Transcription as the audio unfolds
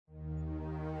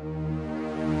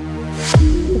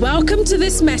Welcome to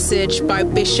this message by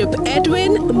Bishop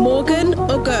Edwin Morgan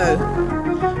Ogo.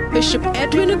 Bishop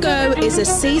Edwin Ogo is a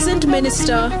seasoned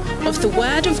minister of the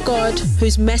Word of God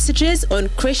whose messages on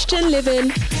Christian living,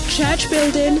 church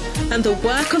building, and the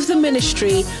work of the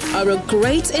ministry are a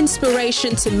great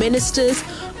inspiration to ministers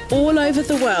all over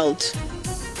the world.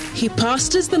 He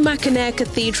pastors the Mackinac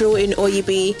Cathedral in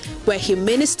Oyibi, where he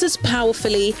ministers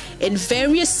powerfully in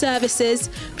various services,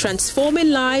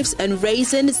 transforming lives and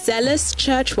raising zealous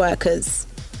church workers.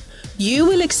 You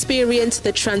will experience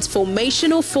the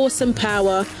transformational force and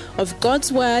power of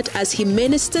God's Word as he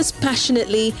ministers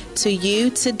passionately to you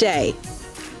today.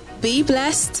 Be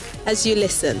blessed as you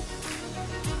listen.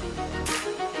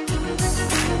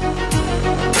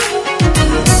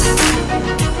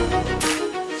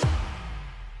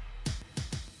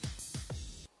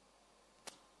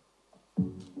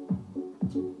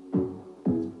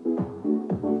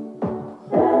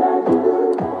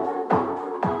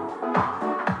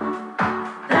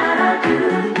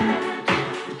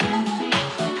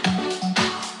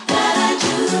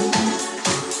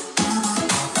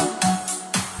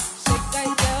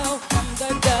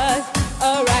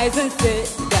 And sit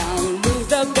down, loose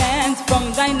the bands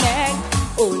from thy neck,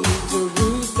 O New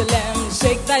Jerusalem.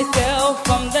 Shake thyself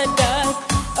from the dust,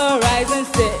 arise and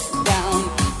sit down,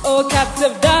 O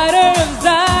captive daughter of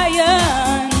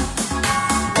Zion.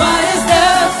 What is the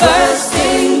first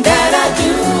thing that I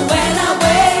do when I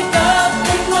wake up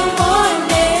in the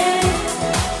morning?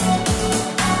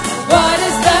 What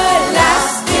is the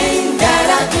last thing that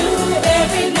I do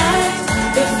every night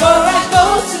before I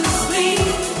go to sleep?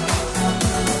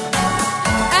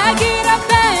 I get up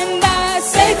and I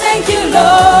say thank you,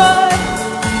 Lord,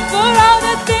 for all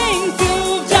the things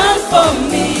you've done for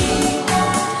me.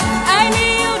 I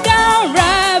kneel down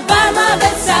right by my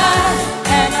bedside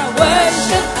and I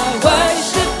worship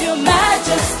your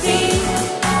majesty.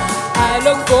 I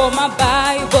look for my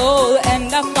Bible and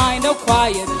I find a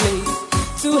quiet place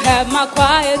to have my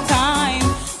quiet time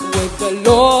with the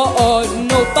Lord.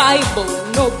 No Bible,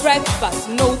 no breakfast,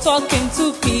 no talking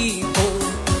to people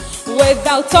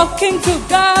without talking to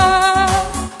God.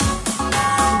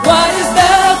 What is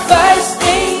the first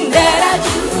thing that I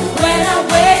do when I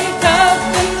wake up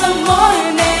in the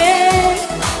morning?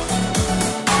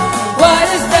 What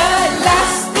is the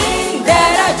last thing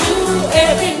that I do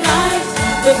every night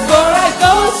before I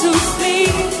go to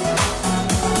sleep?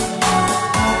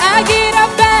 I get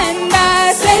up and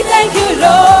I say thank you,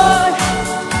 Lord,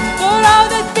 for all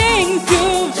the things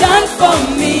you've done for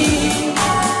me.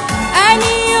 I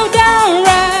kneel down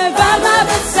right by my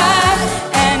bedside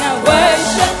and I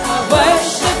worship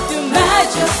your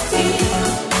majesty.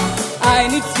 I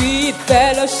need sweet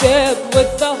fellowship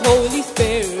with the Holy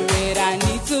Spirit. I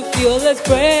need to feel his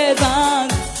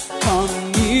presence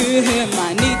come near him.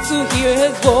 I need to hear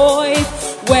his voice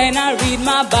when I read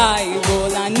my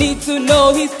Bible. I need to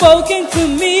know he's spoken to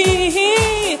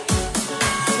me.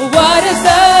 What is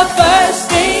the first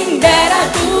thing that I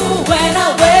do when I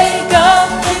wake up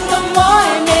in the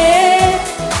morning?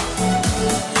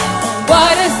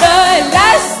 What is the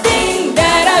last thing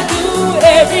that I do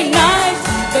every night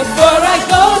before I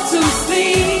go to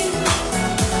sleep?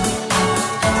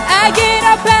 I get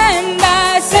up and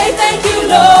I say thank you,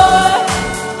 Lord,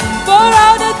 for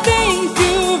all the things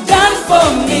you've done for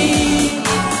me.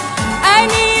 I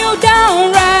kneel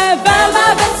down right by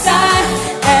my bedside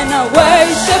and I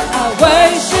worship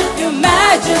your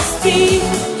majesty.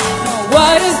 Now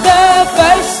what is the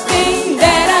first thing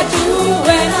that I do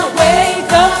when I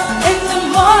wake up in the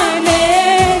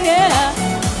morning? Yeah.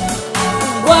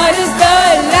 What is the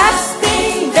last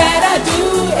thing that I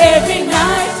do every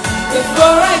night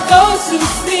before I go to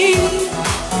sleep?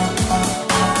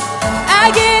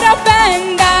 I get up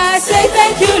and I say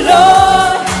thank you,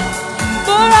 Lord,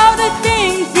 for all the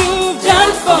things you've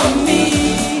done for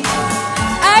me.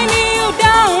 I kneel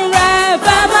down right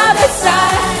by my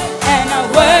bedside and I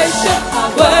worship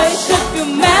your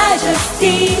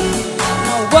majesty.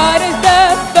 Now what is the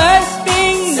first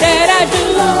thing that I do?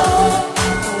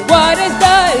 What is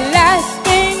the last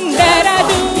thing that I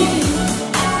do?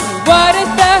 What is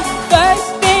the first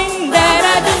thing that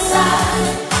I do?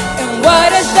 And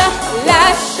what is the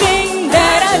last thing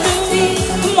that I do?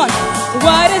 Come on.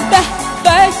 What is the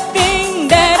first thing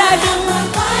that I do?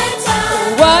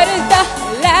 What is the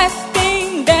last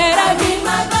thing that I do?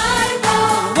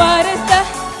 What is the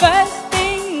first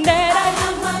thing that I do?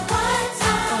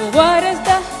 What is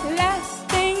the last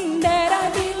thing that I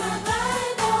do?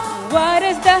 What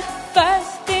is the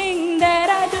first thing that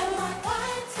I do?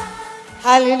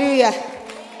 Hallelujah.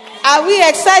 Are we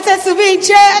excited to be in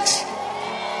church?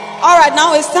 All right,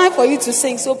 now it's time for you to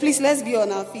sing. So please, let's be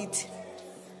on our feet.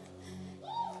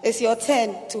 It's your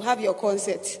turn to have your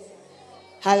concert.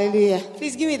 Hallelujah.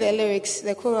 Please give me the lyrics,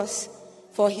 the chorus.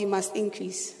 For he must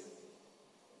increase.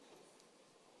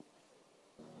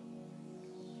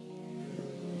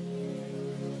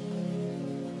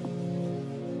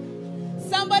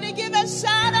 Somebody give a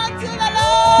shout out to the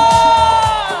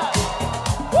Lord.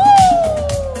 Woo!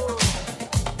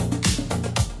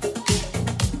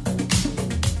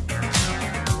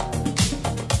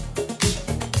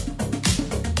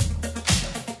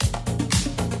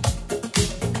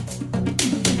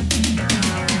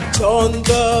 John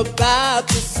the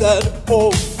Baptist said,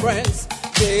 oh friends,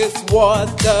 this was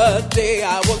the day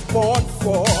I was born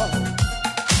for.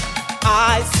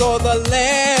 I saw the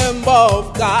Lamb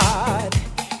of God.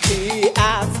 He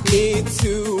asked me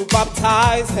to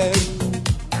baptize him.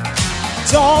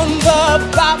 John the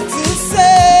Baptist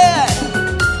said,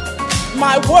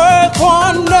 my work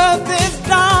on earth is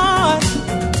done.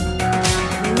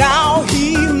 Now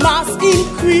he must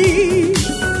increase,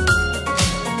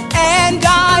 and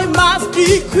I must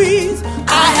decrease.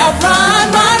 I have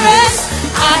run my race,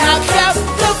 I have kept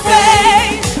the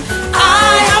faith,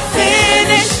 I have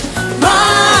finished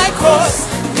my course.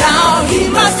 Now he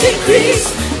must increase,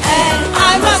 and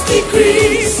I must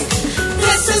decrease.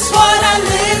 This is what I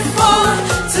live for,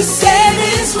 to say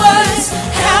these words,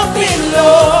 help me,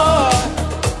 Lord.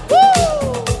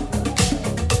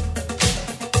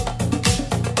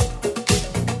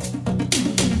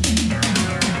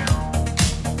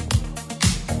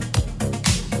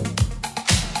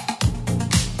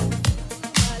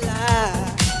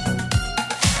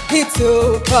 He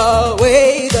took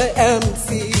away the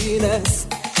emptiness.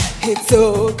 He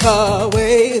took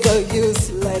away the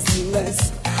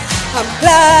uselessness. I'm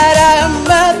glad I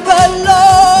met the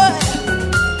Lord.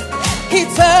 He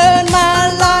turned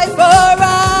my life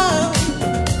around,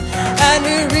 and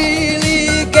he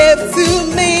really gave to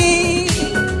me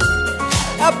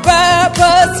a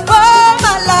purpose for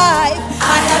my life.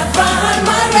 I have run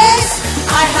my race,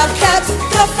 I have kept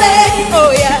the faith.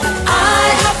 Oh yeah, I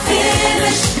have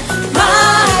finished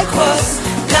my course.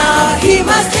 Now he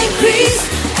must increase,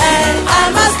 and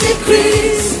I must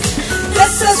decrease.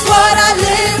 This is what I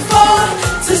live for,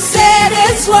 to say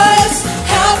these words,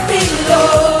 help me,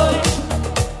 Lord.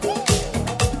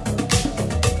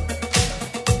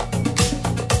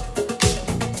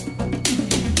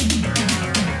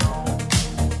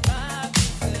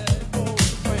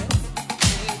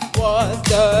 It was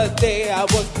the day I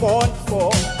was born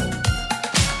for.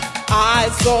 I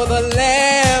saw the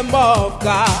Lamb of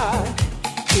God.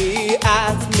 He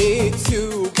asked me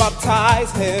to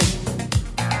baptize him.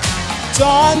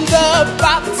 John the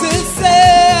Baptist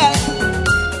said,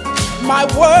 my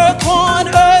work on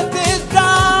earth is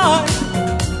done.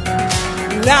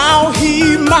 Now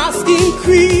he must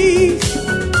increase,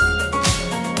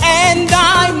 and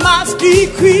I must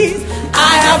decrease.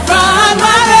 I have run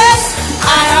my race,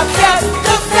 I have kept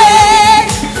the faith,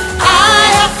 I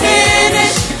have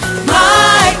finished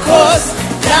my course.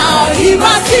 Now he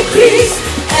must increase,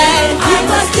 and I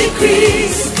must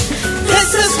decrease.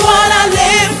 This is what I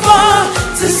live for,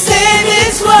 to say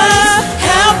these words,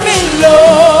 help me,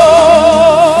 Lord.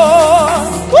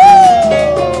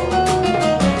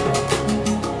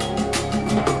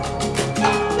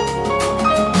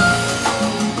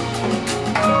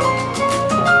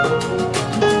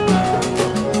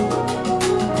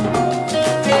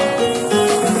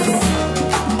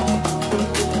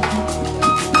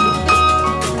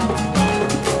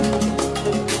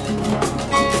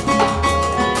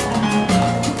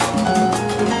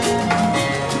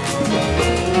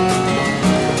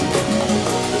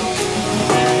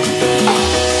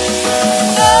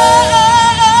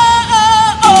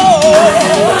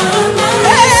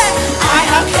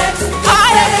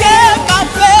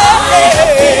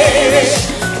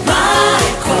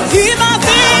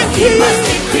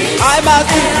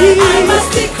 I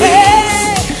must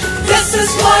decrease. This is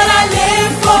what I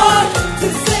live for, to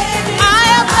say I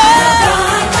have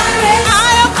run my race, I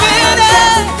have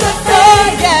finished the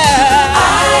faith, yeah.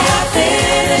 I have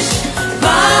finished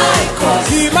my course.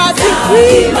 He must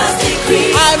decrease, he must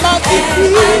decrease, I must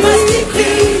decrease, I must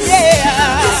decrease,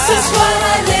 yeah. This is what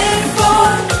I live for,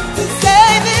 to say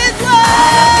this word.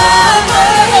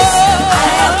 I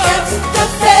have kept the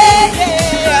faith,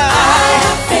 yeah. I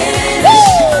have finished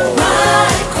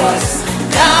my course.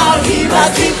 Now he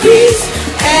must increase,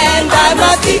 and I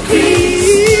must decrease.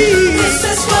 This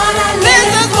is what I live.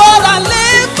 This is what I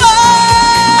live for.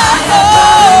 I have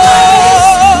run my race,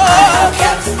 I have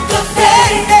kept the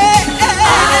faith,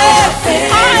 I have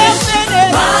finished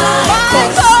my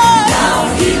course. Now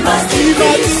he must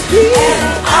decrease, and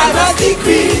I must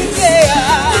decrease.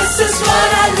 This is what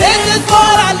I live. This is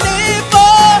what I live.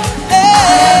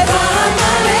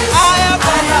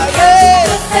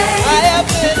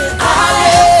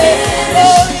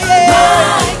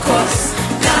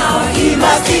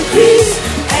 must increase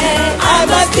and I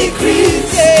must decrease.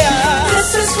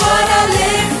 This is what I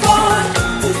live for.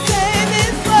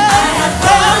 I have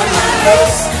run my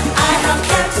race. I have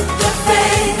kept the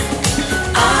faith.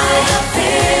 I have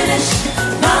finished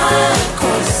my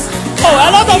course. Oh, a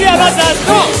lot of you have that.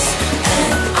 Go.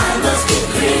 And I must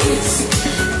decrease.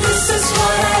 This is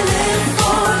what I live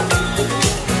for.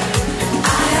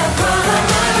 I have run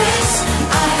my race.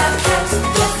 I have kept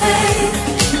the faith.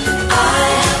 I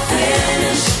have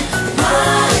finished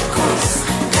my course.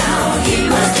 Now he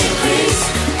must increase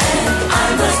and I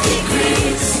must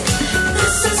decrease.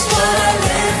 This is what I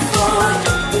live for.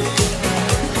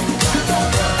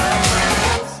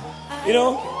 You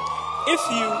know, if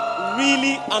you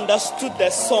really understood the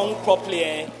song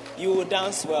properly, you will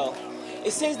dance well.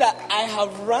 It says that I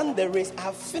have run the race, I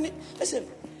have finished. Listen,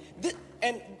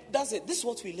 and that's it. This is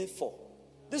what we live for.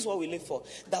 This is what we live for.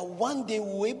 That one day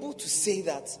we'll be able to say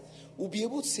that. We'll be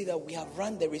able to say that we have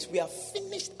run the race. We have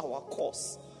finished our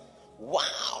course.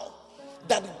 Wow.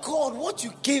 That God, what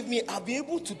you gave me, I'll be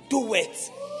able to do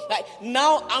it. Like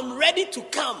now I'm ready to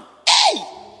come. Hey.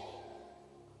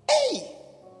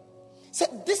 So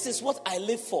this is what I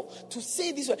live for. To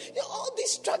say this way, all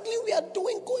this struggling we are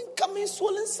doing, going, coming,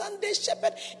 swollen Sunday,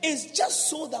 shepherd, is just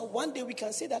so that one day we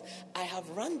can say that I have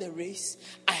run the race.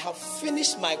 I have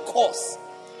finished my course.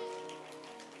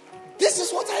 This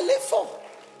is what I live for.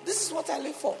 This is what I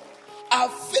live for.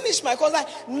 I've finished my course.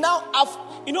 When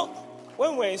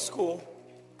we were in school,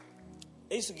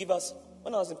 they used to give us,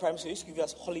 when I was in primary school, they used to give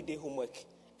us holiday homework.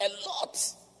 A lot.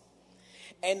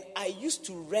 And I used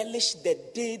to relish the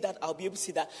day that I'll be able to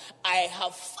say that I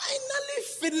have finally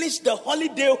finished the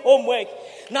holiday homework.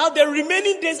 Now the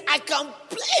remaining days I can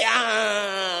play.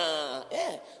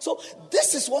 Yeah. So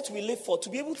this is what we live for. To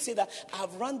be able to say that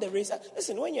I've run the race.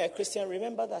 Listen, when you're a Christian,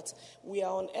 remember that we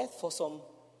are on earth for some.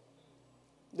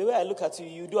 The way I look at you,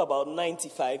 you do about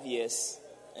 95 years.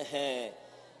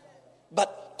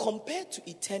 But compared to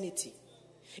eternity,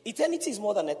 eternity is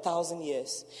more than 1,000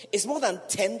 years. It's more than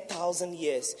 10,000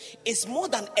 years. It's more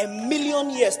than 1,000,000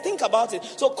 years. Think about it.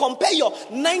 So compare your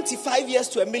 95 years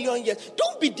to 1,000,000 years.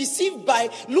 Don't be deceived by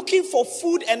looking for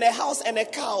food and a house and a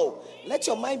cow. Let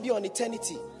your mind be on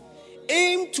eternity.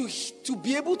 Aim to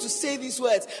be able to say these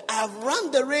words. I have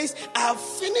run the race. I have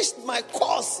finished my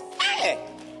course. Hey,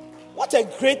 what a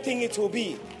great thing it will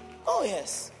be. Oh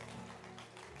yes.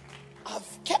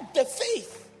 I've kept the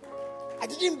faith. I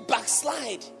didn't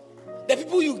backslide. The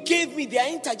people you gave me, they are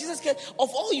intact. Jesus said, of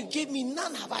all you gave me,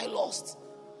 none have I lost.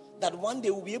 That one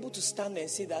day we'll be able to stand and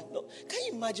say that. No, can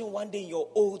you imagine one day in your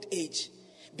old age,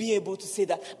 be able to say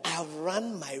that I have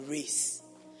run my race.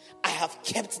 I have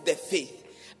kept the faith.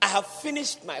 I have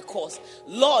finished my course.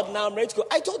 Lord, now I'm ready to go.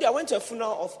 I told you I went to a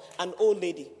funeral of an old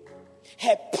lady.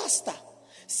 Her pastor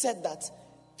said that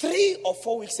 3 or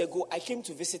 4 weeks ago, I came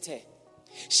to visit her.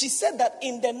 She said that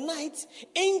in the night,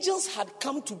 angels had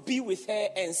come to be with her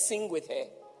and sing with her.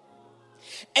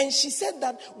 And she said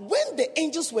that when the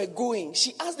angels were going,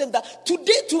 she asked them that,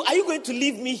 today too, are you going to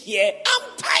leave me here?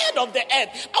 I'm tired of the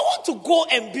earth. I want to go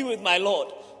and be with my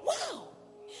Lord. Wow.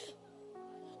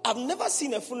 I've never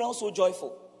seen a funeral so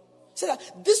joyful. She said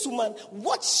that this woman,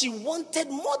 what she wanted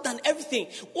more than everything,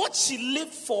 what she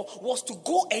lived for was to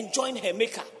go and join her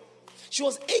maker. She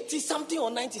was 80-something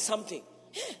or 90-something.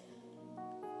 Yeah.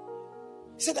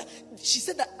 She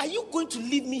said that, are you going to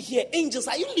leave me here? Angels,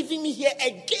 are you leaving me here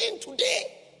again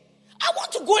today? I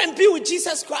want to go and be with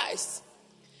Jesus Christ.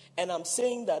 And I'm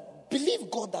saying that,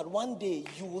 believe God that one day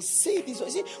you will say this.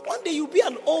 See, one day you'll be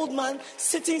an old man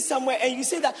sitting somewhere and you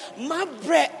say that, my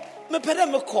bread, my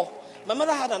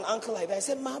mother had an uncle like that. I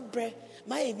said, my bread,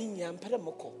 my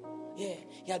yeah,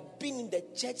 he had been in the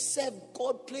church, served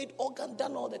God, played organ,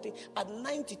 done all that thing. At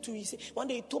 92, he said, one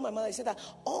day he told my mother, he said that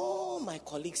all my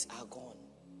colleagues are gone.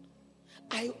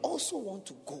 I also want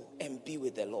to go and be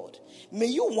with the Lord. May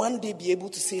you one day be able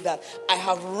to say that I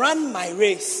have run my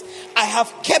race. I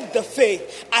have kept the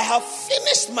faith. I have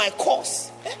finished my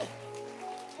course. Yeah.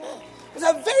 It's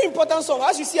a very important song.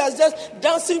 As you see us just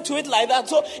dancing to it like that.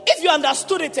 So if you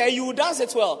understood it, you will dance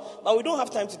it well. But we don't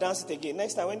have time to dance it again.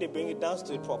 Next time when they bring it, dance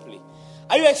to it properly.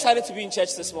 Are you excited to be in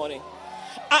church this morning?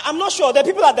 I'm not sure. The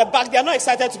people at the back, they are not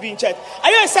excited to be in church.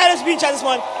 Are you excited to be in church this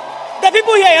morning? The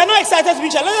people here, you're not excited to be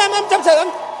in church.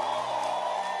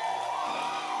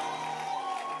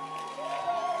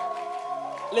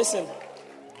 Listen,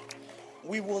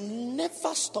 we will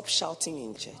never stop shouting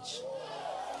in church.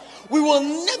 We will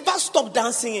never stop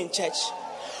dancing in church.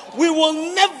 We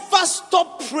will never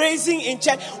stop praising in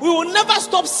church. We will never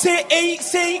stop saying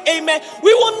amen.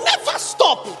 We will never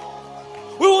stop.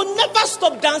 We will never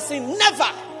stop dancing. Never.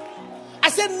 I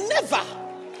said never.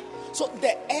 So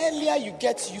the earlier you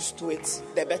get used to it,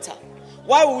 the better.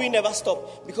 Why will we never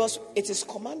stop? Because it is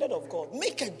commanded of God.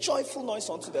 Make a joyful noise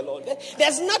unto the Lord.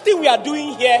 There's nothing we are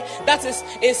doing here that is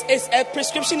a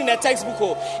prescription in a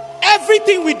textbook.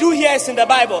 Everything we do here is in the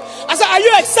Bible. I said, are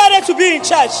you excited to be in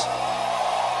church?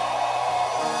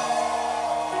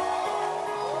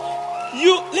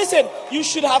 You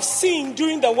should have seen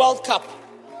during the World Cup.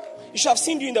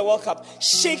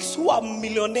 Sheikhs who are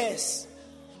millionaires,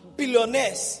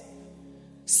 billionaires,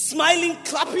 smiling,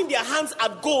 clapping their hands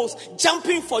at goals,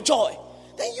 jumping for joy.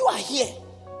 Then you are here.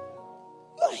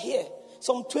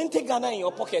 Some 20 Ghana in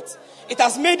your pocket. It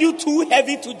has made you too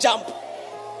heavy to jump.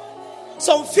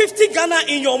 Some 50 Ghana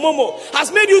in your momo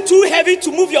has made you too heavy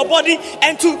to move your body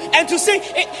and to sing.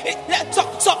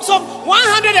 Some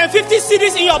 150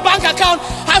 cedis in your bank account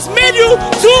has made you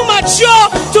too mature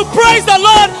to praise the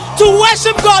Lord, to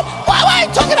worship God. What are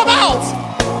you talking about?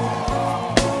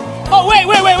 Oh, wait.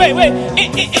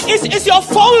 It's your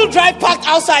four-wheel drive parked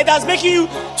outside that's making you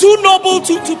too noble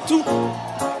to.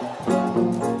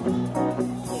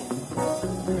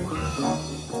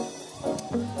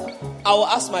 I will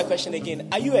ask my question again.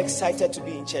 Are you excited to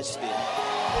be in church today?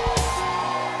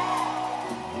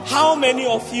 How many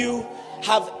of you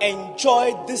have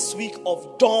enjoyed this week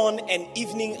of dawn and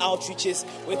evening outreaches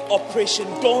with Operation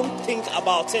Don't Think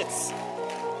About It?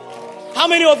 How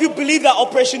many of you believe that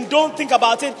Operation Don't Think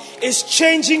About It is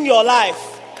changing your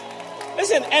life?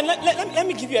 Listen, and let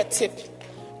me give you a tip.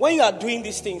 When you are doing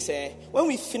these things, when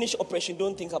we finish Operation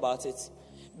Don't Think About It,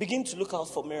 begin to look out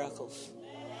for miracles.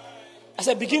 I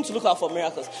said, begin to look out for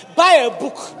miracles. Buy a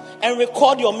book and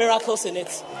record your miracles in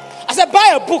it. I said,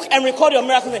 buy a book and record your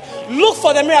miracles in it. Look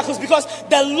for the miracles because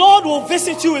the Lord will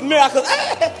visit you with miracles.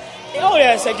 Oh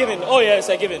yeah, it's a given. Oh yeah, it's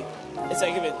a given. It's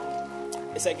a given.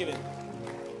 It's a given.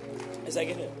 It's a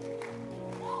given.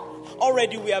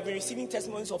 Already we have been receiving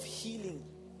testimonies of healing.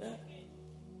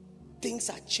 Things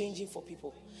are changing for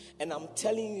people. And I'm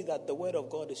telling you that the word of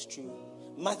God is true.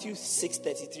 Matthew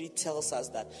 6:33 tells us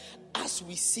that as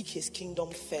we seek his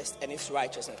kingdom first and his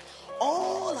righteousness,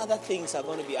 all other things are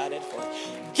going to be added for us.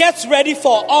 Get ready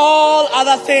for all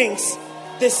other things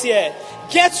this year.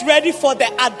 Get ready for the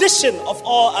addition of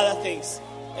all other things.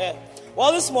 Yeah.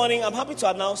 Well, this morning, I'm happy to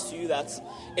announce to you that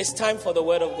it's time for the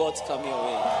word of God to come your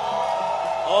way.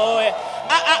 Oh, yeah.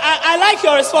 I like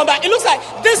your response, but it looks like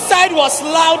this side was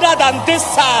louder than this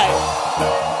side.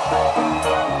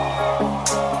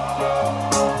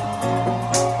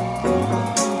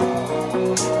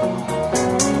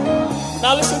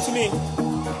 Now listen to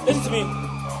me.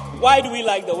 Why do we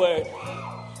like the word?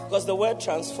 Because the word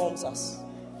transforms us.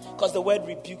 Because the word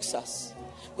rebukes us.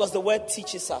 Because the word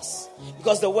teaches us.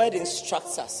 Because the word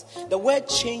instructs us. The word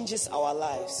changes our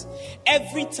lives.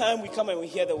 Every time we come and we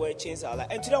hear the word, changes our life.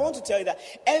 And today I want to tell you that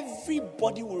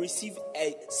everybody will receive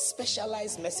a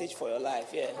specialized message for your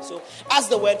life. Yeah. So as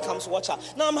the word comes, watch out.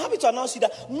 Now I'm happy to announce to you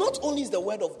that not only is the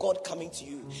word of God coming to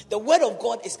you, the word of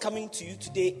God is coming to you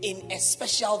today in a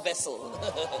special vessel.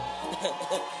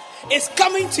 It's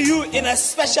coming to you in a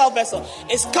special vessel.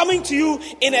 It's coming to you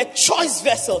in a choice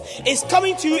vessel. It's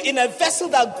coming to you in a vessel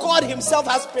that God himself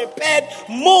has prepared,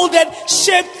 molded,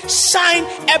 shaped, shined,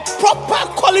 a proper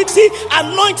quality,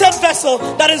 anointed vessel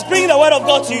that is bringing the word of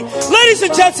God to you. Ladies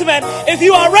and gentlemen, if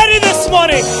you are ready this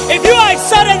morning, if you are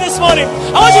excited this morning,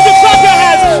 I want you to clap your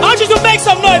hands. I want you to make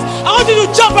some noise. I want you to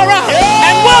jump around.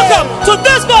 And welcome to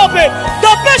this pulpit,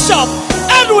 the Bishop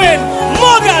Edwin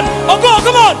Morgan Ogo.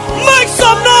 Come on, make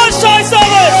some noise, Choice Service.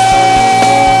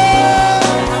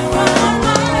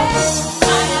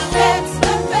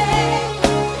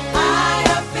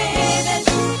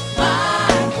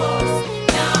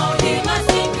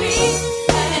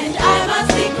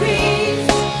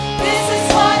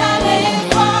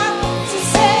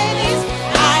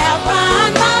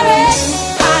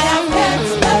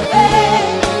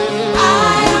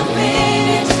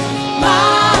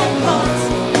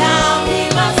 Now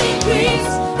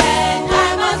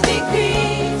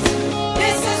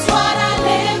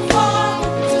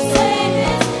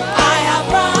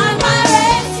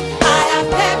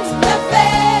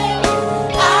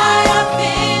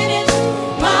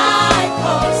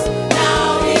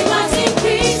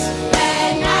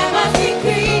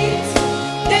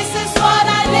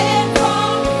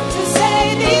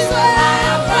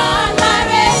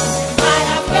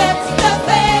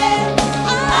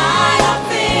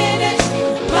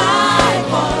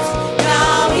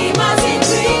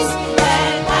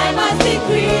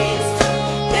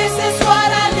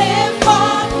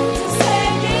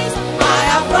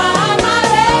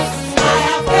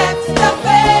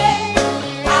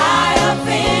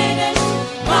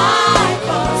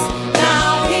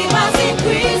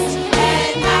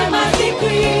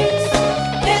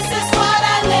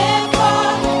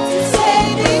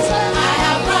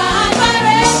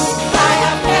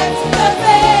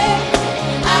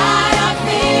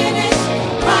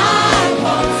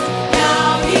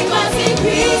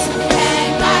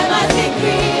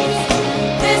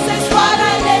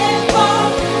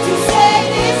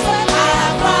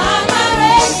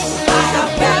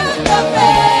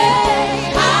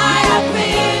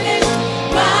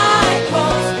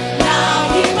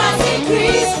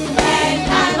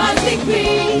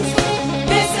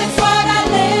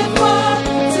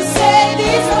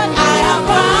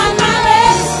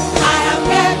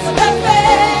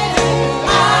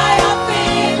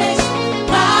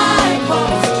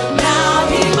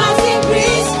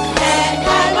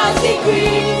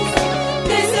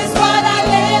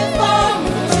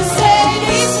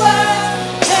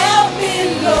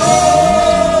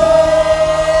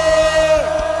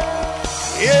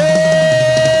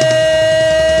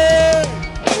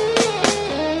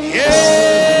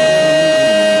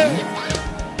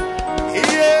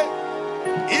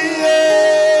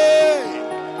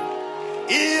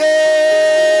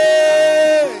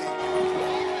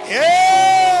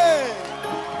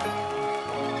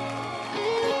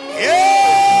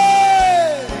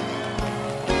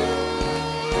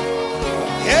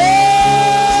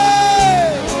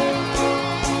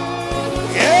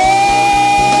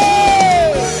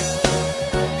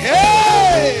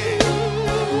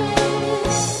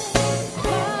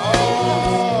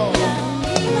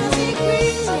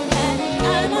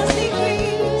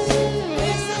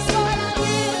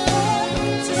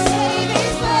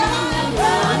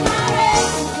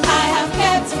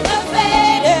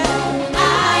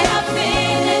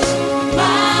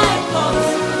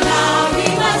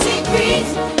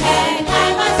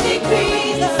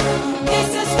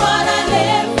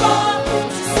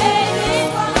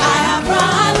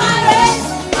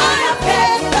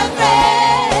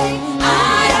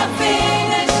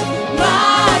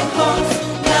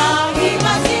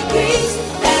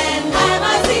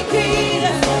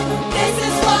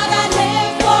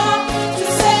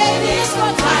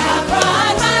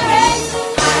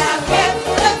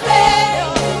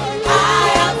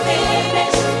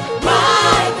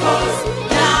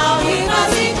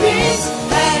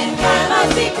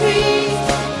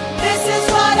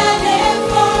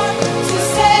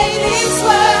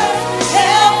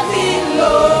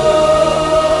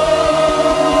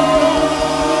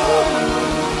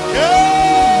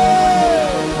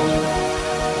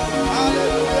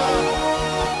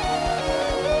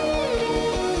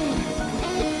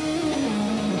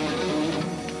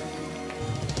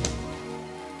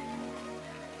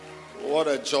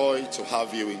What a joy to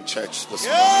have you in church this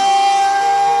morning.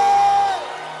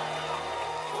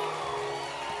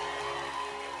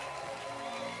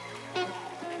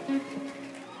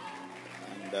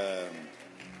 And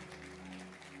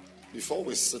before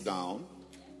we sit down,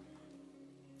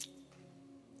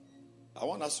 I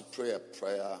want us to pray a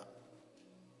prayer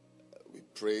we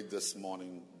prayed this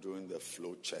morning during the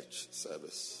Flow Church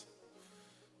service.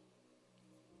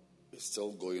 It's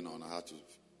still going on. I had to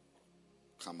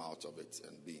come out of it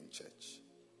and be in church.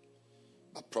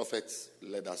 But Prophet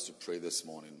led us to pray this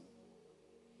morning.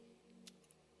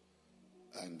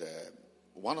 And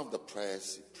one of the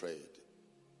prayers he prayed,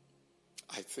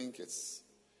 I think it's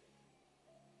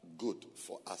good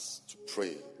for us to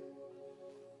pray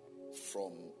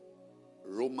from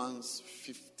Romans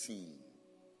 15,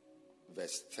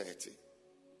 verse 30.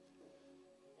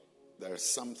 There is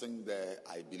something there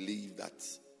I believe that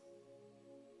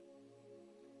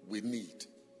we need.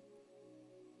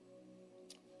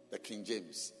 The King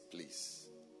James, please.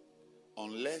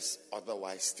 Unless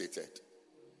otherwise stated.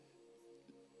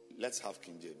 Let's have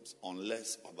King James.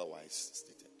 Unless otherwise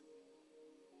stated.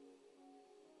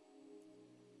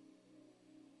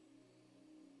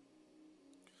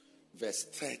 Verse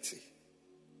 30.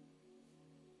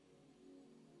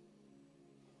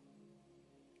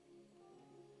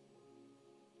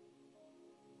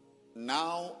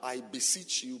 Now I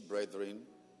beseech you, brethren,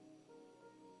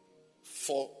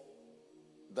 for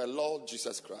the Lord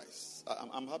Jesus Christ.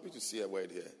 I'm happy to see a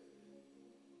word here.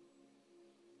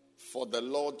 For the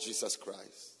Lord Jesus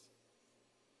Christ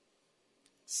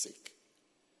sake,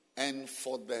 and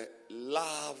for the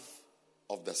love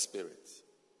of the Spirit,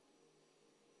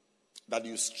 that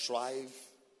you strive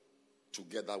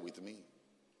together with me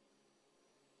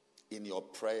in your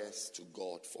prayers to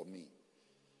God for me.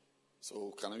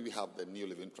 So can we have the New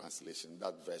Living Translation,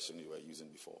 that version you were using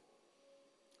before?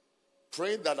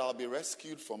 Pray that I'll be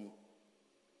rescued from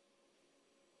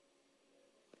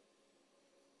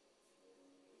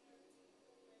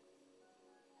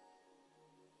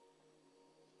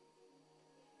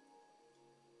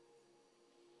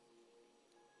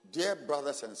dear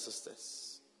brothers and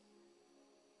sisters,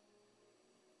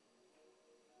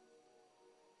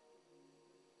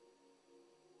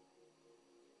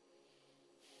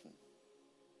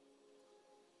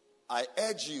 I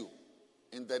urge you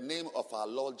in the name of our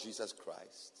Lord Jesus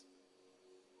Christ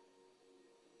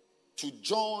to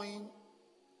join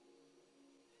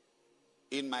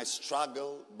in my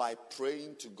struggle by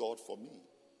praying to God for me.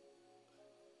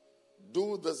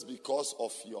 Do this because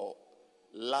of your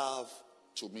love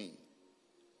to me,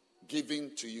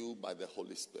 given to you by the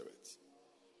Holy Spirit.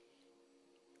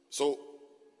 So,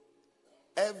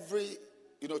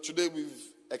 today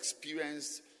we've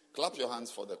experienced, clap your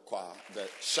hands for the choir, the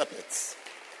shepherds.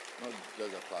 Not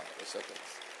just the choir, the shepherds.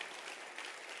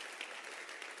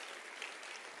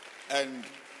 And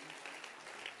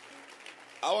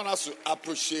I want us to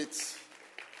appreciate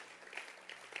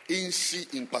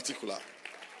Inshi in particular,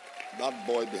 that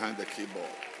boy behind the keyboard.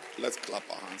 Let's clap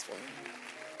our hands for him.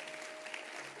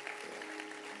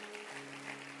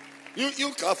 You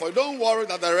clap for him. Don't worry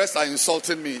that the rest are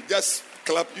insulting me. Just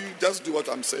clap. You just do what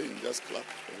I'm saying. Just clap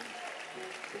for him.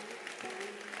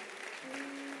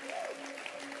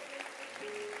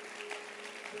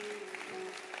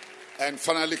 And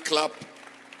finally, clap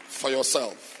for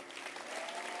yourself.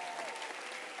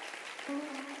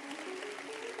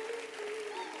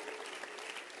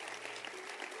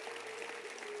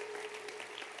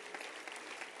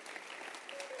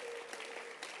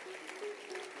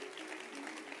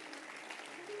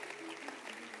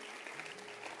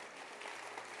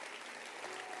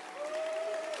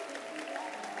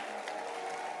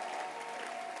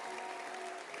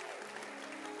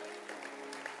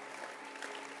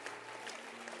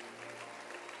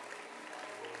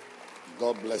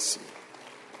 God bless you.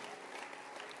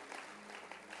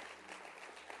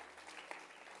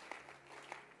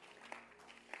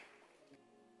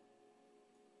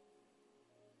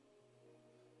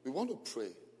 We want to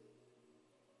pray.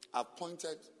 I've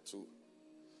pointed to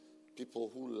people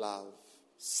who love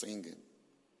singing,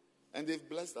 and they've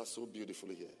blessed us so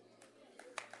beautifully here.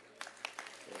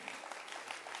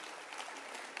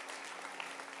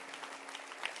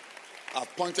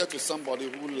 I've pointed to somebody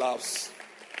who loves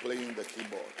playing the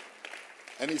keyboard,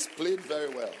 and he's played very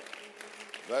well,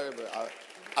 very well.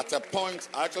 At a point,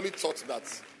 I actually thought that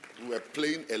we were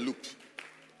playing a loop.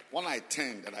 When I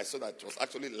turned and I saw that it was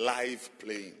actually live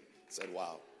playing, I said,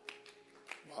 "Wow,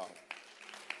 wow."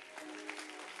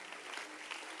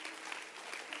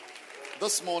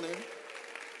 This morning,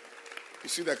 you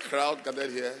see the crowd gathered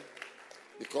here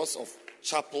because of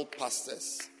chapel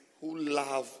pastors who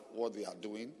love what they are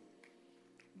doing,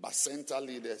 but center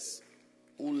leaders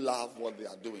who love what they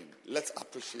are doing. Let's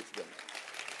appreciate them.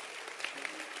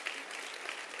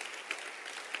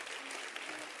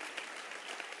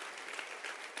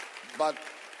 But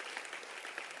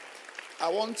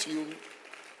I want you,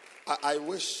 I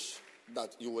wish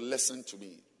that you will listen to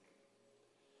me.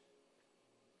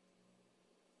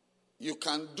 You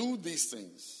can do these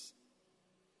things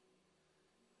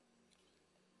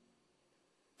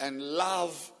and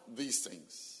love these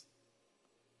things.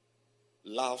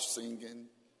 Love singing,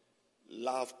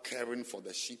 love caring for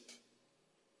the sheep.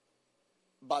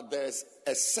 But there's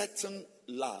a certain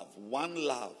love, one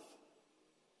love,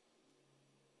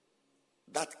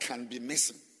 that can be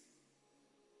missing.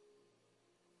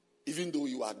 Even though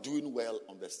you are doing well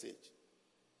on the stage,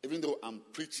 even though I'm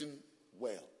preaching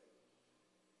well,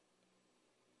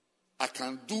 I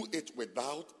can do it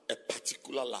without a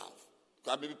particular love.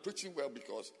 I may be preaching well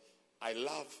because I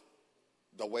love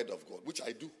the word of God, which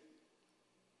I do.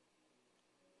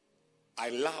 I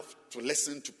love to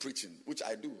listen to preaching, which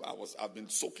I do. I've been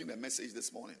soaking a message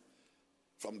this morning.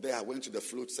 From there, I went to the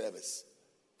float service.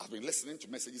 I've been listening to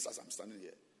messages as I'm standing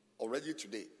here. Already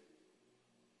today.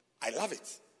 I love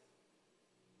it.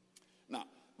 Now,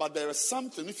 but there is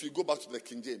something, if you go back to the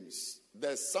King James,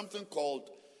 there's something called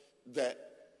the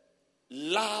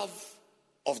love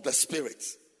of the Spirit.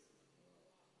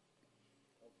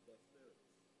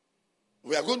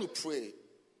 We are going to pray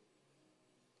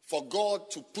for God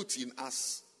to put in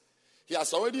us. He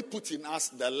has already put in us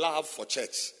the love for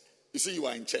church. You see, you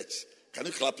are in church. Can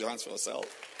you clap your hands for yourself?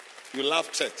 You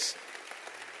love church.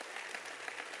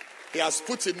 He has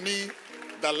put in me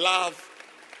the love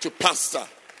to pastor,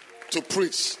 to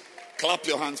preach. Clap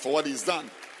your hands for what he's done.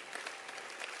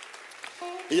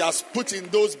 He has put in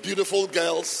those beautiful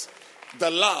girls the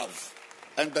love,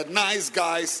 and the nice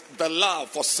guys the love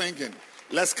for singing.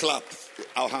 Let's clap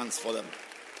our hands for them.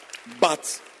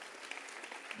 But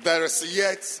there is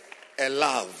yet a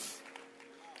love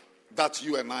that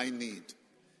you and I need.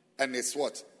 And it's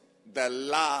what? The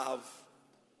love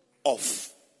of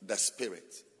the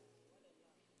Spirit.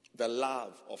 The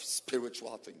love of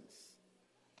spiritual things.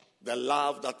 The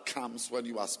love that comes when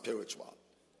you are spiritual.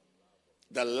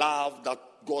 The love that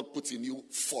God puts in you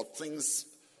for things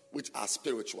which are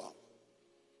spiritual.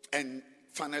 And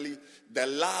finally, the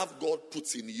love God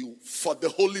puts in you for the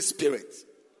Holy Spirit.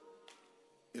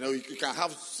 You know, you can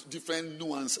have different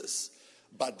nuances.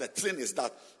 But the thing is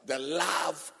that the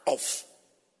love of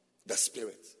the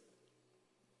Spirit.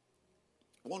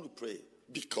 I want to pray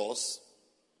because,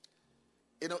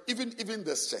 you know, even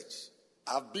this church,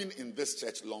 I've been in this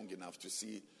church long enough to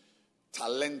see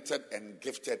talented and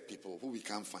gifted people who we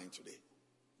can't find today.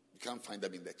 We can't find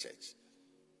them in the church.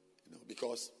 You know,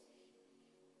 because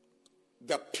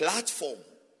the platform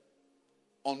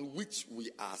on which we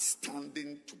are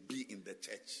standing to be in the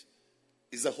church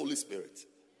is the Holy Spirit.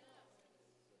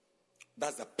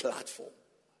 That's the platform.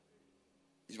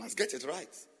 You must get it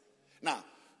right. Now,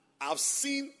 I've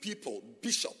seen people,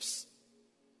 bishops,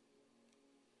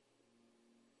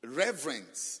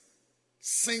 reverends,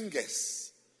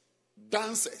 singers,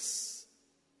 dancers,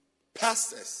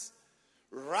 pastors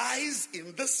rise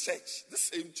in this church, the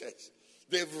same church.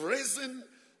 They've risen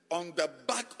on the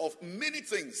back of many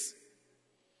things.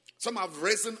 Some have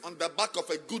risen on the back of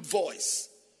a good voice.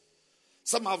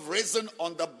 Some have risen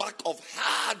on the back of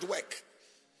hard work.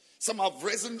 Some have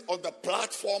risen on the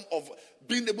platform of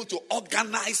being able to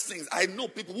organize things. I know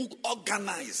people who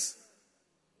organize.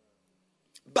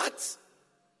 But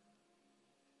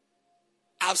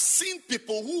I've seen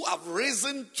people who have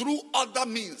risen through other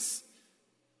means.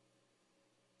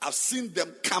 I've seen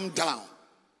them come down.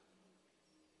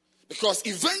 Because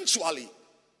eventually,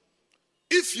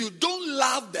 if you don't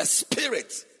love the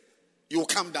Spirit, you will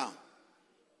come down.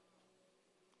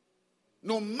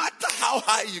 No matter how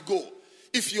high you go,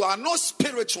 if you are not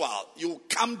spiritual, you will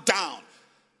come down.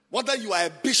 Whether you are a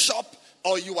bishop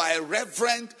or you are a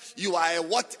reverend, you are a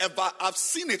whatever. I've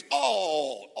seen it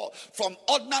all. From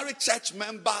ordinary church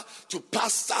member to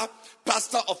pastor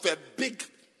of a big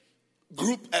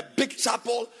group, a big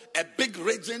chapel, a big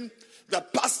region, the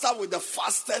pastor with the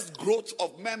fastest growth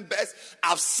of members.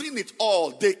 I've seen it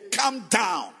all. They come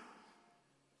down.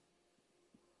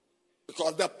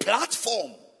 Because the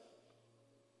platform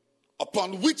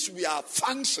upon which we are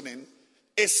functioning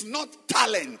is not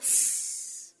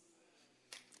talents.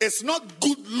 It's not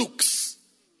good looks.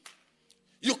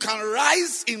 You can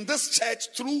rise in this church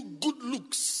through good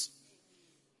looks.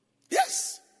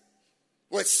 Yes.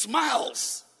 With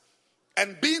smiles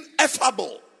and being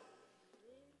affable.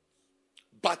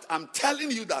 But I'm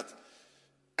telling you that,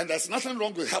 and there's nothing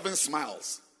wrong with having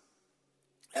smiles.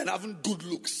 and having good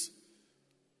looks.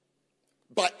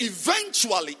 But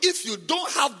eventually, if you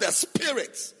don't have the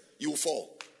Spirit, you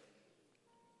fall.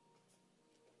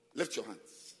 Lift your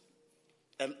hands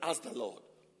and ask the Lord,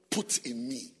 put in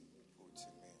me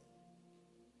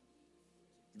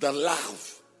the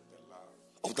love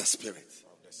of the Spirit.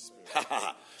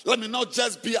 Let me not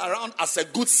just be around as a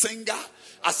good singer,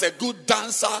 as a good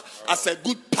dancer, as a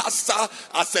good pastor,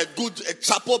 as a good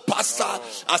chapel pastor,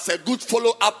 as a good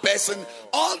follow-up person.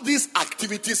 All these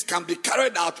activities can be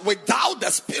carried out without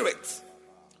the Spirit.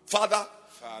 Father,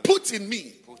 put in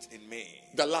me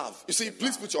the love. You see,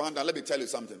 please put your hand down. Let me tell you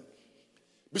something.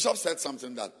 Bishop said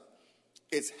something that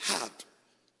it's hard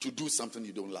to do something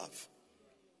you don't love.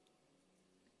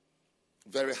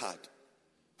 Very hard.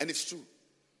 And it's true.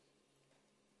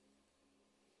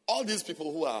 All these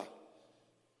people who are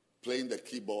playing the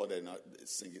keyboard and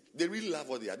singing, they really love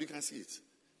what they are doing. You can see it.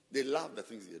 They love the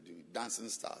things they are doing. Dancing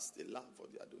stars, they love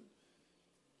what they are doing.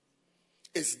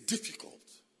 It's difficult.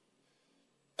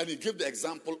 And he gave the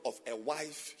example of a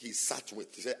wife he sat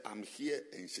with. He said, I'm here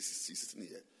and she's sitting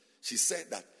here. She said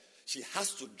that she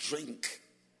has to drink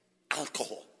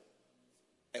alcohol,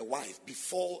 a wife,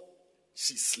 before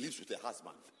she sleeps with her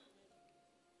husband.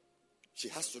 She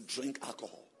has to drink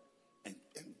alcohol and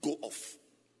go off.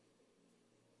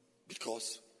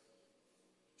 Because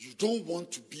you don't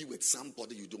want to be with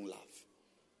somebody you don't love,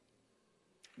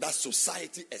 that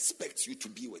society expects you to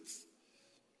be with.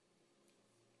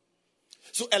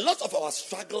 So a lot of our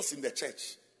struggles in the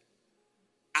church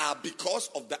are because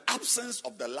of the absence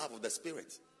of the love of the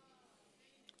Spirit.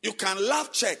 You can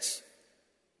love church.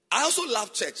 I also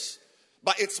love church.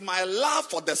 But it's my love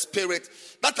for the Spirit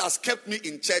that has kept me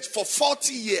in church for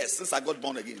 40 years since I got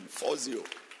born again. 40.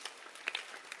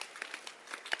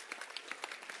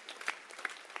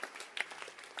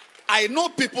 I know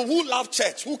people who love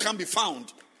church who can be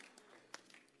found.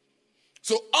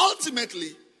 So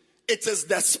ultimately, it is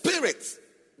the Spirit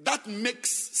that makes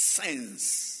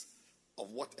sense of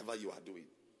whatever you are doing.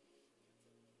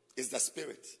 It's the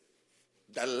Spirit.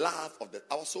 The love of the...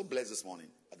 I was so blessed this morning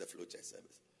at the Flow Church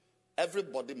service.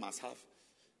 Everybody must have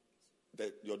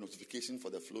your notification for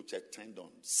the Flow Church turned on.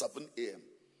 7 a.m.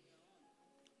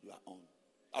 You are on.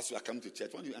 As you are coming to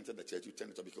church, when you enter the church, you turn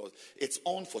it on because it's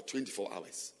on for 24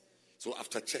 hours. So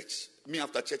after church,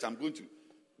 I'm going to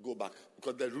go back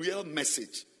because the real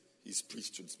message he's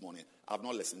preached to this morning, I've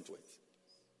not listened to it.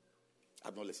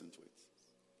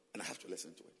 And I have to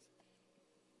listen to it.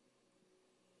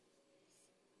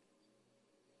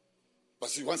 But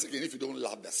see, once again, if you don't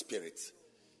love the Spirit,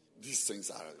 these things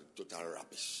are total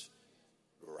rubbish.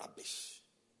 Rubbish.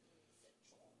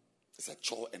 It's a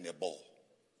chore and a ball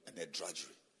and a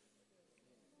drudgery.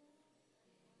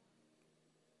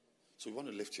 So you want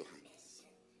to lift your hands.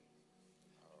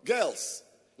 Girls,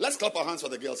 let's clap our hands for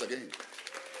the girls again.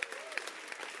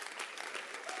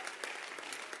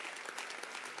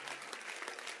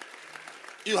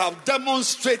 You have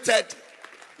demonstrated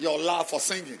your love for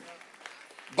singing.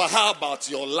 But how about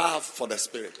your love for the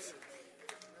Spirit?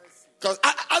 Because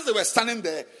as they were standing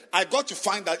there, I got to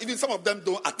find that even some of them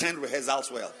don't attend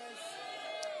rehearsals well.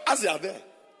 As they are there.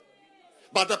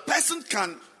 But the person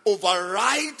can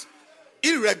override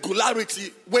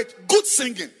irregularity with good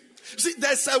singing. See,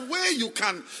 there's a way you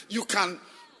can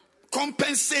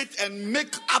compensate and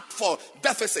make up for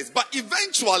deficits. But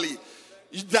eventually,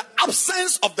 the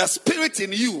absence of the Spirit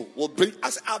in you will bring...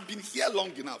 I've been here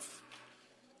long enough.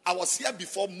 I was here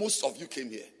before most of you came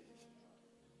here.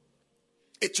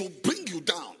 It will bring you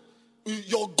down.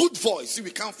 Your good voice, see,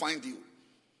 we can't find you.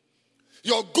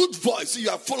 Your good voice, see, you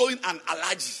are following an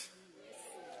allergy.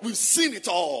 We've seen it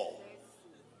all.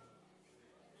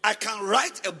 I can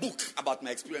write a book about my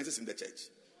experiences in the church.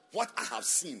 What I have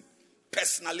seen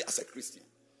personally as a Christian.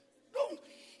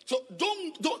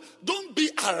 Don't be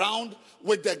around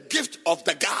with the gift of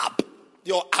the gab.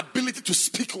 Your ability to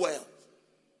speak well.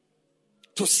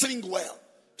 To sing well.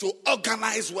 To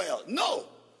organize well. No.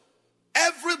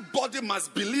 Everybody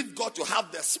must believe God to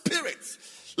have the Spirit.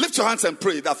 Lift your hands and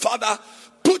pray that, Father,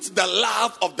 put the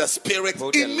love of the Spirit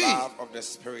in me.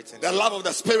 The love of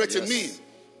the Spirit in me.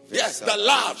 Yes, the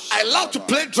love. I love to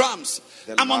play drums.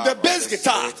 I'm on the bass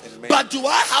guitar. But do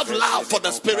I have love for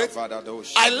the Spirit?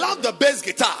 I love the bass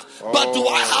guitar. But do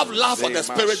I have love for the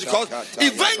Spirit? Because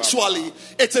eventually,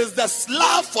 it is the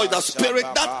love for the Spirit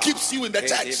that keeps you in the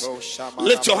church.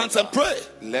 Lift your hands and pray.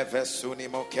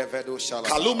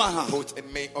 Kalumaha. Put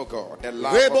in me, oh God, the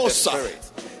love of the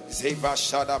Spirit.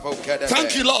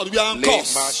 Thank you, Lord. We are on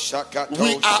course.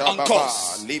 We are on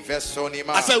course.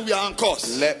 I said we are on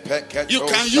course. You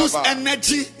can use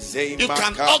energy. You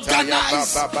can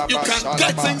organize. You can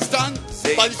get things done.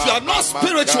 But if you are not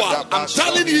spiritual, I'm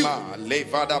telling you,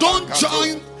 don't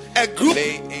join a group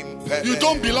you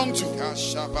don't belong to,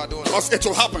 because it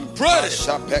will happen. Pray.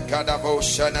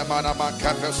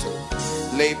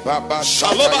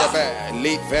 Shaloba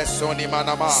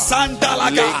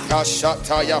Sandalaga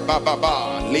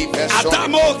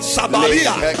Adamo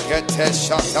Sabalia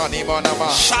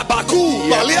Shabaku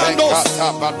Baliandos.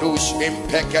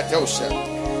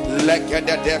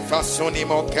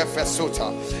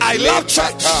 I love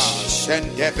church,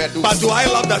 but do I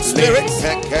love that spirit?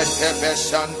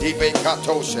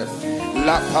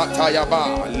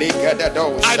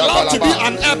 I love to be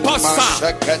an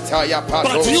apostle,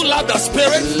 but do you love the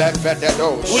spirit?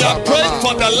 We are praying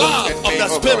for the love of the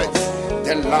spirit.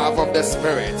 The love of the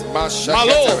spirit.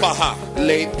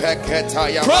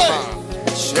 Pray.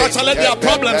 Cancel their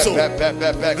problems.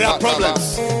 There are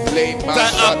problems.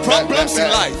 There are problems in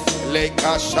life.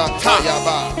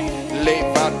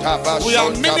 We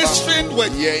are ministering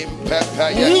with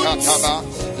wounds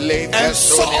and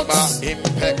swords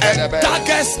and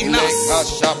daggers in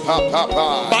us,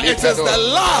 but it is the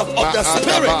love of the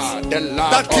spirit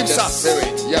that keeps us.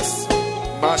 Yes.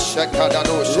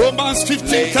 Romans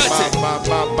 15:30.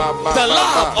 The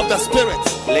love of the spirit.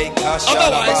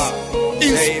 Otherwise,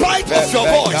 in spite of your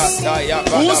voice,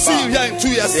 we will see you here in 2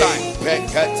 years' time.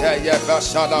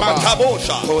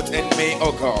 Put in me,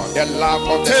 oh God, the love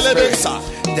of the spirit.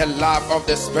 The love of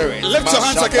the spirit. Lift your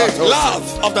hands again.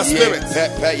 Love of the spirit.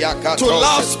 To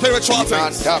love spiritual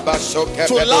things. To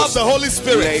love the Holy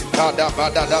Spirit. To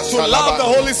love the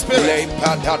Holy Spirit.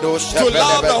 To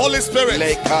love the Holy Spirit.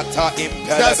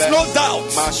 There's no doubt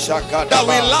that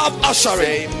we love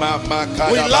ushering.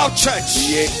 We love church.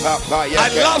 I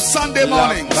love Sunday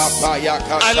mornings.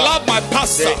 I love my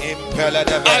pastor.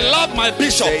 I love my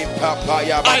bishop.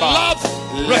 I love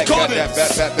recordings.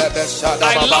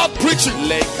 I love preaching.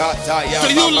 Do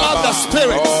you love the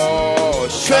spirit?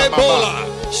 Shebola,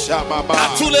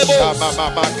 Atulebos,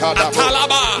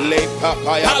 Atalaba,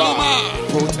 Paluma,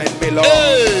 put and below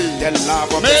the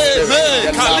love of the spirit,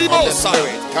 the love of the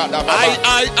spirit. I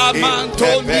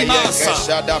Amantonimasa,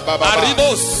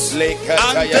 Aribos,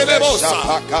 Antelebosa,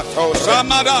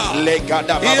 Ramada,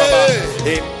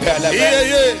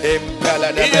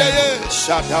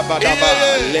 Shadabadaba,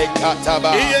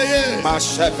 Lekataba,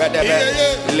 Mashepedebe,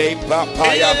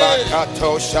 Lepapayaba,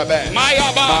 Katoshabe,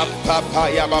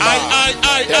 Papayaba,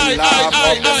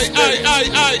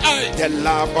 the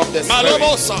love of the spirit,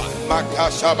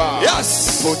 Makashaba,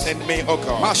 yes, put in me, O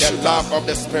God, the love of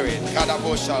the spirit,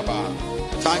 Kadaboshaba.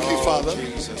 Thank you, Father.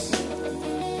 Jesus.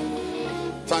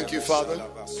 Thank you, Father.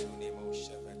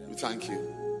 We thank you.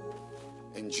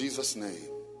 In Jesus' name.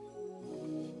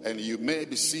 And you may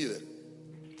be seated.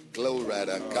 Glory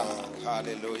to God.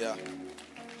 Hallelujah.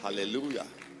 Hallelujah.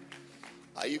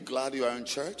 Are you glad you are in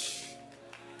church?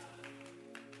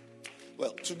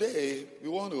 Well, today we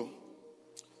want to,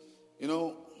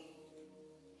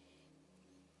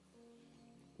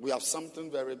 we have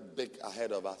something very big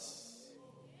ahead of us.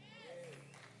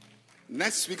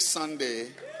 Next week,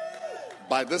 Sunday,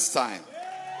 by this time,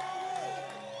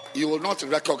 you will not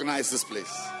recognize this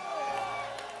place.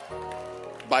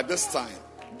 By this time,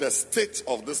 the state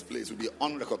of this place will be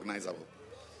unrecognizable.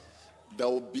 There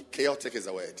will be chaotic is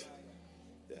the word.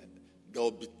 There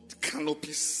will be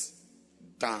canopies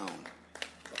down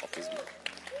the office block.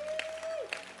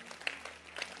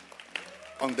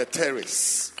 On the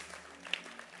terrace,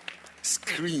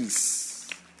 screens.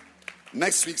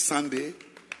 Next week, Sunday,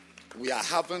 we are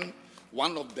having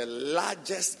one of the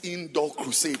largest indoor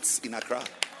crusades in Accra.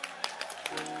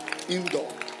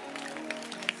 Indoor.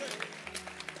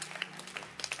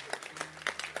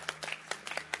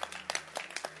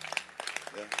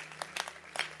 Yeah.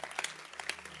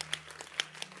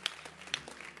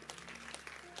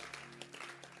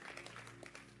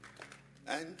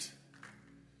 And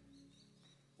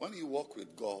when you walk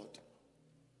with God,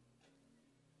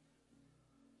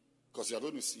 because you are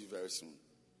going to see very soon,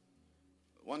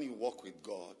 when you walk with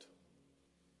God,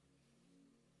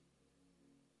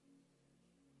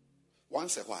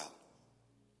 once a while,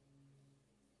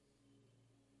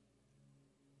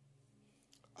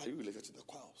 are you related to the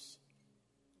Quaos?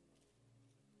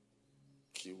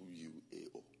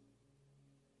 Quao.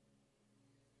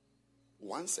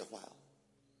 Once a while,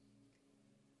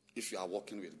 if you are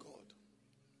walking with God,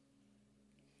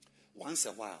 once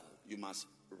a while, you must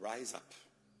rise up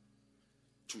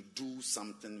to do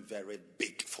something very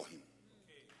big for him.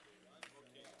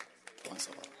 Once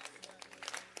a while.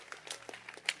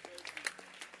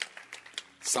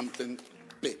 Something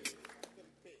big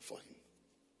for him.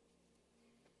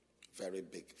 Very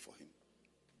big for him.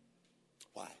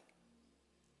 Why?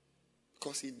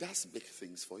 Because he does big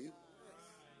things for you.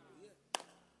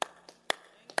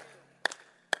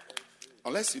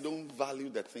 Unless you don't value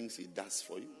the things he does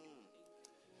for you.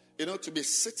 You know, to be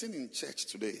sitting in church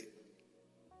today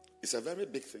is a very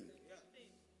big thing.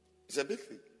 It's a big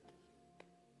thing.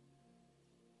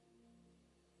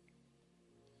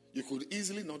 You could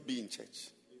easily not be in church.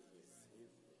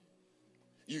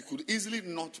 You could easily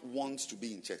not want to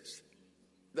be in church.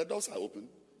 The doors are open,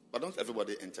 but not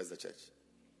everybody enters the church.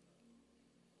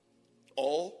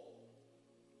 Or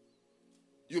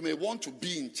you may want to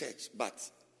be in church, but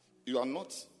you are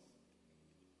not.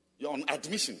 You're on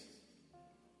admission.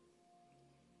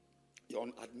 You're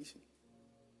on admission.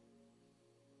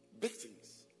 Big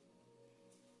things.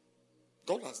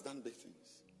 God has done big things.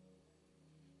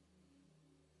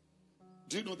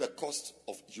 Do you know the cost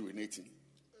of urinating?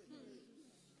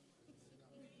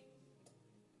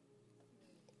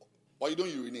 Or you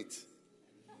don't urinate?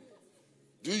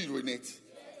 Do you urinate?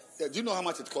 Yeah, do you know how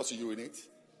much it costs to urinate?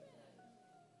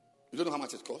 You don't know how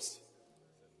much it costs?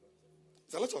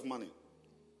 It's a lot of money.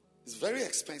 It's very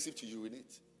expensive to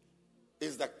urinate.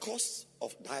 It's the cost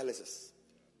of dialysis.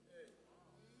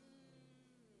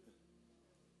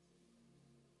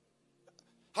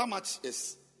 How much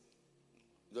is,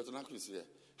 Dr. Naku is here,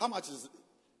 how much is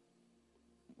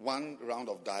one round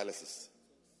of dialysis?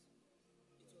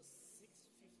 It was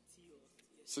 650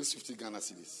 or 650 Ghana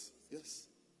cedis. Yes.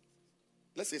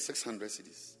 Let's say 600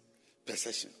 cedis per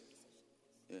session.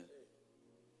 Yeah.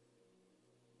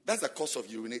 That's the cost of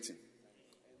urinating.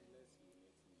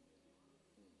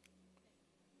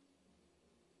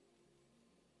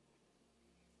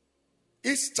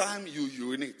 Each time you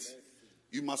urinate,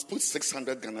 you must put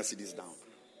 600 Ghana cedis down.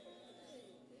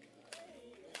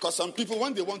 Because some people,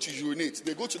 when they want to urinate,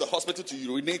 they go to the hospital to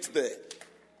urinate there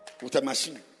with a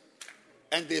machine.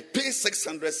 And they pay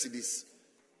 600 cedis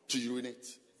to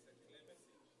urinate.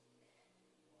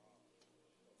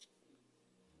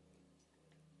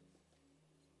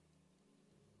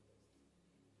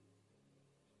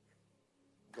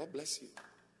 God bless you.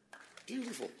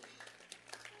 Beautiful.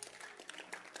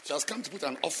 She has come to put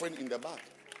an offering in the bag.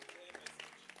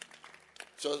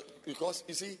 So, because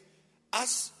you see,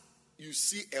 as you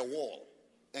see a wall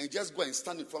and you just go and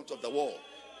stand in front of the wall,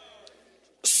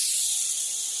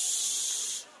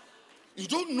 you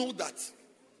don't know that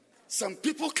some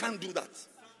people can't do that.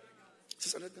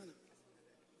 600 Ghana.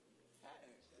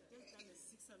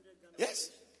 Yes.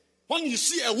 When you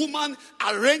see a woman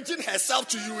arranging herself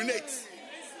to urinate,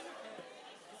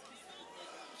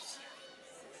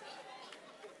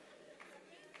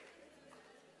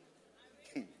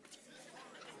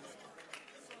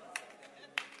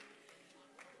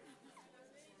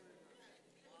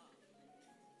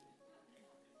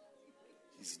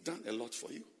 he's done a lot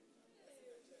for you.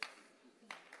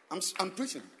 I'm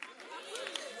preaching.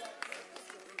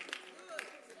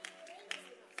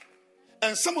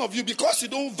 And some of you, because you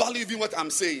don't value even what I'm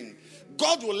saying,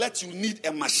 God will let you need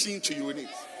a machine to urinate.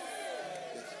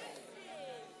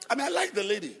 I mean, I like the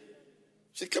lady.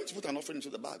 She came to put an offering into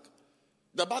the bag.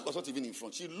 The bag was not even in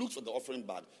front. She looked for the offering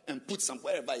bag and put some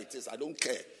wherever it is. I don't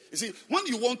care. You see, when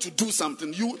you want to do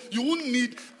something, you won't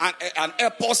need an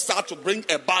airport star to bring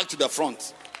a bag to the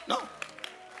front. No.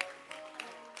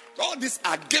 All these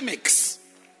are gimmicks.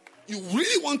 You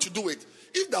really want to do it.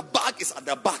 If the bag is at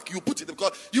the back, you put it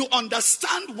because you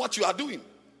understand what you are doing.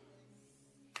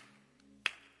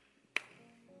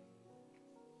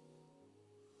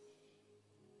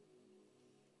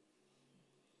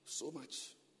 So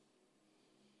much.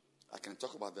 I can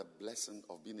talk about the blessing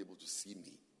of being able to see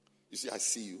me. You see, I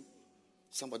see you.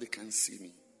 Somebody can see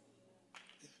me.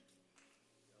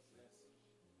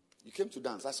 You came to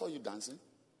dance. I saw you dancing.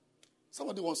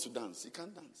 Somebody wants to dance. He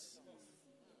can't dance.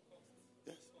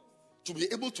 Yes. To be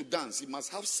able to dance, he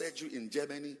must have surgery in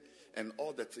Germany and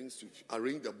all the things to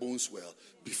arrange the bones well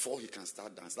before he can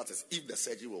start dance. That is, if the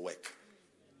surgery will work.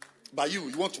 But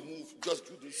you want to move, just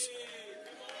do this.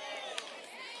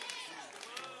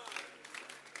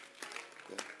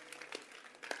 Yeah.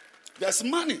 There's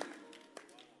money.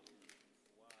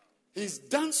 He's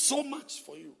done so much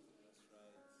for you.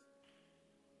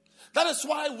 That is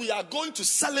why we are going to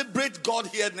celebrate God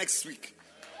here next week.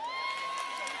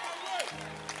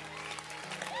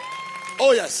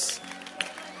 Oh yes.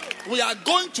 We are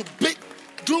going to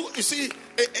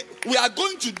we are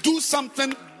going to do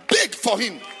something big for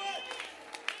him.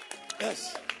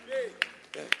 Yes.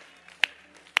 Yeah.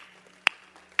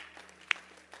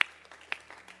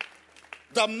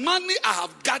 The money I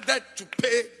have gathered to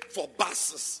pay for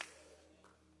buses,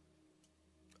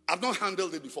 I've not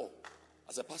handled it before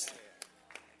as a pastor.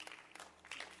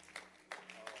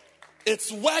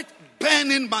 It's worth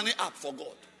burning money up for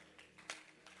God.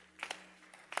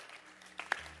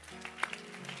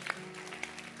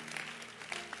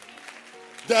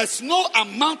 There's no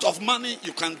amount of money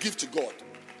you can give to God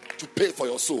to pay for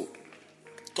your soul.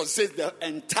 Because it says the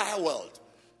entire world.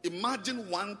 Imagine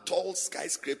one tall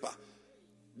skyscraper.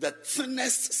 The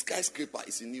thinnest skyscraper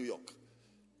is in New York.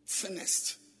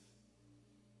 Thinnest.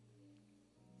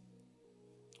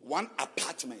 One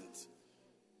apartment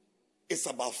is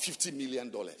about $50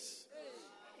 million.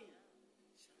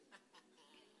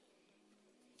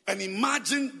 And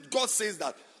imagine God says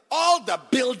that all the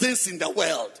buildings in the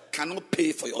world cannot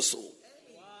pay for your soul.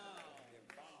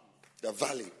 The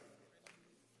valley.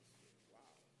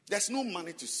 There's no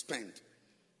money to spend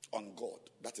on God.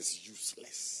 That is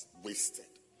useless, wasted.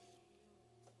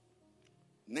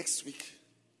 Next week,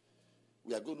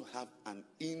 we are going to have an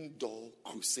indoor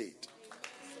crusade.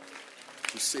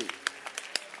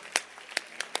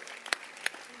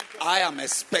 I am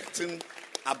expecting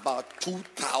about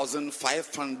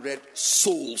 2,500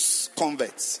 souls,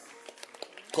 converts.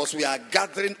 Because we are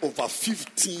gathering over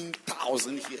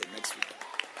 15,000 here next week.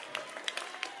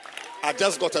 I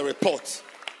just got a report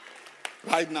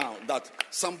right now that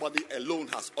somebody alone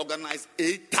has organized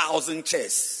 8,000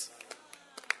 chairs.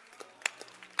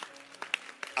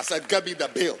 I said, give me the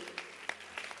bill.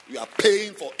 You are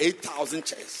paying for 8,000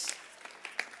 chairs.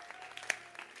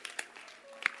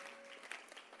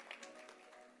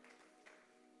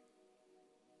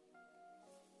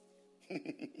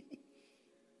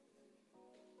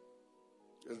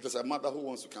 There's a mother who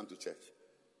wants to come to church,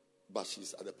 but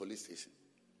she's at the police station,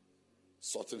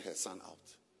 sorting her son out.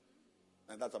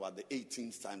 And that's about the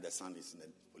 18th time the son is in the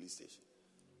police station.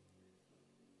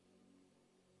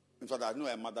 In fact, I know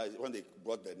a mother, when they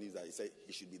brought the news, he said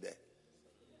he should be there.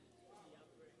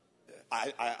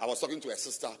 I was talking to a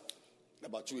sister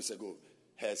about 2 weeks ago.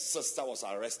 Her sister was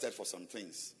arrested for some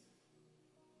things.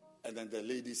 And then the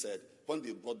lady said, when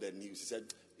they brought the news, she said,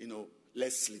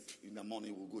 let's sleep. In the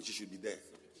morning we'll go. She should be there.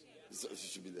 She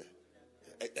should be there.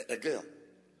 A girl.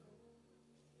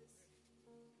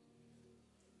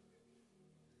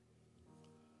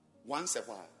 Once a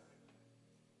while,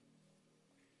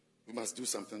 we must do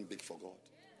something big for God.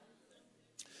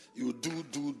 You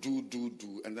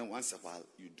do, and then once a while,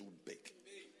 you do big.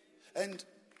 And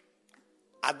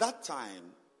at that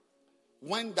time,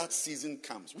 when that season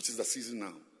comes, which is the season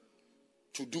now,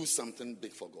 to do something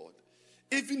big for God,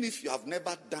 even if you have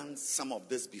never done some of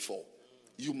this before,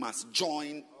 you must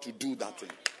join to do that thing.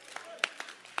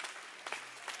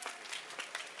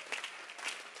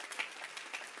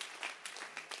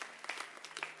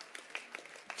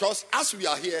 Because as we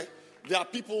are here, there are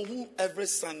people who every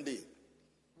Sunday,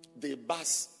 they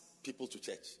bus people to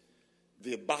church.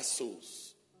 They bus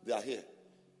souls. They are here.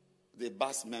 They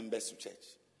bus members to church.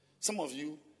 Some of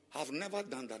you have never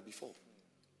done that before.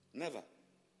 Never.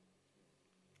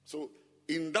 So,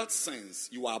 in that sense,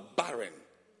 you are barren.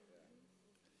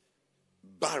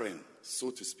 Barren, so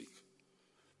to speak.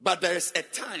 But there is a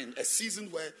time, a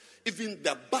season where even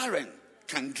the barren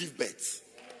can give birth.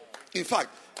 In fact,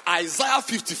 Isaiah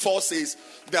 54 says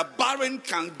the barren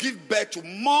can give birth to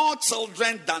more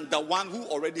children than the one who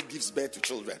already gives birth to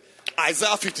children.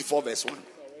 Isaiah 54 verse 1.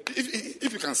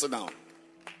 If you can sit down.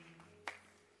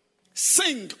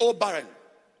 Sing, O barren,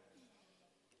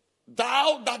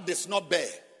 thou that dost not bear.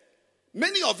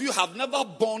 Many of you have never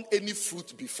borne any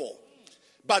fruit before.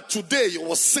 But today you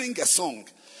will sing a song.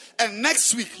 And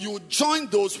next week you will join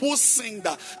those who sing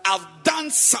that I've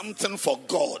done something for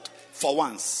God for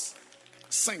once.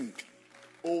 Sing,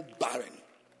 O barren.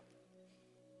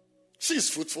 She is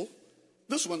fruitful.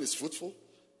 This one is fruitful.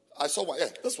 I saw one. Yeah,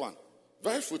 this one.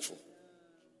 Very fruitful.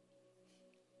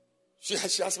 She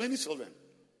has many children.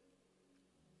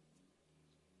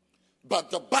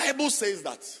 But the Bible says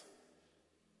that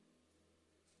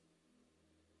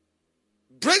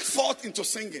break forth into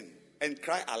singing and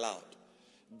cry aloud.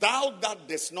 Thou that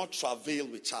dost not travail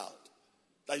with child,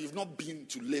 that you've not been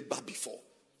to labor before.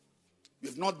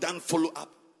 You've not done follow-up.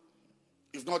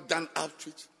 You've not done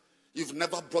outreach. You've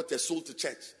never brought a soul to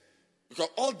church. Because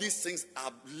all these things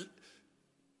are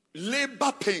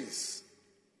labor pains.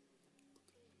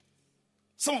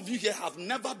 Some of you here have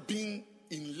never been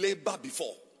in labor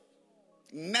before.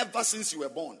 Never since you were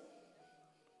born.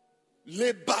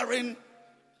 Laboring,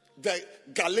 the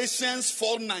Galatians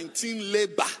 4:19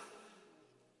 labor.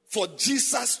 For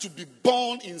Jesus to be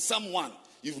born in someone.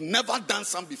 You've never done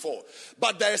some before.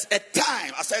 But there is a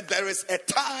time. I said there is a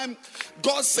time.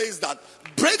 God says that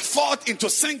break forth into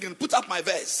singing. Put up my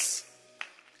verse.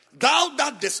 Thou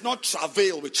that dost not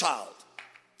travail with child.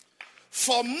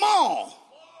 For more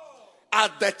are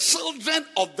the children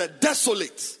of the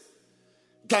desolate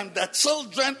than the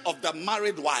children of the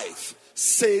married wife,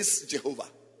 says Jehovah.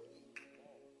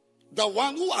 The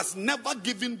one who has never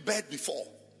given birth before.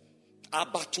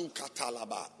 Abatu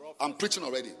Katalaba. I'm preaching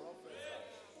already.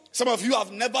 Some of you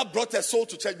have never brought a soul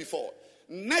to church before.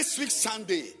 Next week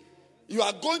Sunday, you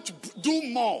are going to do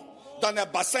more than a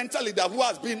Bacenta leader who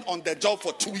has been on the job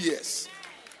for 2 years.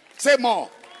 Say more.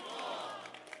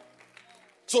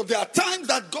 So there are times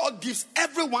that God gives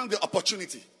everyone the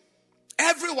opportunity.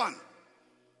 Everyone.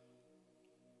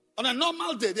 On a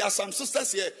normal day, there are some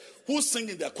sisters here who sing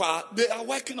in the choir. They are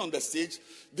working on the stage.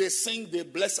 They sing, they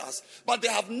bless us. But they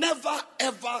have never,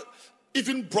 ever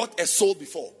even brought a soul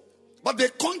before. But they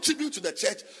contribute to the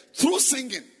church through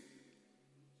singing.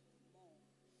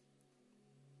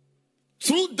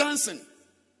 Through dancing.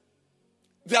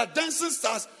 There are dancing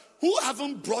stars who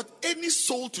haven't brought any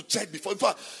soul to church before. In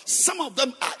fact, some of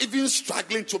them are even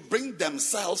struggling to bring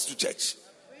themselves to church.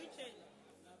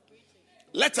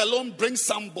 Let alone bring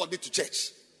somebody to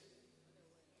church.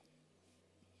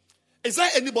 Is there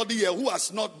anybody here who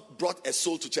has not brought a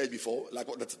soul to church before?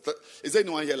 Is there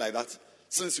anyone here like that?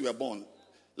 Since you were born?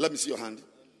 Let me see your hand.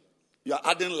 You are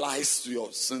adding lies to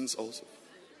your sins also.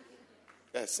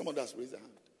 Yes, someone has raised their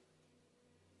hand.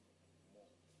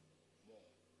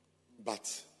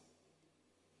 But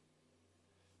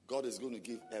God is going to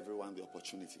give everyone the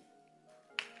opportunity.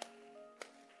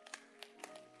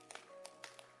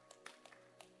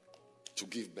 To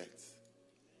give birth.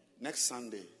 Next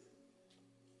Sunday,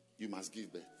 you must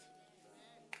give birth.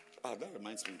 That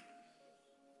reminds me.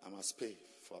 I must pay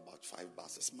for about 5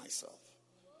 buses myself.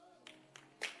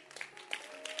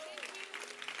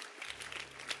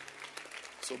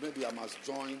 So maybe I must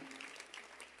join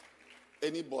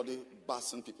anybody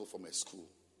busing people from a school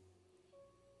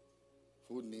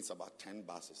who needs about 10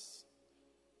 buses.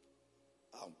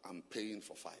 I'm paying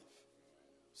for 5.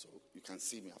 So you can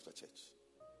see me after church.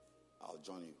 I'll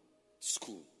join you.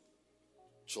 School,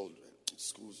 children,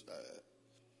 schools,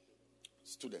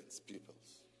 students,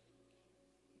 pupils.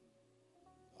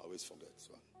 I always forget this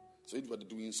one. So anybody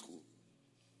doing school.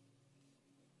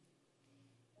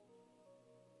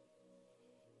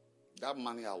 That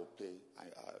money I will pay.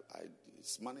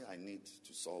 It's money I need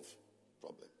to solve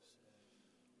problems.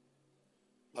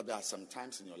 But there are some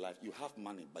times in your life you have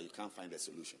money, but you can't find a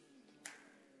solution.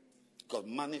 Because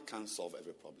money can't solve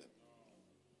every problem.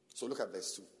 So look at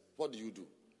verse 2. What do?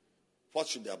 What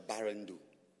should the barren do?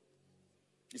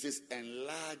 He says,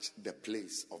 enlarge the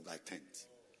place of thy tent.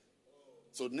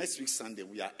 So next week Sunday,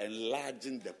 we are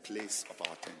enlarging the place of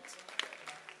our tent.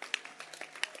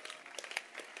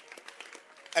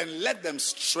 And let them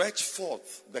stretch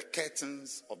forth the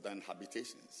curtains of thine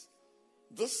habitations.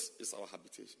 This is our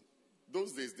habitation.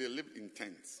 Those days they lived in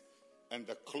tents. And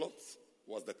the cloth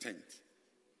was the tent.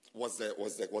 Was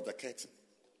the curtain.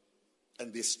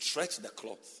 And they stretched the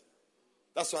cloth.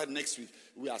 That's why next week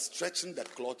we are stretching the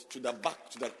cloth to the back.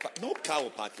 No car will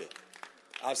park here.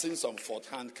 I've seen some fourth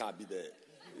hand car be there.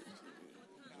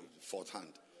 Fourth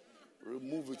hand.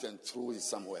 Remove it and throw it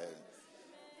somewhere.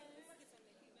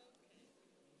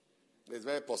 It's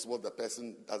very possible the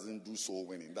person doesn't do soul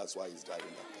winning. That's why he's driving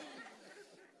that car.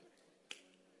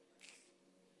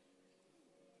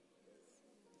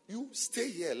 You stay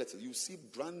here, you see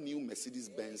brand new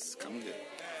Mercedes-Benz coming there.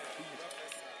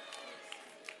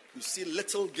 You see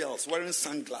little girls wearing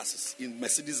sunglasses in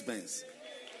Mercedes-Benz.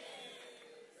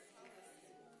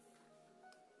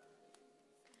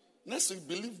 Next week,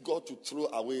 believe God to throw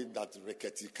away that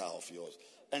rickety car of yours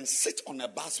and sit on a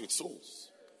bus with souls.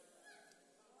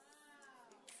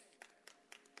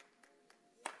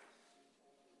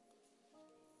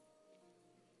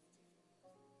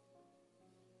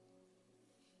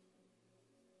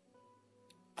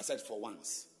 I said for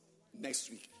once, next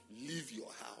week, leave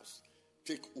your house.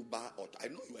 Take Uber or I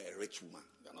know you are a rich woman.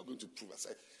 You're not going to prove. I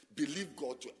said, believe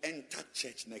God to enter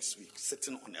church next week,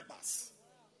 sitting on a bus.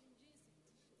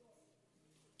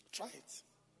 Try it.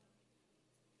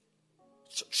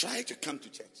 Try to come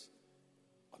to church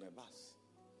on a bus.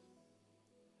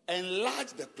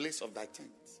 Enlarge the place of thy tent.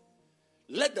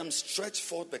 Let them stretch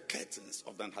forth the curtains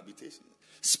of thine habitation.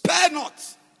 Spare not.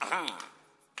 Aha.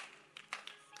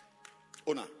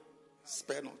 Owner,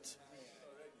 spare not.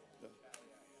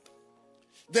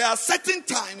 There are certain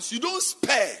times you don't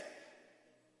spare.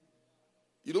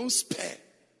 You don't spare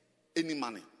any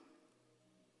money.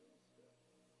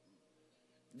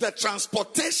 The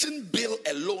transportation bill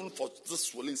alone for this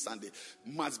swollen Sunday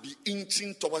must be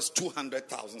inching towards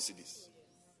 200,000 cedis.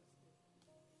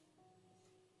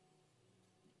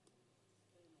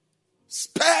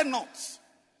 Spare not.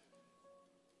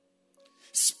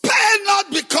 Spare not,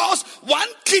 because one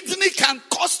kidney can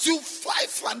cost you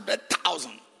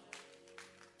 500,000.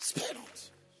 Spare not.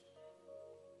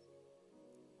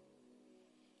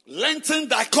 Lengthen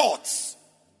thy cords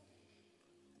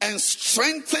and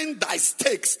strengthen thy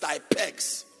stakes, thy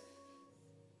pegs.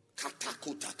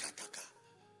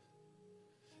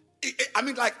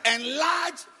 Like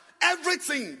enlarge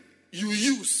everything you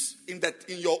use in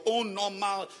your own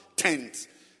normal tent.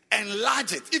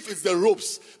 Enlarge it. If it's the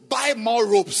ropes, buy more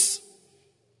ropes.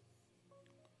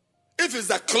 If it's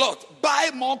the cloth, buy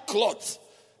more cloth.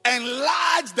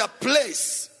 Enlarge the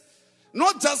place.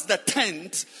 Not just the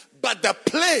tent, but the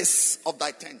place of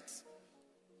thy tent.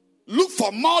 Look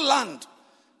for more land.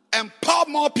 Empower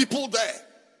more people there.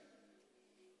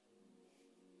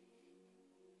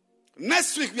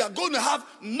 Next week, we are going to have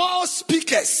more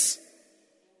speakers.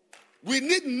 We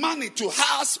need money to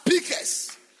hire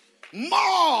speakers.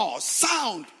 More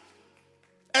sound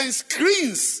and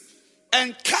screens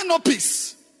and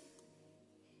canopies.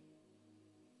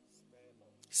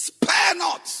 Spare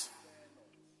not.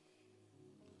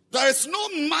 There is no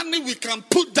money we can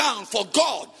put down for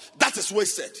God that is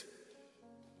wasted.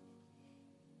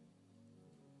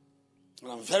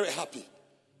 And I'm very happy.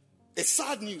 It's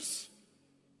sad news.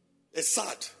 It's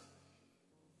sad.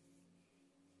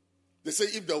 They say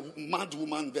if the mad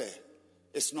woman there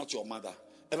is not your mother,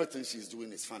 everything she's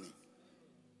doing is funny.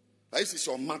 But if it's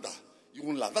your mother, you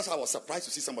won't laugh. That's why I was surprised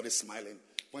to see somebody smiling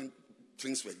when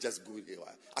things were just going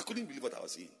haywire. I couldn't believe what I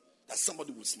was seeing. That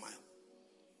somebody would smile.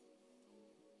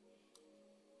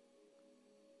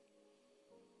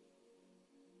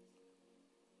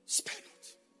 Spare not.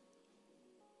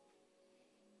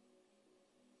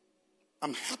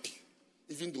 I'm happy,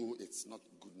 even though it's not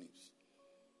good news.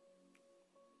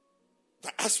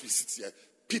 But as we sit here,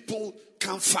 people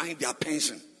can't find their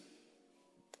pension.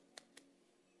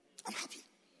 I'm happy.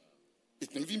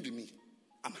 It may even be me.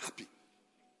 I'm happy.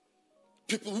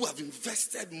 People who have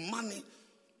invested money,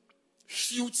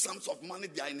 huge sums of money,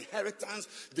 their inheritance,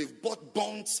 they've bought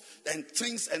bonds and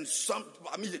things and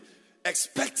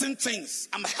expecting things.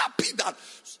 I'm happy that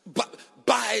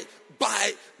by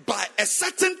a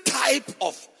certain type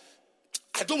of,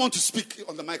 I don't want to speak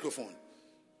on the microphone.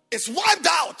 It's wiped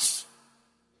out.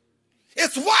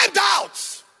 It's wiped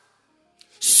out.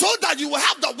 So that you will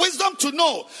have the wisdom to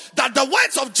know that the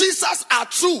words of Jesus are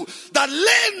true. That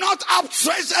lay not up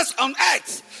treasures on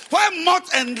earth, where moth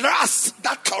and rust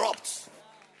that corrupt.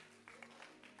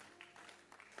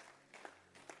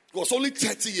 It was only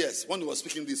 30 years when he was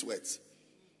speaking these words.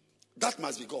 That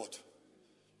must be God.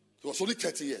 It was only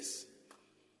 30 years.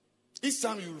 Each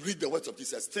time you read the words of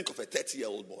Jesus, think of a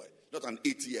 30-year-old boy, not an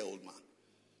 80-year-old man.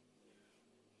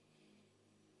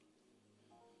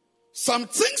 Some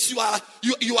things you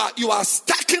are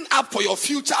stacking up for your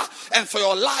future and for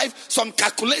your life, some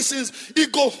calculations,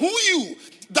 it go who you,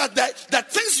 that the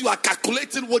things you are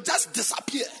calculating will just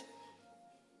disappear.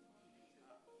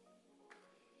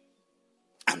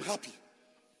 I'm happy.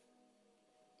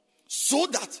 So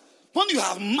that when you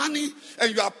have money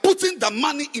and you are putting the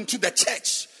money into the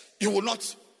church, you will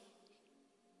not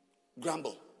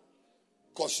grumble.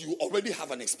 Because you already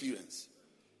have an experience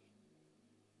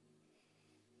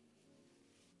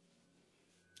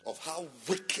of how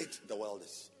wicked the world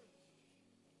is.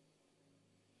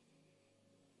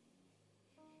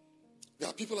 There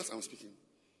are people, as I'm speaking,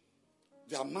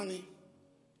 their money,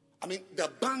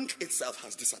 the bank itself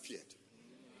has disappeared.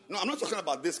 No, I'm not talking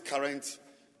about this current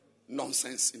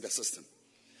nonsense in the system.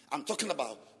 I'm talking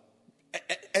about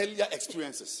earlier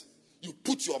experiences. You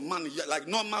put your money, like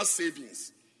normal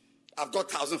savings. I've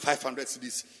got 1,500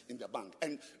 cedis in the bank.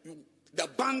 And the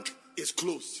bank is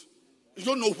closed. You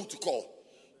don't know who to call.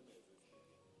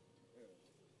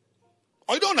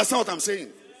 Or you don't understand what I'm saying?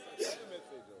 Yeah.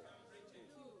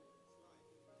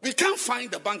 We can't find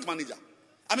the bank manager.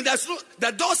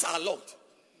 The doors are locked.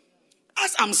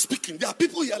 As I'm speaking, there are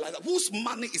people here like that whose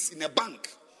money is in a bank.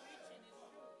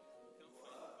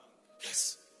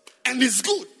 Yes. And it's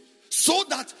good. So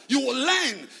that you will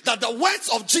learn that the words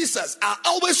of Jesus are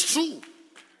always true.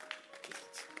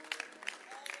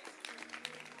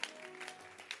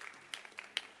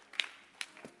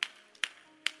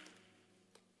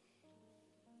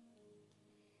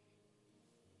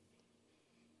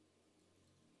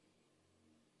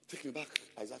 Take me back,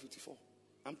 Isaiah 54.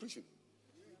 I'm preaching.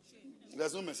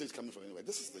 There's no message coming from anywhere.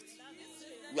 This is it.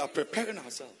 We are preparing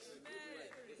ourselves.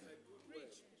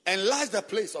 Enlarge the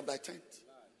place of thy tent.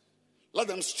 Let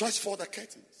them stretch forth the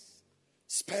curtains.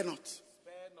 Spare not.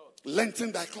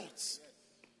 Lengthen thy cords.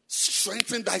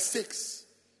 Strengthen thy stakes.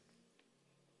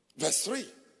 Verse 3.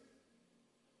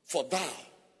 For thou,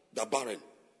 the barren,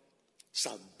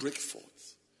 shall break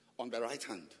forth on the right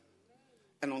hand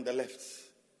and on the left,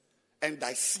 and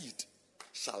thy seed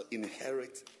shall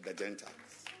inherit the Gentiles.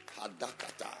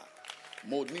 Hadakata,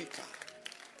 Monica,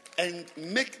 and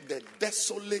make the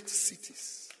desolate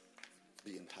cities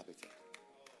be inhabited.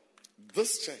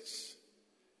 This church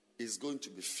is going to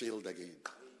be filled again.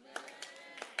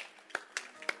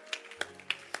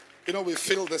 You know, we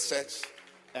filled this church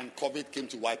and COVID came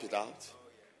to wipe it out.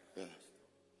 Yeah.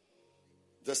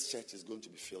 This church is going to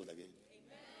be filled again.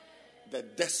 The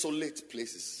desolate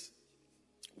places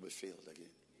will be filled again.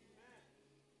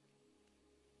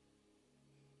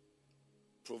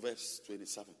 Proverbs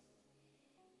 27.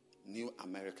 New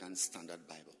American Standard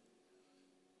Bible.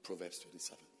 Proverbs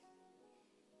 27.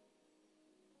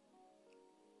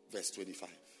 Verse 25.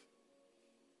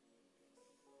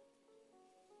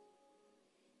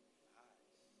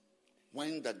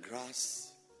 When the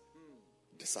grass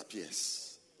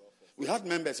disappears. We had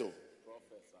members,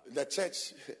 the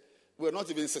church, we're not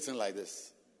even sitting like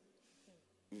this.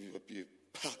 We were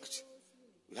packed.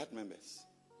 We had members.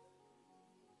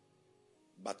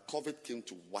 But COVID came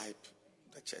to wipe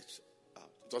the church out.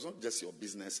 It was not just your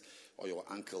business or your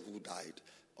uncle who died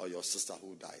or your sister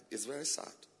who died. It's very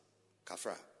sad.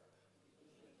 Kafra.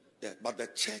 Yeah, but the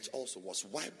church also was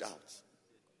wiped out.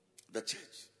 The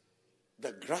church.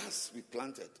 The grass we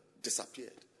planted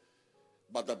disappeared.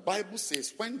 But the Bible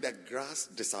says when the grass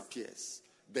disappears,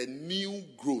 the new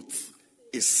growth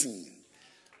is seen.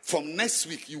 From next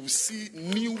week, you will see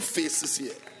new faces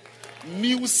here,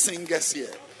 new singers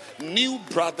here, new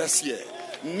brothers here,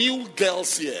 new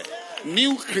girls here,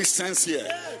 new Christians here,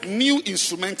 new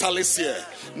instrumentalists here,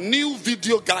 new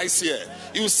video guys here.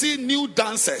 You will see new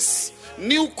dancers,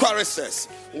 new choristers.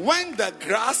 When the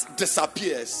grass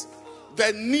disappears,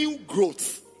 the new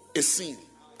growth is seen.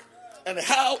 And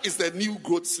how is the new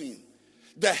growth seen?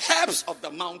 The herbs of the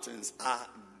mountains are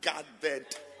gathered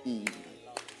in.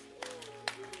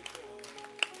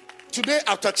 Today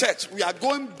after church, we are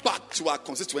going back to our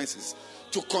constituencies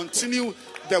to continue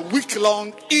the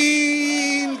week-long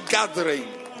in-gathering.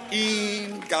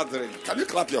 In-gathering. Can you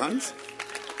clap your hands?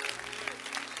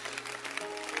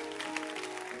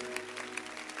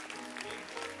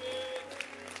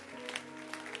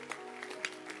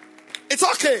 It's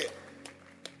okay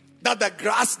that the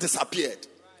grass disappeared,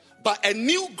 but a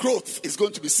new growth is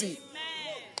going to be seen.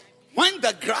 When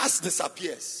the grass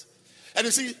disappears, and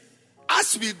you see,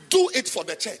 as we do it for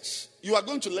the church, you are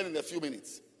going to learn in a few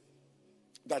minutes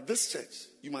that this church,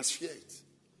 you must fear it.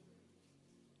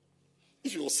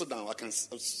 If you will sit down, I can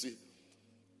see.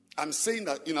 I'm saying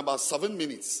that in about 7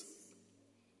 minutes,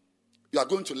 you are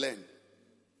going to learn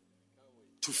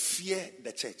to fear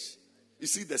the church. You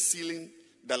see the ceiling,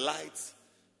 the lights,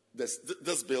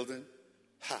 this building.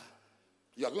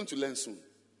 You are going to learn soon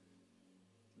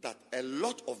that a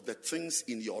lot of the things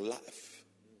in your life,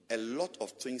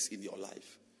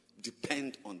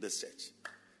 depend on this church,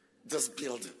 this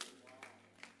building.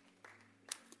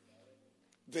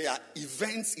 There are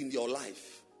events in your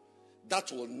life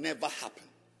that will never happen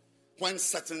when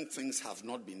certain things have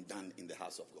not been done in the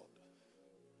house of God.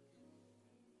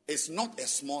 It's not a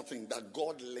small thing that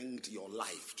God linked your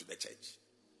life to the church.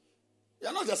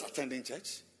 You're not just attending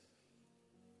church.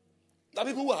 There are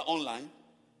people who are online.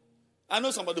 I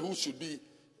know somebody who should be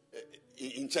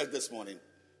in church this morning.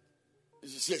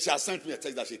 She has sent me a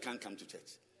text that she can't come to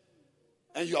church.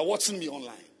 And you are watching me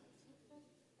online.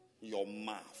 Your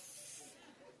mouth.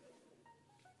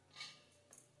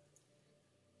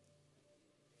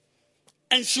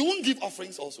 And she won't give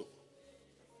offerings also.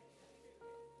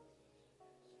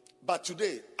 But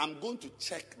today, I'm going to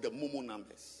check the Momo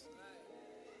numbers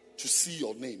to see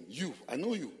your name. You, I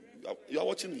know you. You are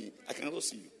watching me. I can also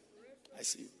see you. I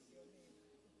see you.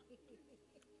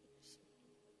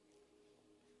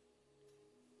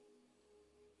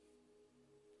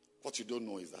 What you don't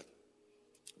know is that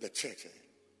the church,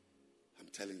 I'm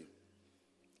telling you,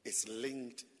 is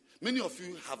linked. Many of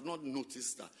you have not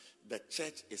noticed that the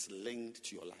church is linked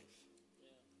to your life.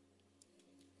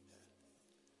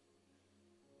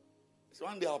 So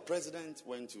one day our president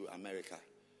went to America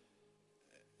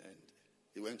and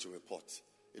he went to report.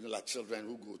 You know, like children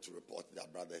who go to report their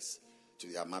brothers to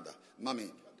their mother.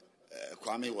 Mommy,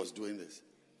 Kwame was doing this.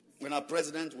 When our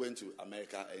president went to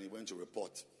America and he went to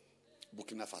report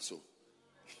Burkina Faso,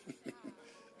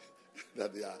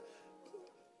 that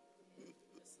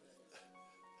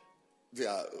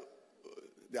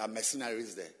there are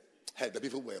mercenaries there. Hey, the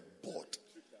people were bored.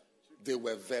 They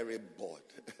were very bored.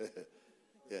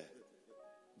 Yeah.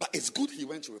 But it's good he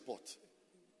went to report.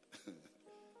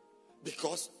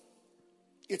 Because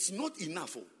it's not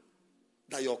enough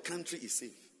that your country is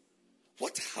safe.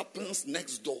 what happens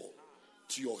next door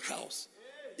to your house,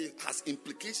 it has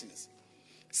implications.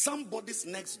 Somebody's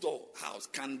next door house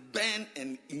can burn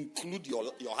and include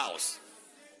your house.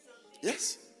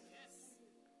 Yes.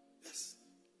 Yes.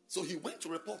 So he went to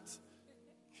report.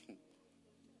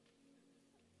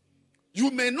 You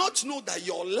may not know that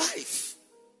your life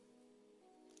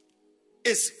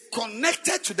is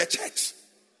connected to the church.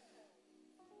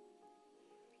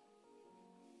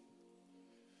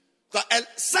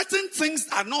 That certain things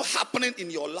are not happening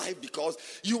in your life because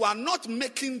you are not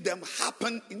making them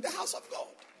happen in the house of God.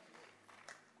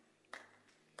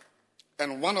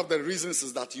 And one of the reasons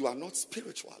is that you are not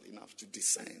spiritual enough to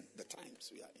discern the times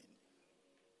we are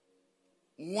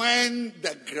in. When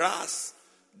the grass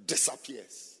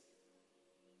disappears,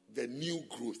 the new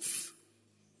growth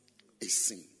is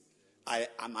seen. I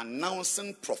am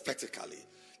announcing prophetically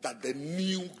that the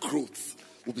new growth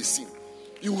will be seen.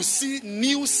 You will see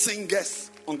new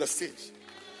singers on the stage.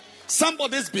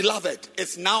 Somebody's beloved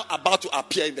is now about to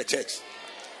appear in the church.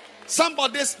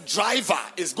 Somebody's driver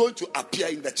is going to appear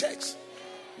in the church.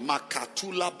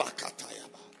 Makatula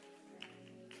bakatayaba.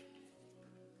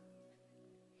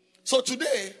 So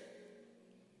today,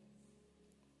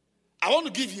 I want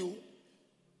to give you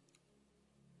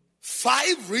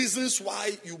 5 reasons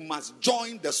why you must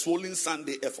join the Swollen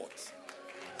Sunday effort.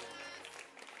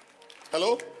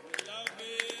 Hello?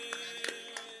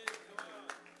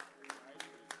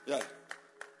 Yeah.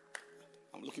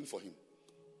 I'm looking for him.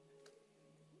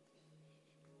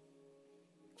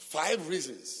 5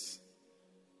 reasons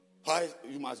why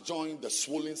you must join the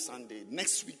Swollen Sunday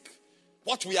next week.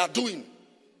 What we are doing.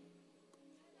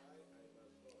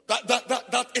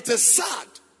 That it is sad.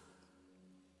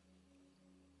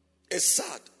 It's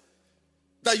sad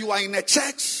that you are in a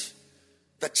church,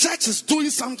 the church is doing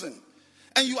something,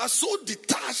 and you are so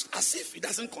detached as if it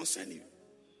doesn't concern you.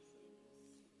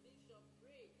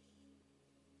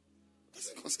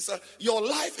 Your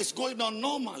life is going on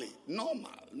normally.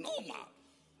 Normal.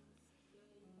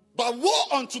 But woe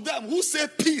unto them who say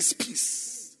peace,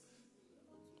 peace.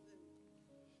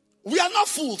 We are not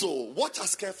fools, though. Watch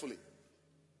us carefully.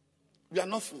 We are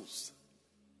not fools.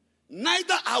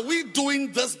 Neither are we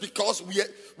doing this because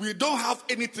we don't have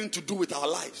anything to do with our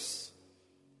lives.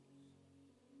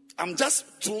 I'm just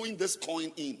throwing this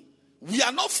coin in. We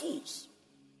are not fools.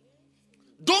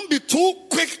 Don't be too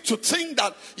quick to think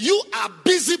that you are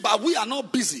busy, but we are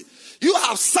not busy. You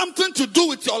have something to do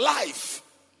with your life.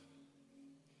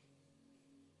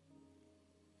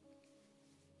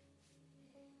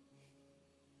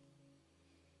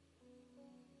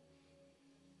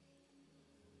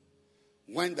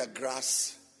 When the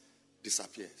grass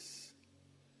disappears,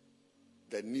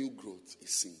 the new growth is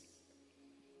seen,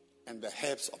 and the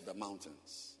herbs of the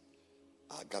mountains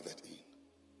are gathered in.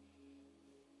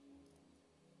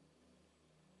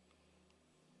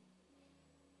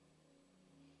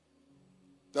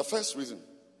 The first reason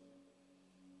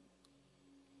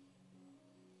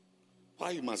why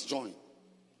you must join.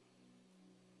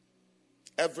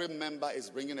 Every member is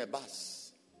bringing a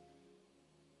bus.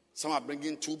 Some are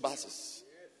bringing 2 buses.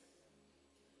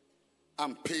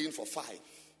 I'm paying for 5.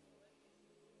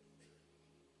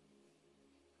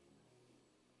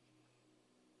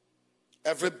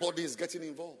 Everybody is getting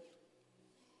involved.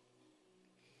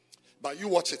 But you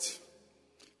watch it.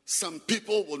 Some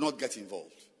people will not get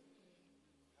involved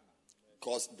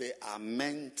because they are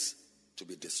meant to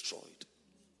be destroyed.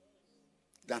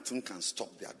 Nothing can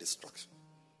stop their destruction.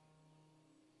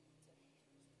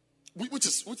 Which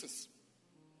is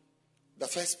the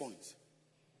first point.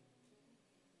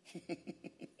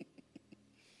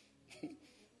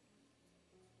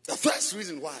 The first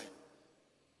reason why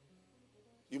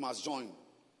you must join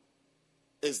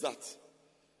is that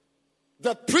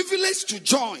the privilege to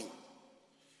join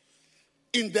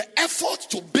in the effort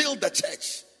to build the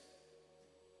church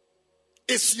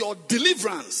is your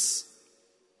deliverance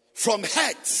from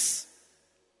hurt,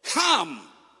 harm,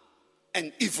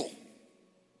 and evil.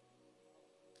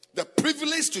 The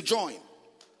privilege to join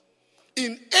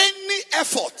in any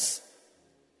effort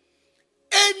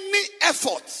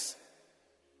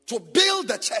to build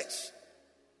the church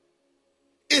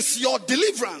is your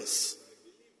deliverance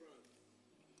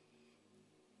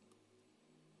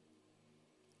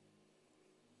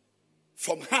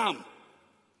from harm.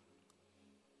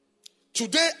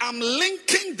 Today I'm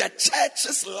linking the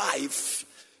church's life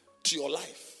to your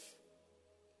life.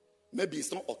 Maybe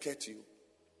it's not okay to you.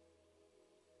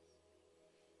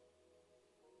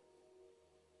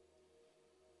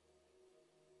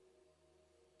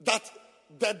 That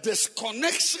the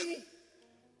disconnection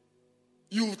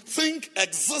you think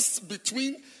exists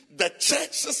between the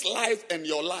church's life and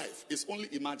your life is only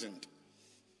imagined.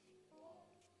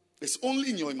 It's only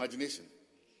in your imagination.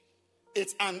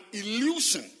 It's an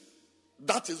illusion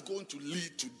that is going to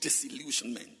lead to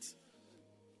disillusionment.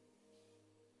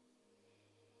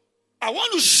 I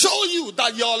want to show you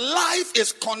that your life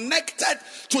is connected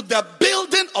to the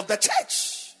building of the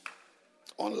church.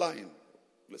 Online,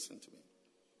 listen to me.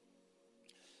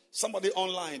 Somebody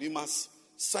online, you must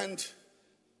send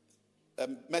a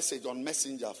message on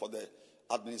Messenger for the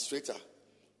administrator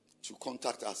to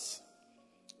contact us.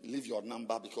 Leave your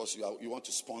number because you want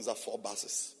to sponsor 4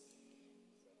 buses.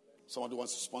 Somebody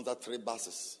wants to sponsor 3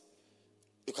 buses.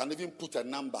 You can even put a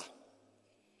number.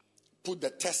 Put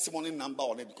the testimony number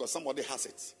on it because somebody has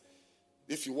it.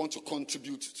 If you want to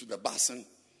contribute to the busing,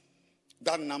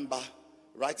 that number,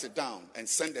 write it down and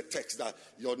send a text that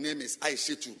your name is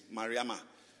Aishetu Mariama.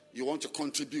 You want to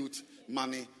contribute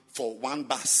money for 1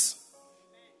 bus,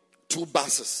 2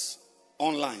 buses,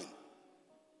 online.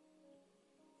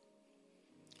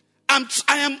 I'm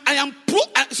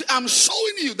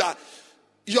showing you that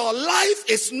your life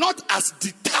is not as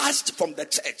detached from the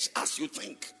church as you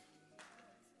think.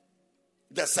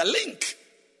 There's a link.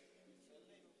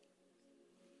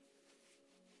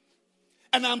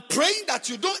 And I'm praying that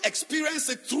you don't experience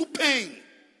it through pain.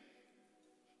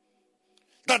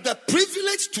 That the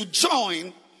privilege to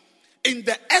join in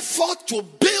the effort to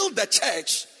build the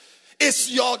church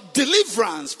is your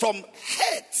deliverance from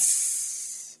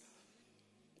hurts,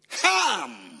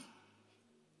 harm,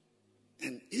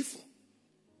 and evil.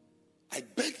 I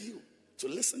beg you to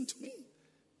listen to me.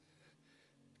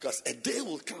 Because a day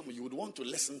will come you would want to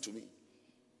listen to me.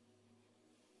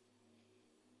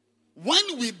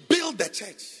 When we build the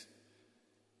church,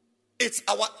 it's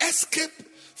our escape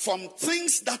from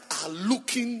things that are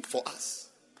looking for us.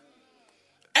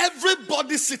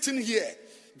 Everybody sitting here,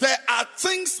 there are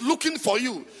things looking for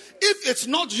you. If it's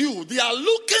not you, they are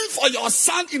looking for your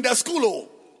son in the school. Oh,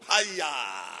 hiya!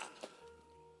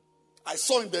 I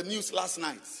saw in the news last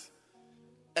night,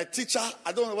 a teacher,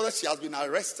 I don't know whether she has been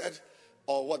arrested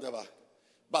or whatever.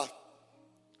 But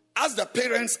as the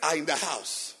parents are in the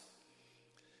house,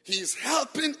 he is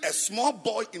helping a small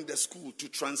boy in the school to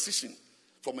transition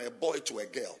from a boy to a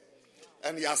girl.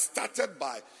 And he has started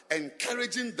by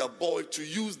encouraging the boy to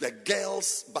use the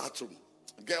girls' bathroom.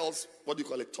 Girls, what do you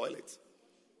call it? Toilet.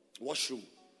 Washroom.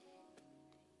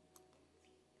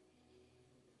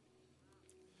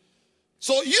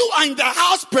 So you are in the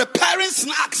house preparing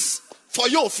snacks for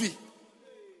your fee.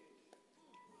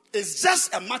 It's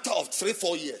just a matter of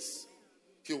 3-4 years.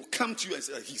 He will come to you and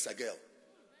say, he's a girl.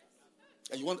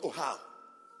 And you want, oh, how?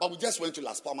 But we just went to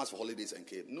Las Palmas for holidays and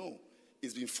came. No,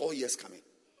 it's been 4 years coming.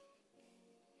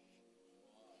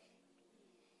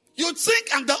 You think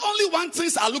I'm the only one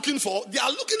things are looking for? They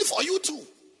are looking for you too.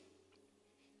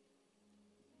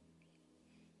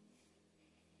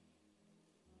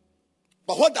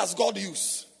 But what does God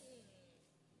use?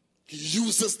 He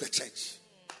uses the church.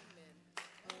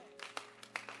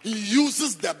 He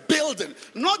uses the building,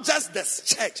 not just the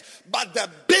church, but the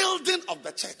building of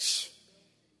the church.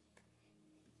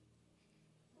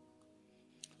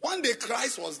 One day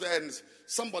Christ was there and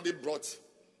somebody brought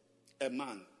a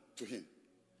man to him.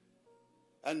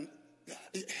 And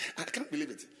I can't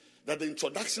believe it, that the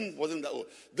introduction wasn't that, oh,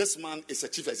 this man is a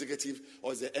chief executive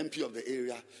or is the MP of the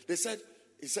area. He said,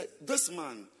 this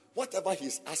man, whatever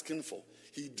he's asking for,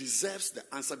 he deserves the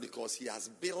answer because he has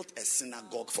built a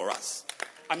synagogue for us.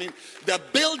 I mean, the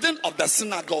building of the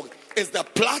synagogue is the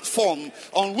platform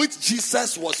on which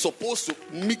Jesus was supposed to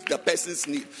meet the person's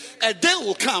need. A day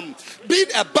will come, being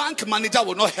a bank manager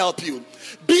will not help you.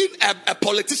 Being a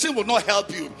politician will not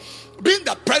help you. Being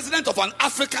the president of an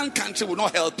African country will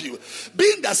not help you.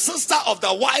 Being the sister of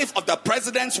the wife of the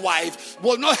president's wife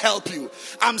will not help you.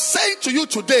 I'm saying to you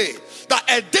today that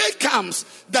a day comes,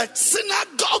 the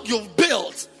synagogue you've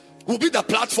built will be the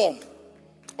platform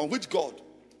on which God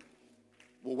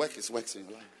will work his works in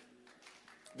your life.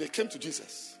 They came to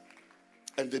Jesus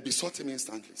and they besought him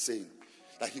instantly, saying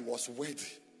that he was worthy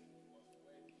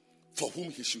for whom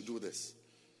he should do this.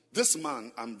 This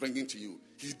man I'm bringing to you,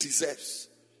 he deserves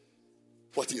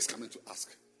what he is coming to ask.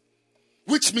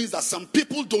 Which means that some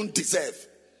people don't deserve.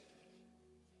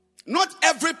 Not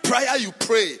every prayer you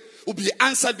pray will be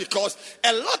answered because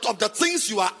a lot of the things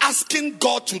you are asking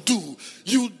God to do,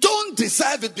 you don't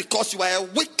deserve it because you are a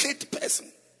wicked person.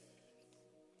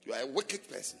 You are a wicked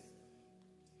person.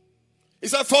 He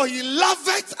said, for he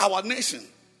loveth our nation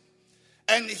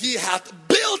and he hath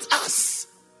built us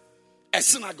a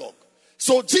synagogue.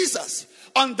 So Jesus,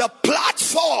 on the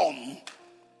platform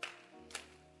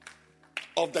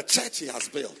of the church he has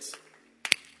built,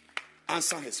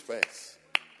 answer his prayers.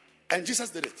 And Jesus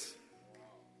did it.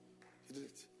 He did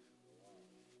it.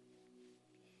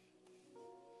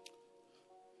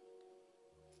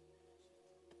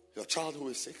 Your child who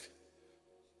is sick.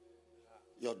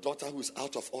 Your daughter who is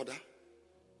out of order.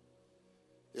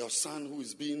 Your son who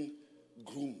is being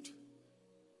groomed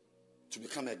to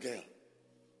become a girl.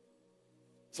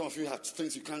 Some of you have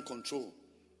things you can't control.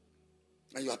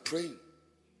 And you are praying.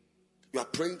 You are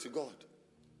praying to God.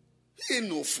 He ain't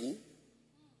no fool.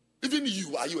 Even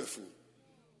you, are you a fool?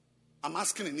 I'm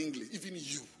asking in English. Even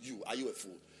you, are you a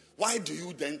fool? Why do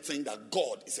you then think that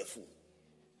God is a fool?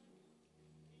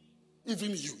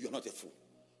 Even you're not a fool.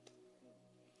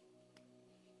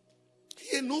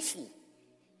 He ain't no fool.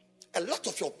 A lot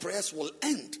of your prayers will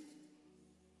end.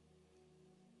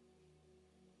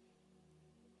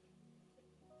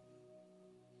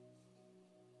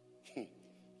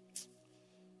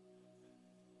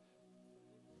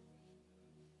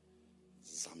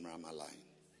 Zamrama line.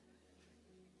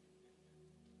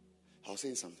 I was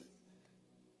saying something.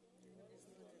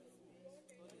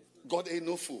 God ain't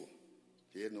no fool.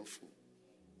 He ain't no fool.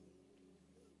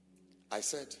 I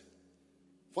said,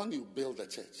 when you build a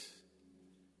church,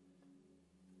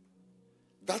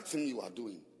 that thing you are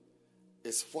doing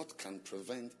is what can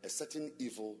prevent a certain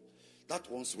evil that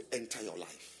wants to enter your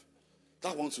life,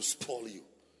 that wants to spoil you.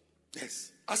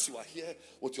 Yes. As you are here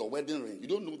with your wedding ring, you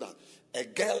don't know that a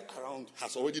girl around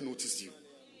has already noticed you.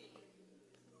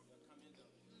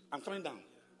 I'm coming down.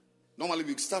 Normally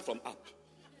we start from up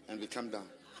and we come down.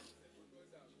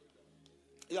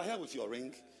 You are here with your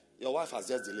ring. Your wife has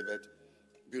just delivered.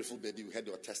 Beautiful baby. We heard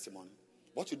your testimony.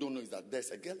 What you don't know is that there's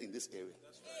a girl in this area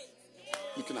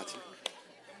looking at you.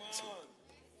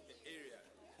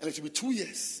 And it will be 2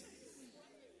 years.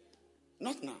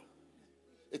 Not now.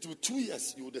 It will be 2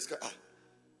 years. You will discover,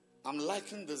 I'm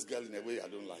liking this girl in a way I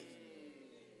don't like.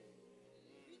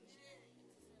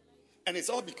 And it's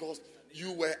all because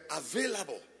you were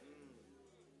available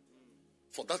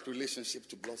for that relationship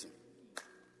to blossom.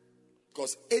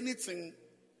 Because anything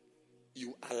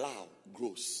you allow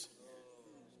grows.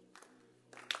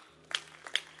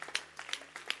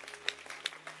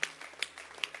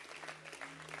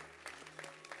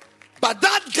 But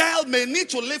that girl may need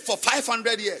to live for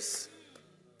 500 years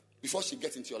before she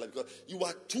gets into your life, because you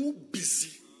are too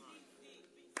busy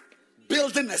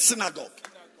building a synagogue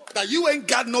that you ain't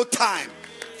got no time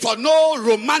for no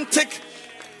romantic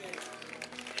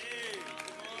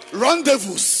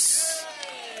rendezvous.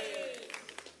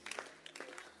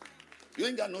 You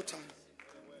ain't got no time.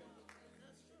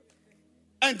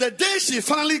 And the day she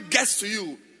finally gets to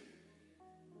you,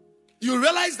 you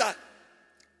realize that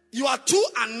you are too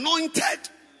anointed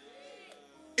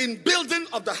in building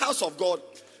of the house of God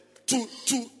to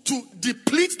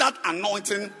deplete that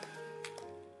anointing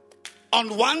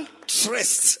on one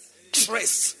tryst.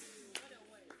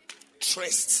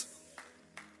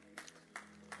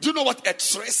 Do you know what a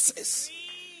tryst is?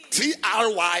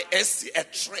 Tryst, a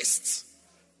tryst.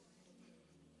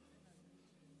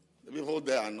 The people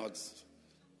there are not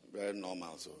very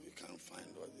normal, so you can't find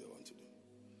what they want to do.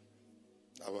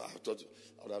 I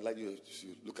would have liked you to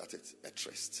look at it, a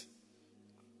tryst.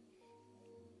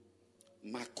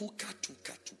 Makuka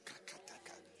tuka tuka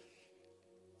kataka.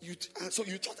 So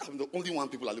you thought I'm the only one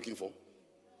people are looking for?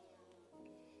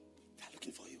 They're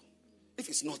looking for you. If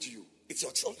it's not you, it's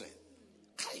your children.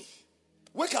 Kai,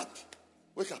 wake up.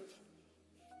 Wake up.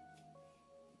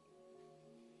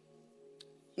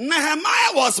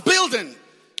 Nehemiah was building.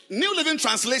 New Living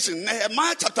Translation,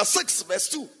 Nehemiah chapter 6 verse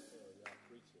 2.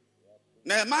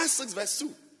 Nehemiah 6 verse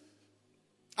 2.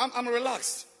 I'm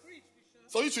relaxed.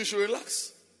 So you two should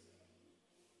relax.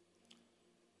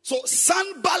 So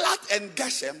Sanballat and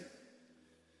Geshem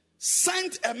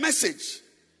sent a message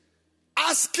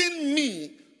asking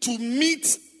me to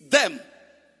meet them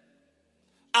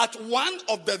at one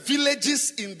of the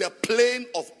villages in the plain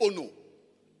of Ono.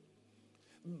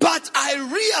 But I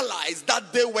realized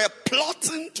that they were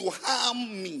plotting to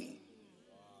harm me.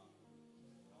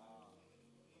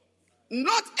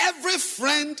 Not every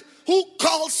friend who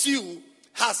calls you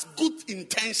has good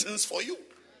intentions for you.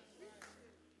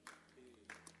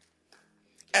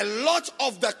 A lot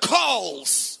of the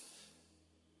calls,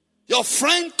 your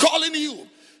friend calling you,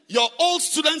 your old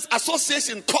students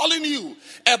association calling you,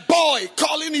 a boy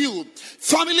calling you,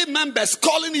 family members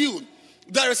calling you,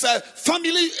 there is a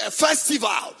family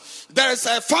festival, there is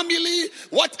a family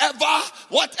whatever,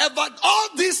 all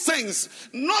these things.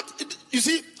 You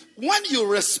see, when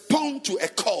you respond to a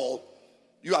call,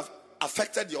 you have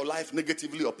affected your life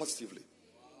negatively or positively.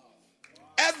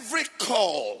 Every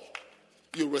call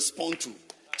you respond to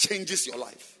changes your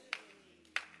life,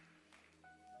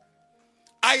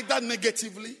 either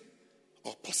negatively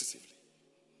or positively.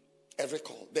 Every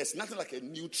call. There's nothing like a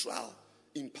neutral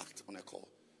impact on a call.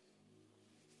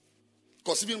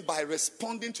 Because even by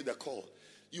responding to the call,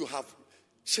 you have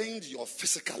changed your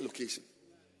physical location.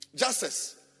 Just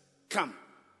as, come.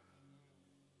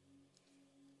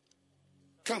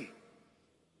 Come.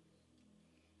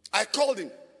 I called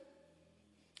him.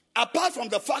 Apart from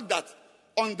the fact that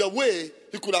on the way,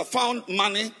 he could have found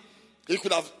money, he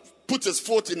could have put his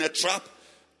foot in a trap.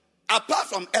 Apart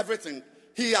from everything,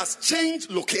 he has changed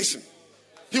location.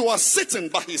 He was sitting,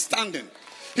 but he's standing.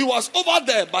 He was over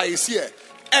there, but he's here.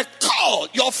 A call,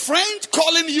 your friend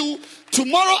calling you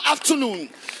tomorrow afternoon,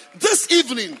 this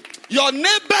evening, your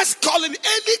neighbors calling,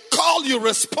 any call you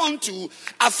respond to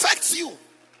affects you.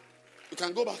 You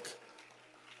can go back.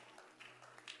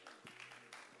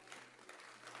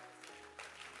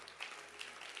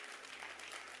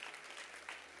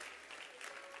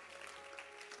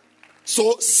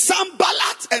 So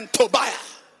Sanballat and Tobiah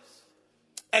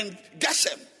and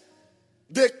Geshem,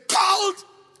 they called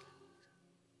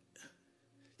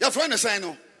your friend is saying,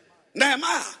 no,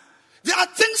 Nehemiah, there are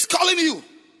things calling you.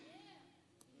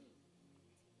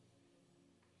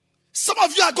 Some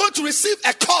of you are going to receive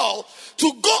a call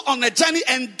to go on a journey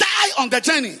and die on the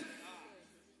journey.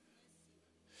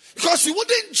 Because you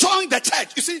wouldn't join the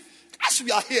church. You see, as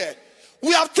we are here,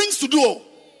 we have things to do.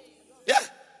 Yeah.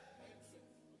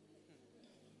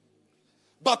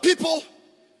 But people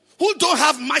who don't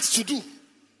have much to do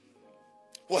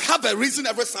will have a reason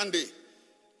every Sunday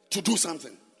to do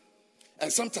something.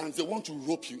 And sometimes they want to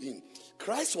rope you in.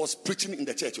 Christ was preaching in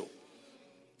the church.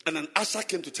 And an usher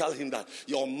came to tell him that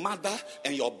your mother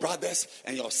and your brothers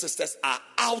and your sisters are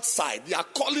outside. They are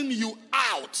calling you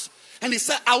out. And he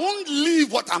said, I won't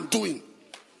leave what I'm doing.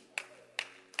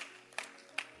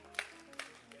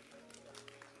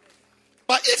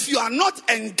 But if you are not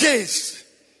engaged,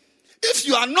 if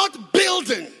you are not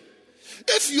building,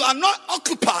 if you are not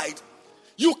occupied,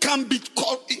 you can be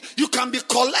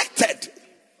collected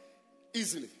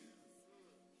easily.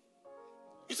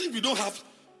 You think we don't have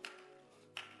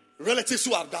relatives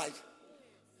who have died?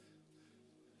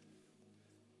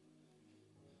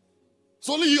 It's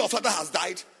only your father has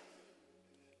died.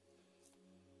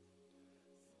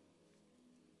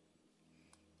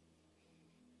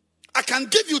 I can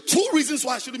give you 2 reasons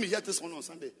why I shouldn't be here this one on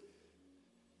Sunday.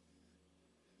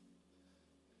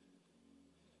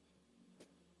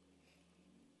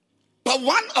 But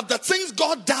one of the things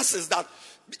God does is that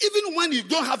even when you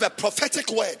don't have a prophetic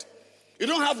word, you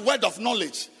don't have word of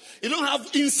knowledge, you don't have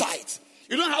insight,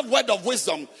 you don't have word of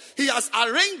wisdom, he has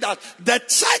arranged that the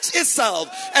church itself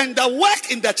and the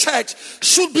work in the church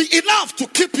should be enough to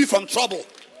keep you from trouble.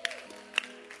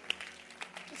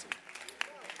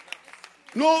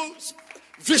 No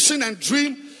vision and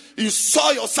dream. You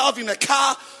saw yourself in a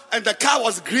car and the car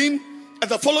was green, and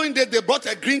the following day they brought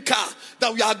a green car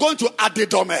that we are going to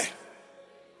Adidome.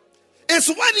 It's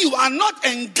when you are not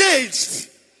engaged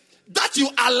that you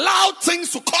allow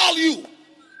things to call you.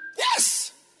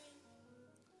 Yes.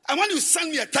 And when you send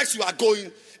me a text, you are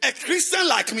going, a Christian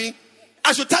like me,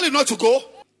 I should tell you not to go.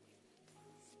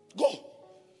 Go.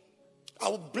 I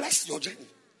will bless your journey.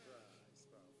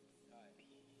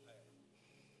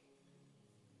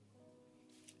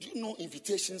 Do you know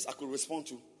invitations I could respond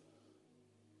to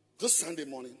this Sunday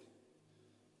morning?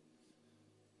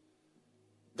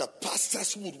 The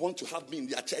pastors who would want to have me in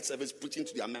their church service preaching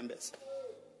to their members.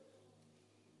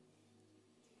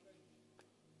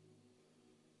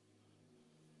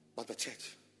 But the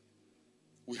church,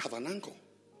 we have an anchor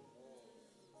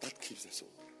that keeps us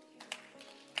all.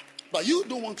 But you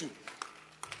don't want to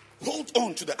hold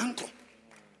on to the anchor.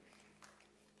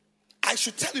 I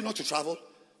should tell you not to travel.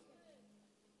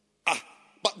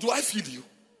 But do I feed you?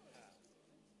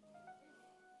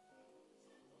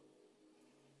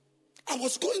 I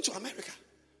was going to America.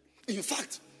 In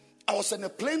fact, I was in a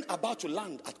plane about to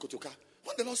land at Kotoka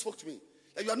when the Lord spoke to me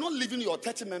that you are not leaving your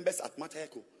 30 members at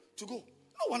Mataheko to go.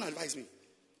 No one advised me.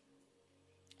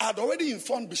 I had already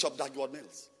informed Bishop Doug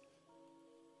Ward-Mills.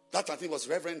 That I think was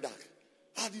Reverend Doug.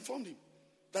 I had informed him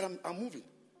that I'm moving.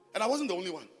 And I wasn't the only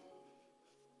one.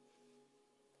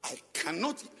 I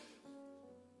cannot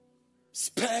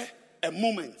spare a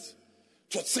moment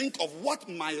to think of what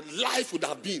my life would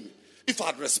have been if I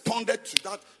had responded to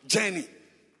that journey.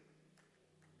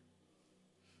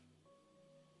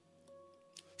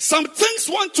 Some things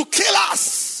want to kill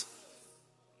us.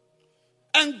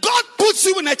 And God puts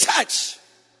you in a church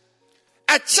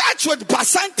with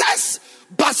basantas,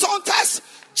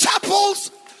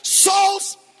 chapels,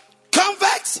 souls,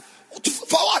 converts.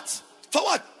 For what? For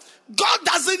what? God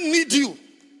doesn't need you.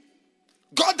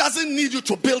 God doesn't need you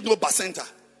to build no basenta.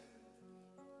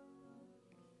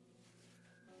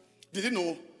 Did you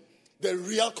know the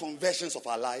real conversions of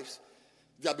our lives,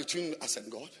 they are between us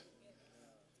and God?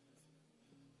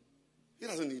 He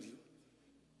doesn't need you.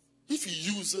 If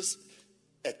he uses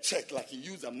a check like he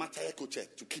used a Matayeko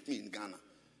check to keep me in Ghana,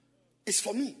 it's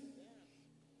for me.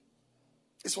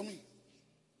 It's for me.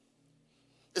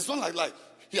 It's not like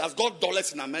he has got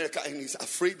dollars in America and he's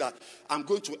afraid that I'm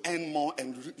going to earn more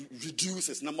and reduce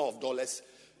his number of dollars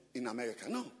in America.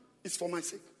 No, it's for my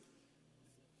sake.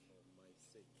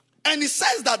 And he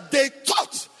says that they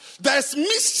thought there's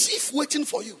mischief waiting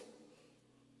for you.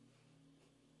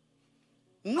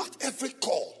 Not every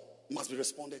call must be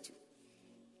responded to.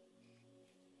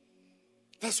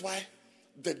 That's why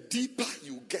the deeper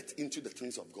you get into the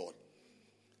things of God,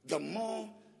 the more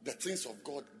the things of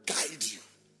God guide you.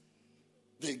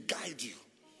 They guide you.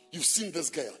 You've seen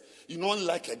this girl. You don't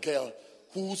like a girl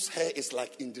whose hair is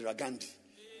like Indira Gandhi.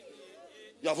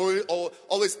 You have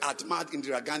always admired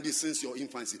Indira Gandhi since your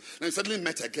infancy. Then you suddenly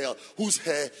met a girl whose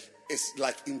hair is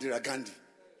like Indira Gandhi.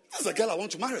 That's the girl I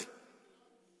want to marry.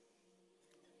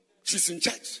 She's in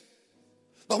church.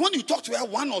 But when you talk to her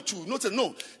one or two, notice,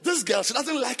 no, this girl, she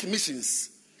doesn't like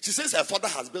missions. She says her father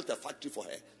has built a factory for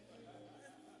her.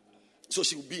 So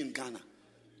she will be in Ghana.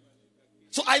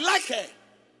 So I like her.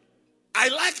 I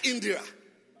like Indira.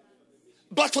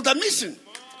 But for the mission,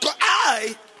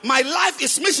 my life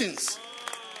is missions.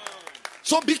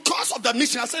 So because of the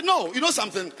mission, I said, no, you know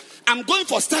something? I'm going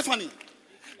for Stephanie.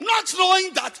 Not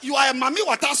knowing that you are a Mami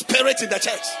Wata spirit in the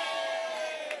church.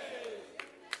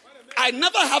 I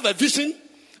never have a vision.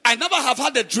 I never have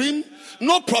had a dream.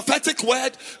 No prophetic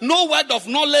word. No word of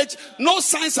knowledge. No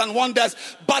signs and wonders.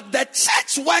 But the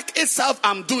church work itself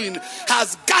I'm doing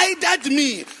has guided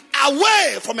me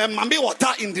away from a Mami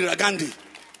Wata Indira Gandhi.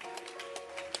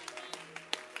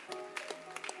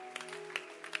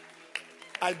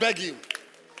 I beg you.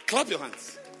 Clap your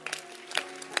hands.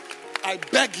 I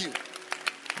beg you.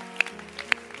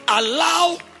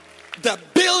 Allow the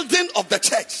building of the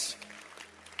church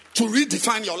to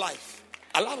redefine your life.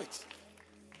 Allow it.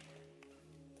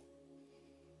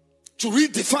 To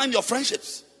redefine your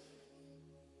friendships.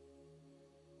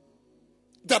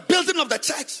 The building of the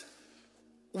church,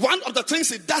 one of the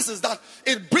things it does is that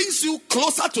it brings you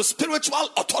closer to spiritual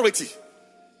authority.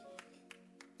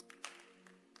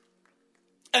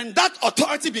 And that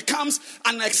authority becomes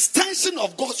an extension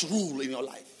of God's rule in your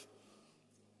life.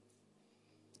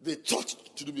 They thought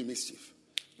to do me mischief.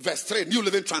 Verse 3, New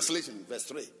Living Translation, verse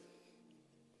 3.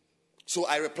 So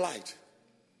I replied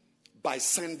by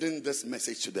sending this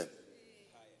message to them.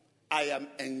 I am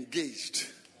engaged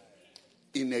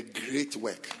in a great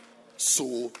work,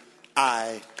 so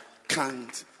I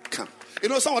can't come. You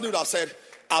know, somebody would have said,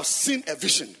 I've seen a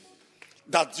vision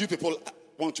that you people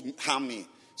want to harm me,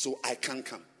 so I can't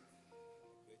come.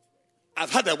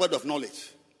 I've had a word of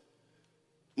knowledge.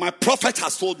 My prophet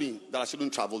has told me that I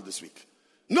shouldn't travel this week.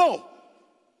 No.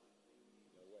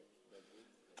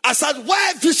 I said,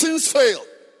 where visions fail,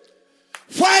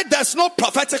 where there's no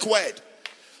prophetic word,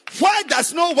 where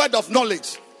there's no word of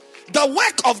knowledge, the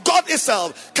work of God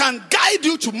itself can guide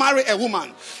you to marry a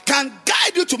woman, can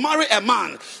guide you to marry a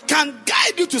man, can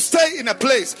guide you to stay in a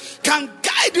place, can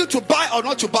guide you to buy or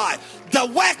not to buy. The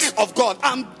work of God.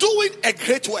 I'm doing a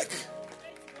great work.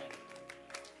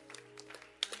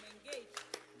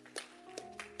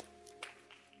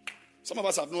 Some of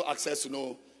us have no access to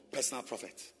no personal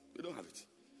prophet. We don't have it.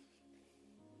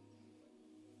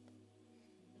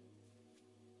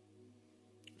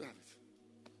 We don't have it.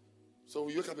 So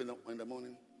we wake up in the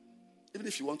morning. Even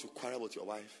if you want to quarrel with your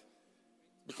wife,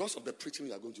 because of the preaching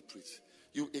you are going to preach,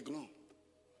 you ignore.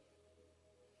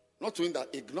 Not doing that,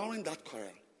 ignoring that quarrel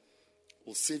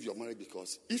will save your marriage,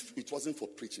 because if it wasn't for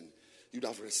preaching, you'd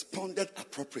have responded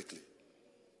appropriately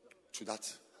to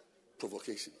that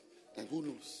provocation. And who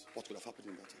knows what would have happened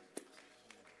in that time.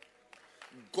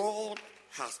 God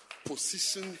has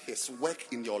positioned his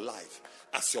work in your life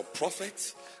as your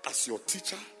prophet, as your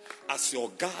teacher, as your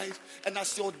guide, and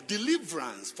as your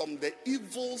deliverance from the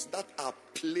evils that are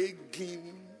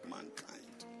plaguing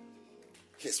mankind.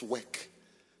 His work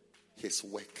is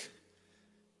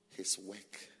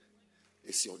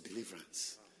your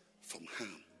deliverance from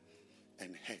harm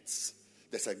and hurts.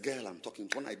 There's a girl I'm talking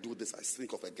to. When I do this, I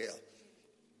think of a girl.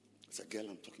 It's a girl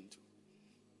I'm talking to.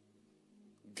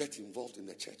 Get involved in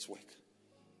the church work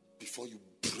before you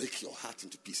break your heart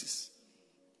into pieces.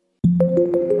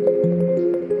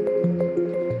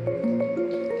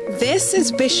 This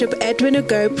is Bishop Edwin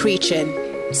Ogo preaching.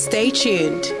 Stay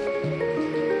tuned.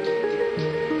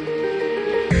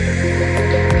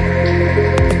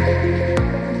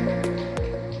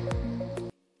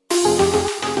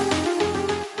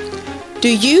 Do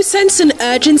you sense an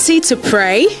urgency to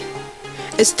pray?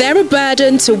 Is there a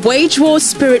burden to wage war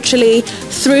spiritually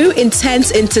through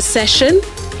intense intercession?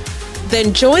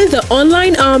 Then join the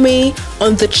online army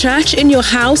on the Church in Your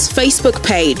House Facebook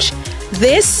page,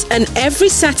 this and every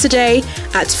Saturday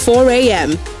at 4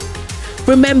 a.m.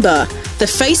 Remember, the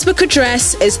Facebook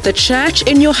address is The Church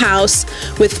in Your House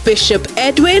with Bishop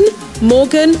Edwin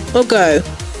Morgan Ogo.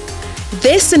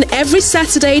 This and every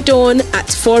Saturday dawn at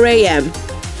 4 a.m.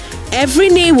 Every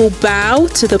knee will bow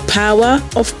to the power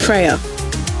of prayer.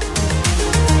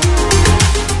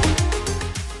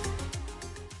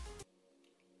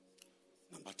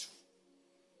 Number 2.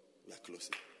 We are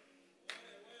closing.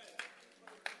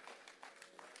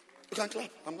 You can clap.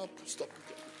 I'm not stopping.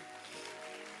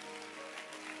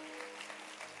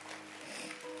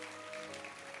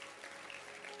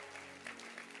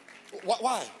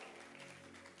 Why?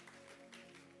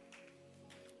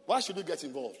 Why should we get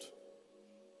involved?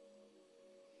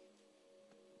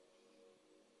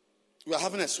 We are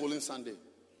having a swollen Sunday.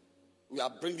 We are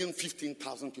bringing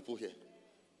 15,000 people here.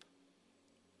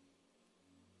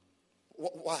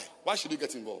 Why? Why should we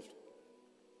get involved?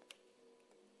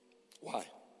 Why?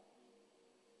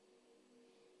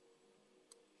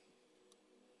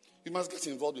 You must get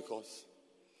involved because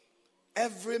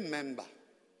every member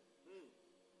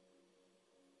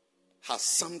has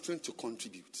something to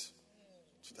contribute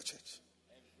to the church.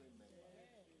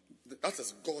 That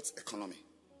is God's economy.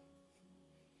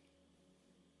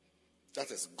 That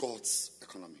is God's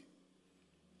economy.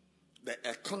 The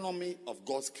economy of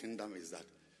God's kingdom is that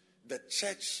the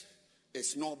church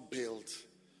is not built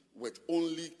with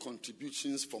only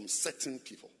contributions from certain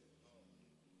people.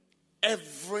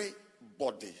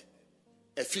 Everybody.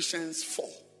 Ephesians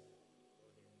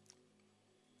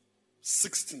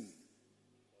 4:16.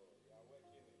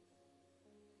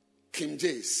 King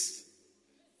James.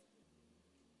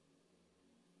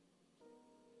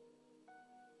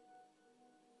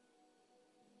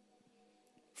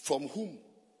 From whom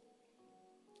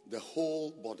the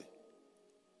whole body,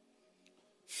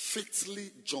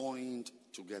 fitly joined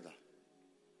together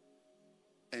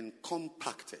and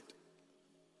compacted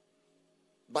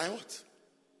by what?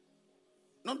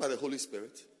 Not by the Holy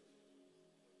Spirit,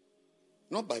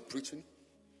 not by preaching,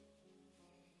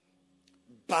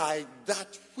 by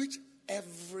that which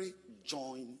every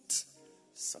joint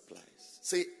supplies.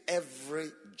 Say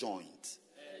every joint.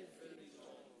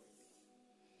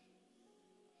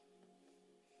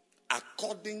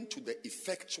 According to the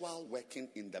effectual working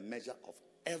in the measure of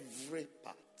every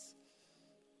part,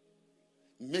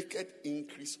 maketh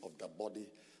increase of the body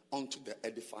unto the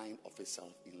edifying of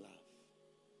itself in love.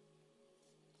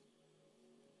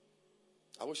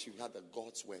 I wish you had the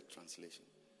God's Word translation.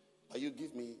 But you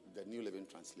give me the New Living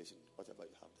Translation, whatever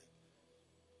you have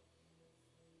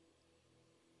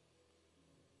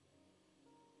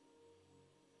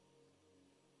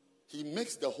there. He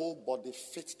makes the whole body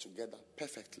fit together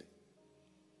perfectly,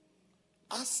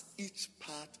 as each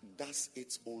part does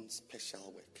its own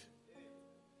special work.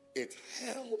 It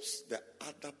helps the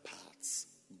other parts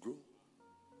grow,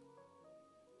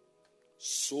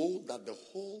 so that the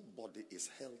whole body is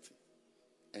healthy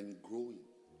and growing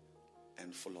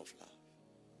and full of love.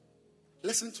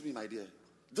 Listen to me, my dear.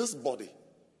 This body,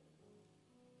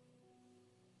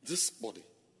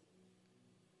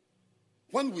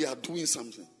 when we are doing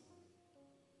something,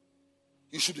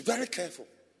 you should be very careful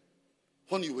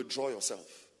when you withdraw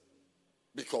yourself,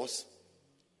 because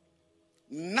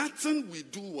nothing we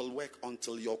do will work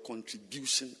until your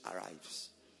contribution arrives.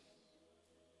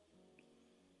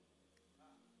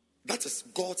 That is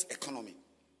God's economy.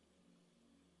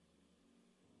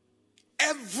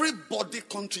 Everybody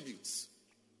contributes.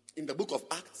 In the book of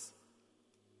Acts,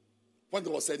 when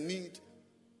there was a need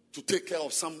to take care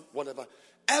of some whatever,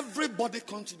 everybody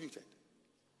contributed.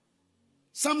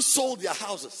 Some sold their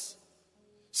houses.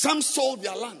 Some sold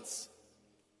their lands.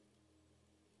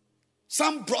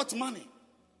 Some brought money.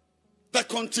 The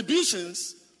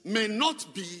contributions may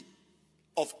not be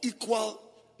of equal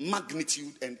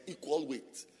magnitude and equal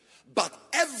weight, but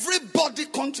everybody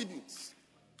contributes.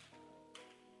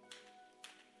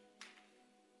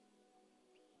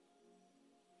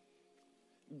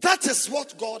 That is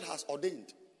what God has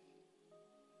ordained.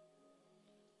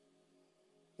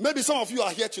 Maybe some of you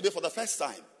are here today for the first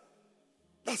time.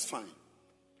 That's fine.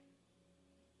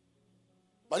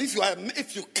 But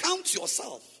if you count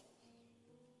yourself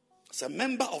as a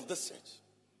member of this church,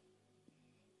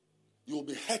 you will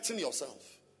be hurting yourself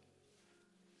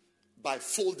by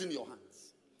folding your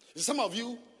hands. Some of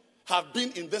you have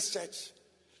been in this church.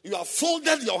 You have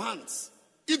folded your hands,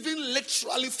 even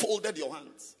literally folded your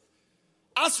hands.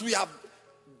 As we have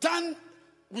done,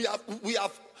 we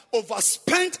have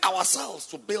overspent ourselves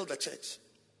to build a church.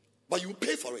 But you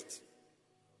pay for it.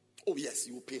 Oh yes,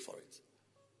 you will pay for it.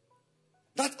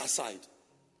 that aside,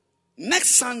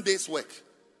 next Sunday's work,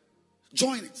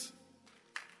 join it.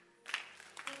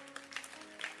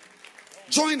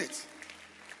 Join it.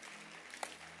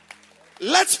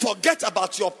 Let's forget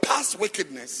about your past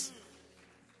wickedness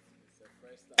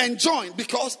and join,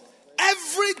 because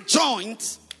every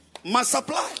joint must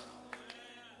supply.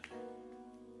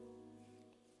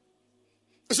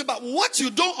 It's about what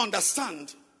you don't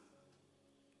understand.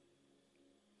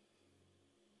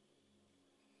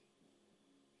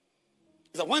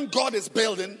 Is that when God is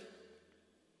building,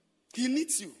 He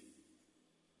needs you.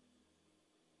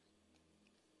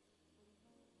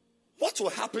 What will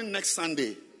happen next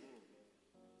Sunday?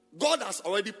 God has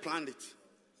already planned it.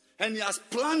 And He has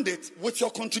planned it with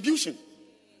your contribution.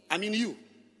 I mean you.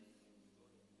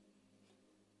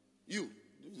 You.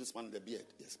 This man with the beard.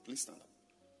 Yes, please stand up.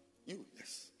 You,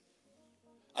 yes.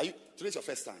 Today's your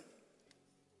first time.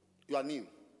 You are new.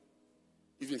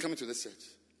 You've been coming to this church.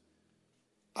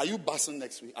 Are you busing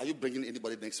next week? Are you bringing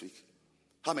anybody next week?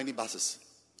 How many buses?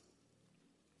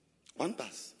 One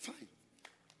bus. Fine.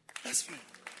 That's fine.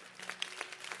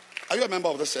 Are you a member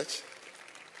of this church?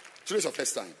 Today's your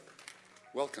first time.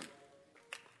 Welcome.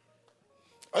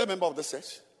 Are you a member of this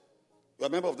church? You're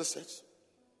a member of this church?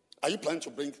 Are you planning to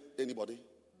bring anybody?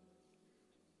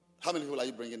 How many people are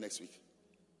you bringing next week?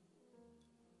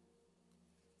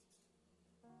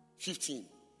 15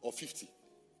 or 50?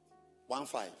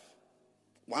 15.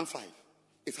 15.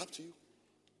 It's up to you.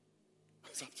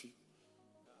 It's up to you.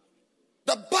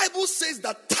 The Bible says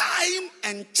that time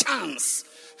and chance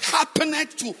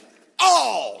happeneth to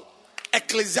all.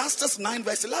 Ecclesiastes 9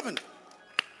 verse 11.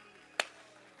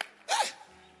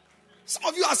 Some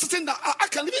of you are sitting there. I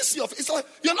can even see it's like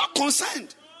you're not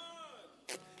concerned.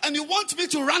 And you want me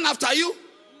to run after you?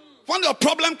 When your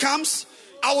problem comes,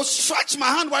 I will stretch my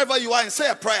hand wherever you are and say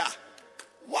a prayer.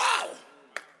 Wow.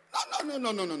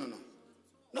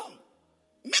 No.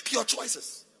 Make your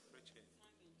choices.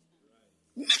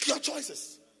 Make your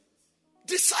choices.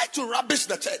 Decide to rubbish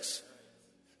the church.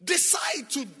 Decide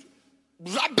to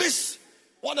rubbish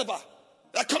whatever.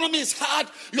 The economy is hard.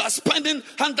 You are spending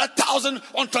 100,000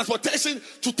 on transportation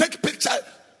to take pictures.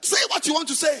 Say what you want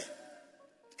to say.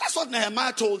 That's what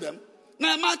Nehemiah told them.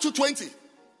 Nehemiah 2:20.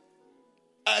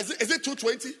 Is it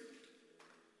 2:20?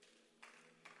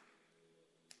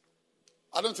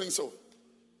 I don't think so.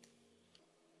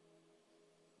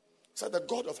 Said the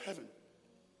God of heaven,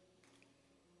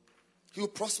 He will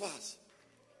prosper us.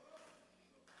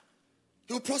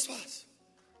 He will prosper us.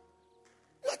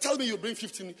 You are telling me you bring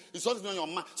 15. It's not even on your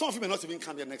mind. Some of you may not even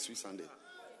come here next week Sunday.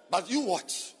 But you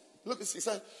watch. Look, he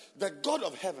said, the God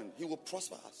of heaven, He will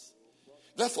prosper us.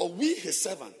 Therefore, we, His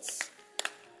servants,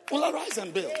 will arise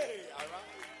and build.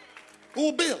 We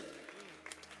will build.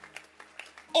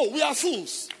 Oh, we are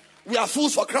fools. We are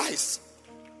fools for Christ.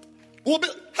 We'll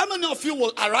build. How many of you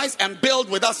will arise and build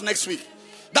with us next week?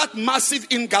 That massive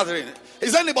ingathering.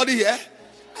 Is there anybody here?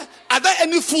 Are there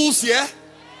any fools here?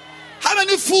 How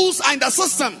many fools are in the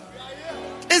system?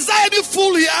 Is there any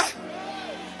fool here?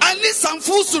 I need some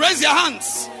fools to raise your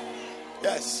hands.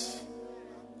 Yes.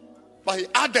 But he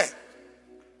added.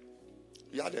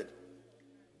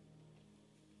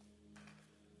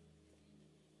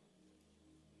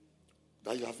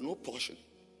 That you have no portion.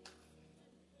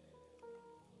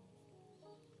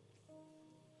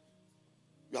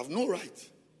 You have no right.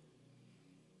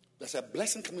 There's a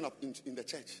blessing coming up in the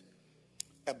church.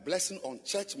 A blessing on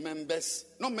church members.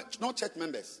 Not church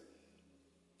members.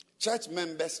 Church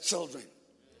members' children.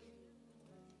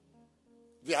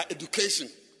 Their education.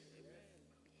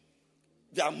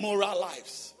 Their moral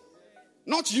lives.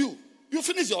 Not you. You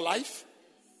finish your life.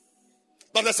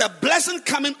 But there's a blessing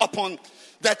coming upon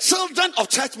the children of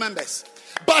church members.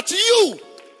 But you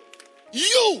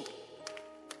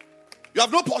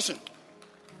have no portion.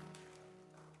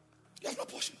 You have no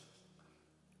portion.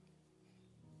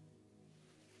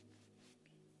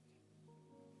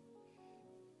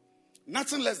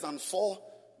 Nothing less than 4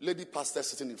 lady pastors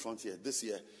sitting in front here. This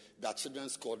year, their children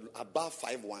scored above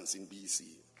 5 ones in BEC.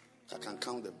 I can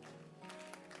count them.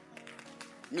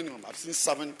 Minimum. I've seen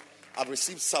 7. I've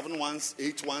received 7 ones,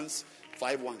 8 ones,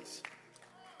 5 ones.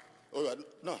 Oh,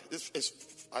 no,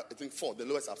 I think 4. The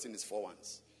lowest I've seen is 4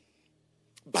 ones.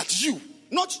 But you,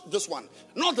 not this one,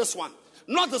 not this one,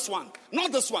 not this one,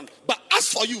 not this one. But as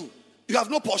for you, you have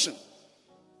no portion.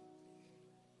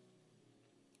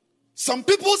 Some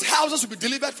people's houses will be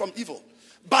delivered from evil,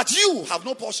 but you have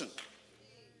no portion.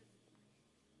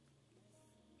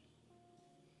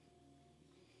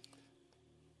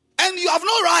 And you have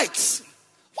no rights.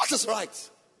 What is right?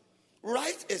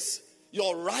 Right is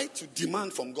your right to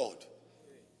demand from God.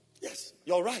 Yes,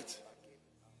 your right.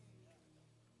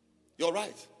 You're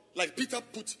right. Like Peter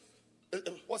put,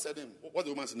 what's her name? What's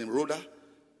the woman's name? Rhoda?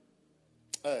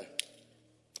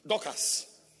 Dorcas.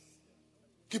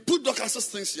 He put Dorcas's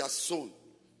things she has sown.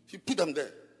 He put them there.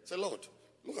 Say, Lord,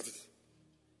 look at it.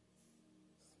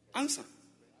 Answer.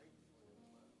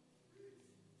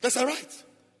 That's all right.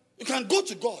 You can go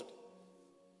to God.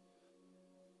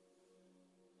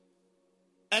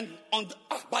 And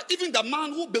but even the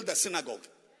man who built the synagogue,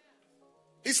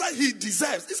 he said he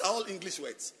deserves. These are all English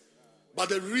words. But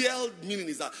the real meaning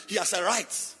is that he has a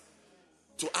right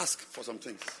to ask for some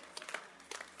things.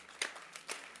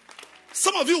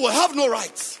 Some of you will have no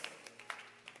right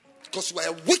because you are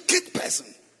a wicked person.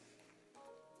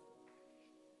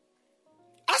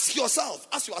 Ask yourself,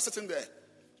 as you are sitting there,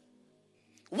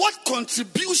 what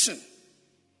contribution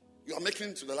you are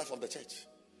making to the life of the church?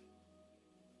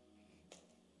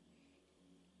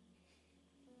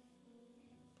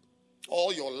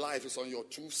 All your life is on your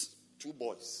two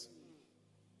boys.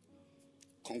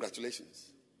 Congratulations.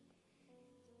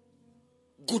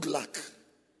 Good luck.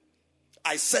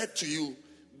 I said to you,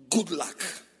 good luck.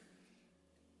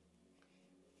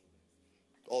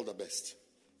 All the best.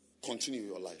 Continue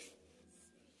your life.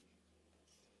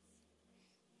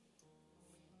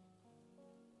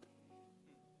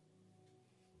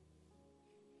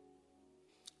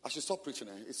 I should stop preaching.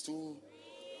 It's too...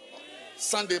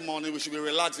 Sunday morning, we should be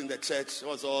relaxed in the church.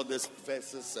 What's all these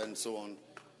verses and so on?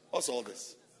 What's all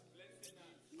this?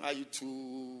 Are you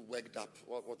too worked up?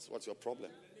 What's your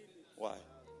problem? Why?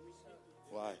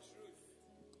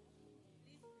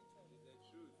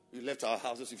 We left our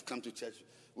houses, we've come to church.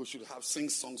 We should have sing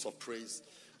songs of praise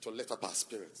to lift up our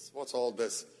spirits. What's all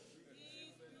this?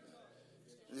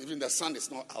 Even the sun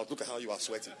is not out. Look at how you are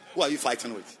sweating. Who are you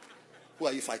fighting with? Who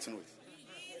are you fighting with?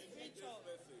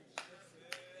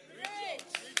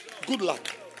 Good luck.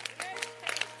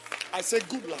 I say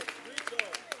good luck.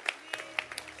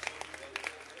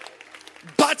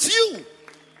 But you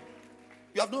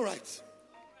have no right.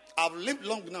 I've lived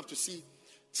long enough to see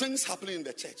things happening in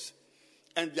the church.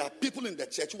 And there are people in the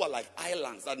church who are like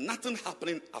islands that nothing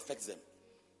happening affects them.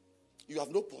 You have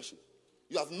no portion.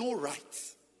 You have no right.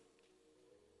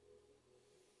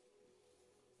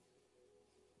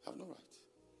 You have no right.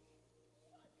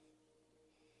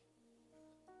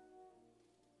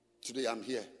 Today I'm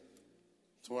here.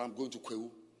 Tomorrow I'm going to Kwewu.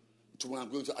 Tomorrow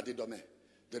I'm going to Adedome.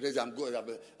 The day I'm going,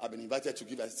 I've been invited to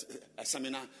give a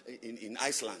seminar in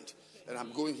Iceland. And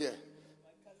I'm going here.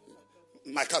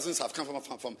 My cousins have come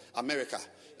from America.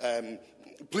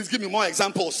 Please give me more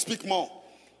examples. Speak more.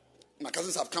 My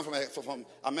cousins have come from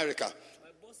America.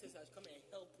 My boss says I should come and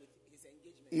help with his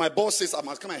engagement. My boss says I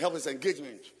must come and help his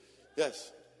engagement.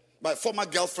 Yes. My former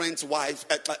girlfriend's wife,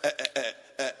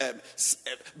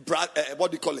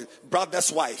 what do you call it?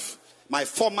 Brother's wife. My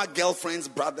former girlfriend's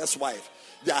brother's wife.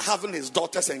 They are having his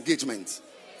daughter's engagement.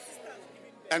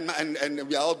 And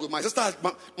we are all good. My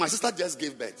sister just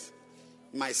gave birth.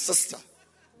 My sister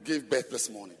gave birth this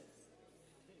morning.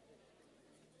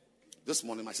 This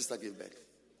morning, my sister gave birth.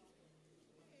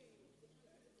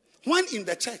 When in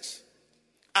the church,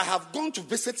 I have gone to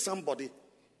visit somebody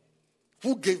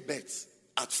who gave birth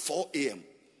at 4 a.m.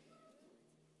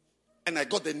 And I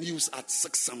got the news at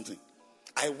 6 something.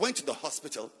 I went to the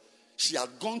hospital. She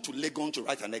had gone to Legon to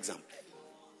write an exam.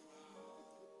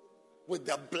 With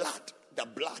the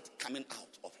blood coming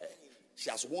out of her. She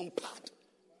has one pad.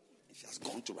 She has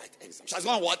gone to write exam. She has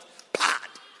gone what? Pad.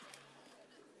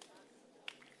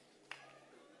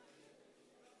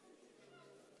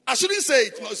 I shouldn't say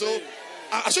it. So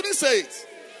I shouldn't say it.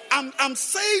 I'm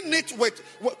saying it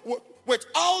with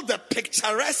all the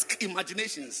picturesque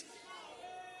imaginations.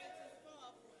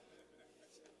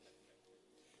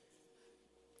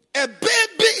 A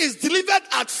baby is delivered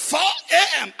at 4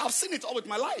 a.m. I've seen it all with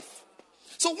my life.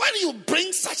 So when you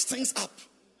bring such things up,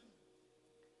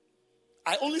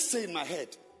 I only say in my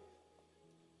head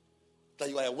that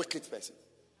you are a wicked person.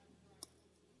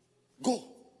 Go.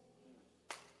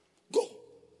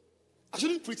 I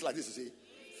shouldn't preach like this, you see.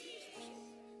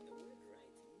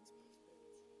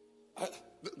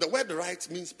 The word right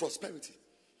means prosperity.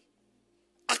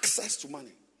 Access to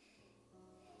money.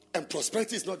 And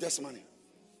prosperity is not just money.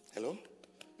 Hello?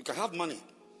 You can have money,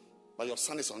 but your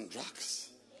son is on drugs.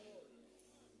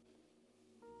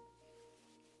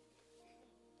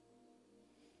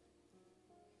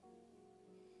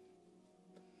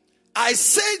 I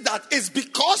say that it's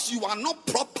because you are not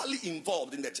properly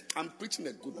involved in the church. I'm preaching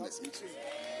a good message.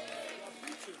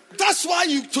 That's why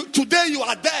today you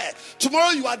are there,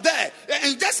 tomorrow you are there,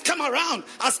 and you just come around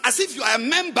as if you are a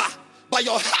member, but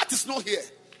your heart is not here.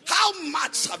 How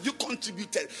much have you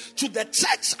contributed to the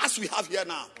church as we have here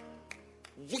now?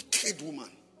 Wicked woman.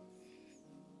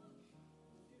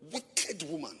 Wicked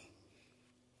woman.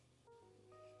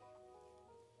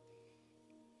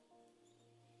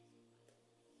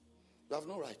 You have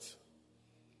no right.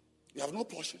 You have no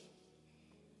portion.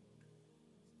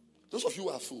 Those of you who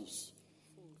are fools,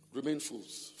 remain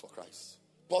fools for Christ.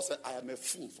 Paul said, I am a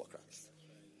fool for Christ.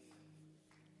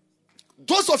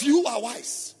 Those of you who are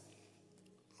wise,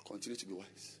 continue to be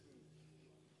wise.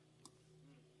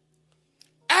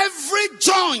 Every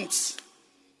joint,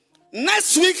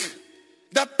 next week,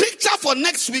 the picture for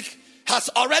next week has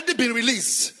already been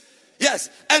released. Yes,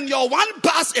 and your one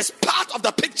bus is part of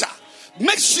the picture.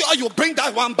 Make sure you bring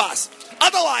that one bus.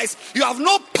 Otherwise, you have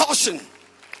no portion,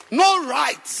 no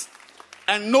rights,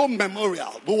 and no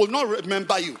memorial. We will not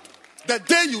remember you. The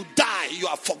day you die, you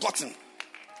are forgotten.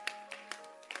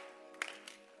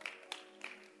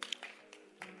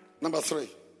 Number 3,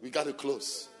 we got to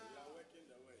close.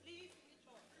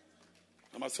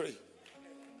 Number 3,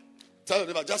 tell your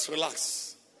neighbor, just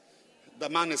relax. The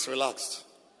man is relaxed.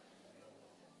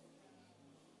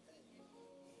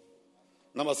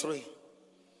 Number 3,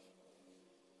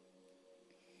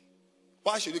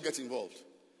 why should you get involved?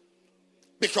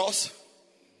 Because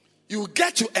you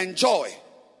get to enjoy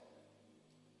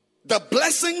the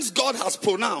blessings God has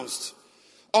pronounced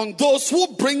on those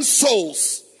who bring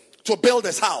souls to build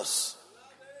his house.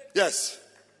 Yes.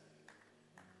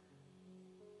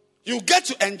 You get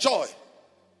to enjoy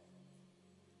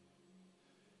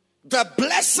the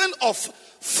blessing of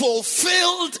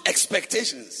fulfilled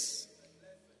expectations.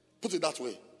 Put it that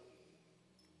way.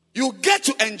 You get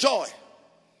to enjoy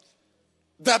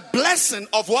the blessing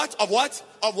of what? Of what?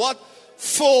 Of what?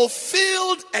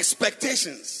 Fulfilled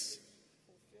expectations,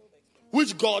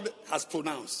 which God has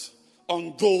pronounced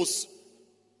on those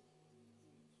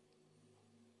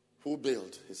who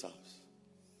build his house.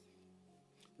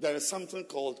 There is something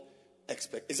called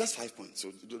it's just 5 points,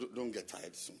 so don't get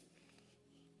tired soon.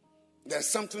 There's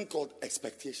something called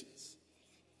expectations.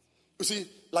 You see,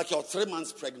 like your 3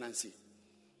 months pregnancy,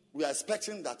 we are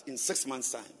expecting that in 6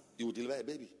 months' time you will deliver a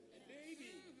baby.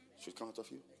 Should come out of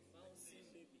you.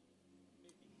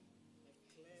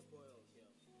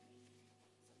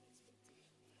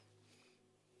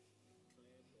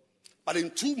 But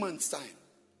in 2 months' time,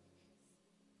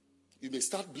 you may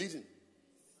start bleeding.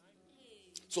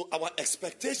 So our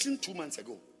expectation 2 months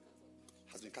ago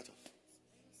has been cut off.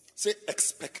 Say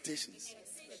expectations.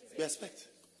 You expect.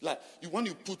 Like when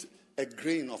you put a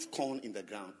grain of corn in the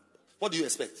ground, what do you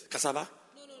expect? Cassava?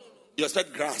 No. You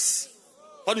expect grass.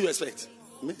 What do you expect?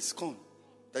 Maize, corn.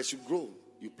 That should grow.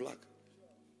 You pluck.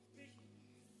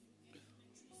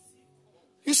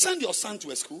 You send your son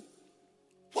to a school.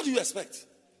 What do you expect?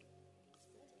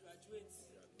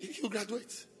 You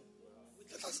graduate.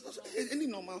 That's any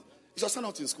normal. Is your son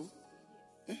not in school?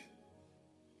 Eh?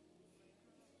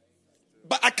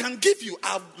 But I can give you,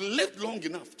 I've lived long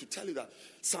enough to tell you that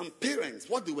some parents,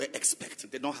 what they were expecting,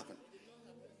 did not happen.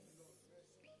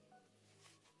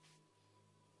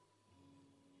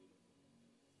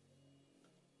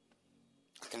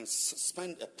 I can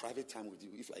spend a private time with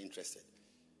you if you are interested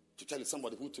to tell you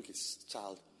somebody who took his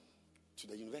child to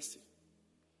the university.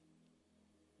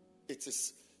 It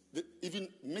is, even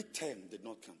midterm did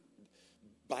not come.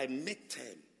 By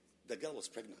midterm, the girl was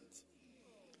pregnant.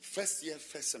 First year,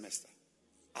 first semester.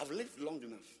 I've lived long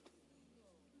enough.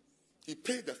 He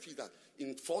paid the fee that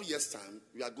in 4 years' time,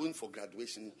 we are going for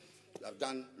graduation. We have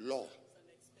done law.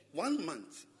 1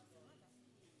 month.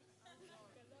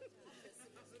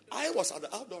 I was at the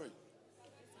outdooring.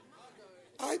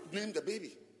 I named the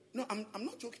baby. No, I'm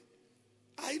not joking.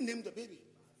 I named the baby.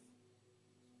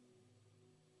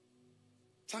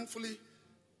 Thankfully,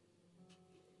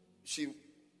 she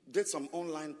did some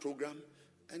online program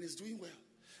and is doing well.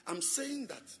 I'm saying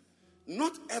that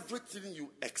not everything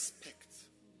you expect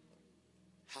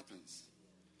happens.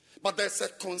 But there's a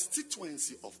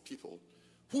constituency of people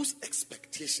whose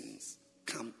expectations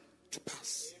come to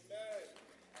pass.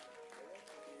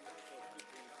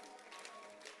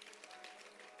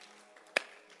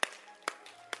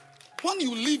 When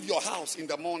you leave your house in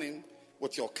the morning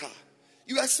with your car,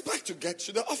 you expect to get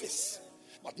to the office.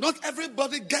 But not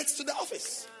everybody gets to the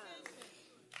office.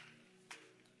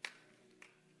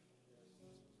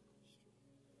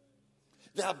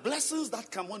 There are blessings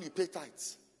that come when you pay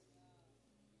tithes.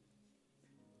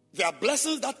 There are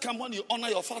blessings that come when you honor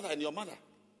your father and your mother.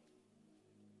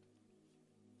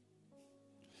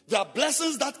 There are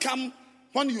blessings that come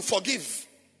when you forgive.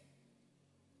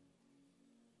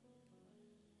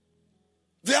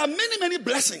 There are many, many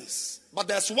blessings, but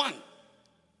there's one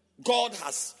God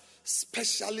has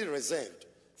specially reserved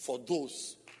for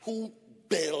those who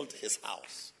build his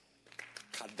house.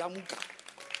 Kadamuka,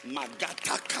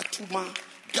 Magata Katuma,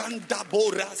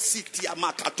 Gandabora sitia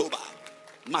makatoba.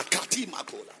 Makati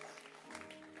makola.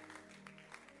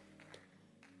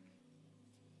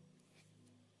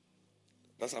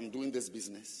 As I'm doing this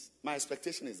business, my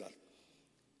expectation is that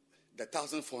the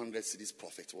 1,400 cedis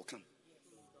profit will come.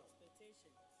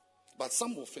 But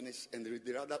some will finish and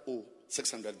they rather owe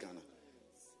 600 Ghana.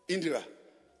 Indira.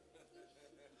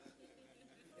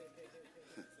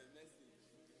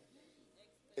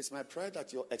 It's my prayer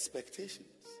that your expectations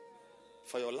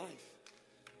for your life,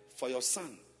 for your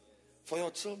son, for your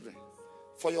children,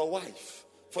 for your wife,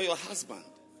 for your husband,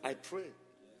 I pray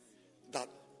that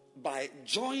by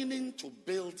joining to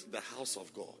build the house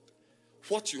of God,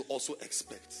 what you also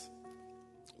expect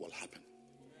will happen.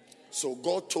 So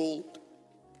God told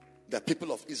the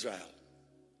people of Israel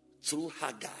through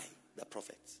Haggai, the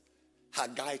prophet.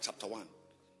 Haggai chapter 1,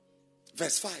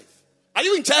 verse 5. Are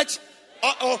you in church?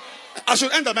 I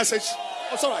should end the message. Oh,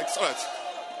 it's all right. It's all right.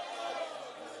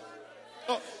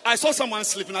 Oh, I saw someone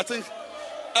sleeping. I think,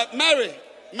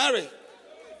 Mary,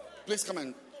 please come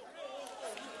in.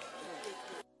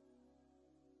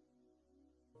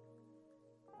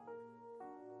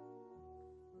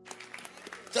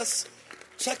 Just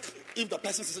check if the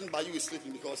person sitting by you is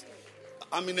sleeping, because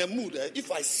I'm in a mood.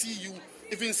 If I see you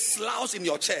even slouch in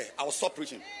your chair, I will stop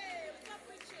preaching.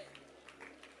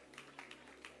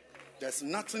 There's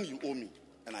nothing you owe me,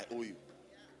 and I owe you.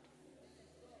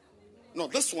 No,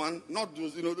 this one, not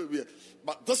those,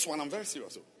 but this one, I'm very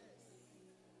serious.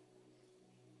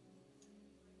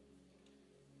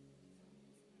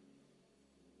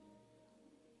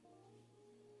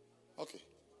 Okay.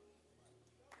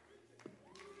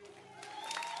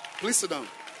 Please sit down.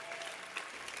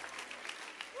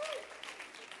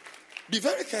 Be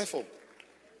very careful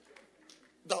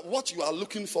that what you are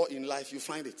looking for in life, you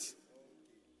find it.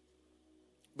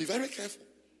 Be very careful.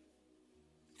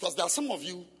 Because there are some of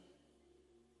you,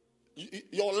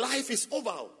 your life is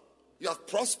over. You have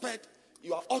prospered.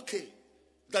 You are okay.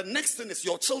 The next thing is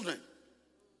your children.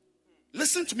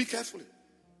 Listen to me carefully.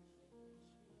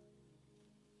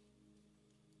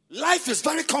 Life is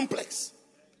very complex.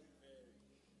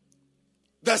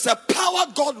 There's a power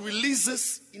God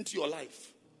releases into your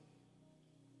life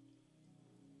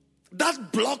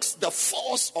that blocks the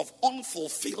force of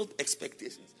unfulfilled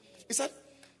expectations. He said,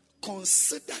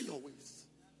 consider your ways.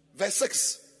 Verse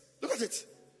 6. Look at it.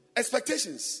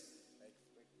 Expectations.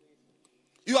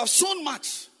 You have sown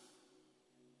much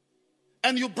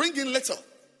and you bring in little.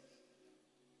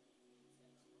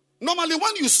 Normally,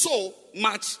 when you sow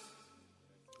much,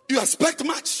 you expect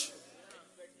much.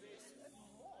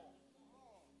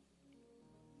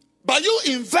 But you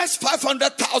invest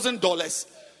 $500,000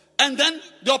 and then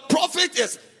your profit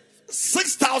is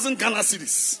 6,000 Ghana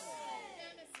cedis.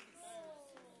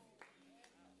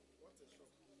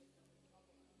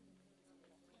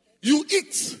 You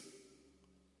eat,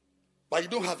 but you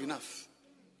don't have enough.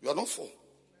 You are not full.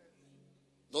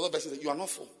 The other verse says you are not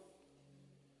full.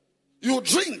 You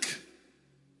drink,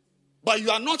 but you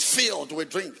are not filled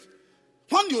with drink.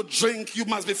 When you drink, you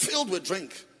must be filled with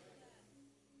drink.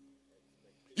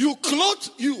 You clothe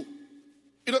you.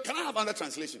 Can I have another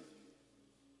translation?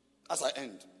 As I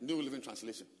end, New Living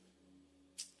Translation.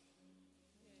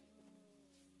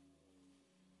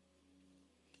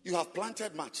 You have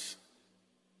planted much,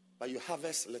 but you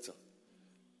harvest little.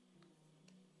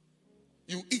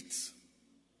 You eat,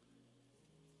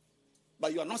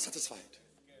 but you are not satisfied.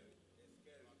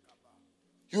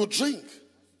 You drink,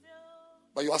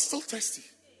 but you are still thirsty.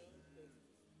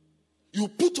 You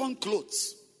put on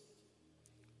clothes,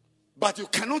 but you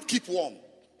cannot keep warm.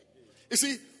 You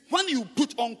see, when you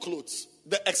put on clothes,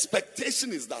 the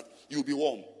expectation is that you'll be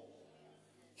warm.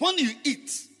 When you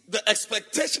eat, the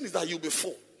expectation is that you'll be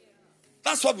full.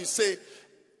 That's what we say,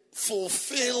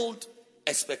 fulfilled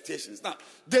expectations. Now,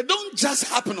 they don't just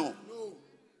happen. No.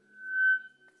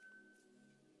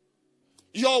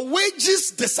 Your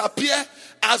wages disappear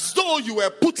as though you were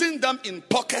putting them in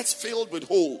pockets filled with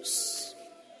holes.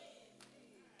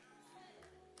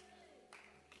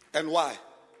 And why?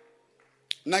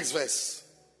 Next verse.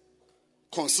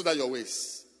 Consider your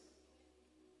ways.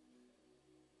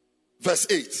 Verse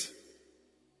 8.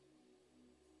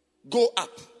 Go up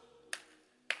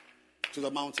to the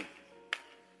mountain.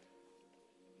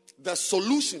 The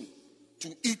solution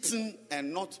to eating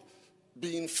and not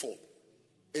being full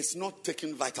is not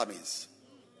taking vitamins.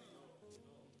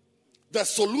 The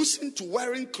solution to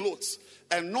wearing clothes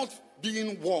and not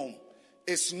being warm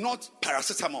is not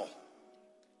paracetamol.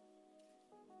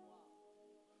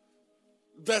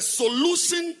 The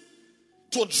solution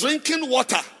to drinking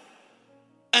water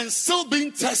and still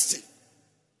being thirsty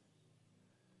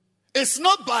It's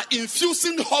not by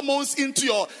infusing hormones into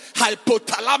your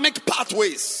hypothalamic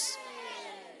pathways.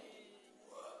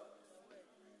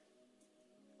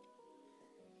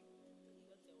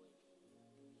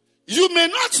 You may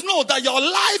not know that your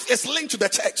life is linked to the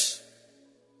church.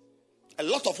 A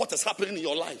lot of what is happening in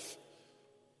your life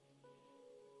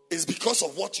is because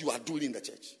of what you are doing in the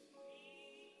church.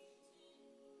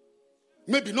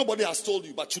 Maybe nobody has told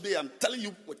you, but today I'm telling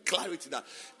you with clarity that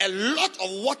a lot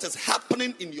of what is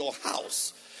happening in your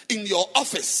house, in your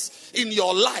office, in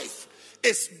your life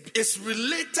is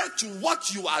related to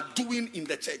what you are doing in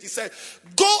the church. He said,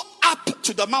 go up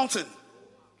to the mountain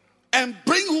and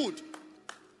bring wood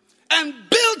and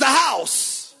build the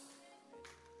house,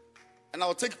 and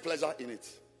I'll take pleasure in it.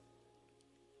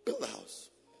 Build the house.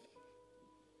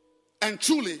 And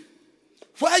truly,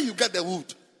 where you get the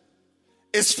wood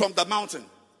is from the mountain.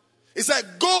 He said,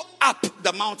 go up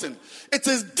the mountain. It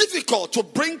is difficult to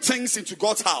bring things into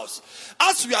God's house.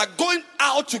 As we are going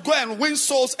out to go and win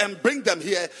souls and bring them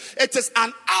here, it is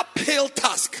an uphill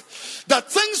task. The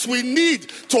things we need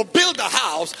to build a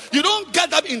house, you don't get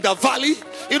them in the valley.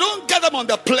 You don't get them on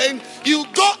the plain. You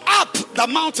go up the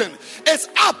mountain. It's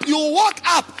up. You walk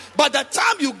up. By the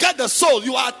time you get the soul,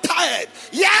 you are tired.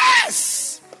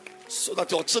 Yes! So that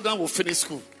your children will finish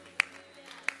school.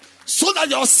 So that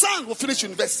your son will finish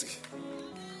university.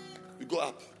 You go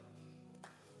up.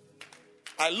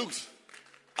 I looked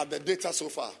at the data so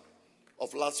far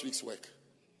of last week's work.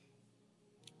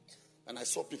 And I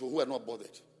saw people who were not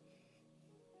bothered.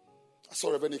 I saw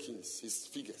Reverend Kings, his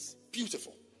figures.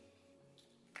 Beautiful.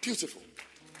 Beautiful.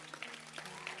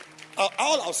 All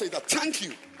I'll say is that thank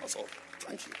you. That's all.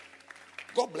 Thank you.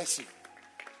 God bless you.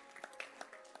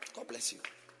 God bless you.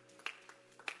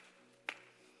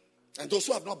 And those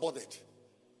who have not bothered,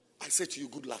 I say to you,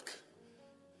 good luck.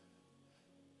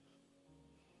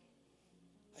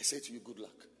 I say to you, good luck.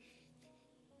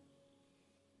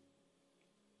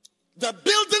 The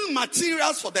building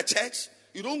materials for the church,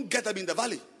 you don't get them in the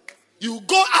valley. You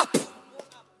go up.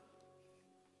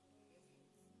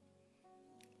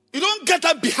 You don't get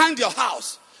them behind your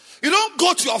house. You don't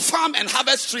go to your farm and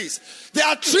harvest trees. There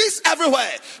are trees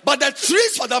everywhere. But the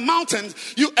trees for the mountains,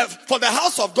 for the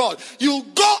house of God, you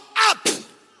go up.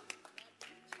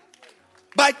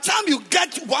 By the time you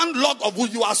get one log of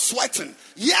wood, you are sweating.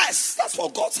 Yes, that's for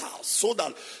God's house. So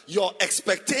that your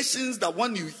expectations that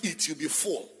when you eat, you'll be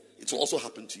full. It will also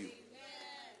happen to you.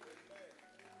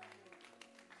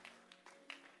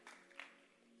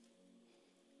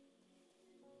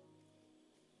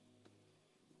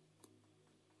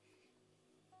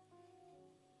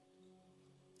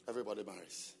 Everybody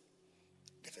marries.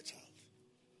 Get a child.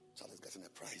 Child is getting a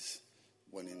prize.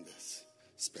 Winning this.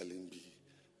 Spelling bee.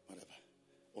 Whatever.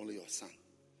 Only your son.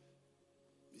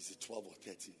 Is he 12 or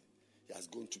 13? He has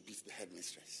gone to beat the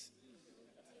headmistress.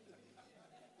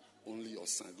 Only your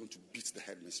son is going to beat the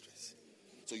headmistress.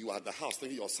 So you are at the house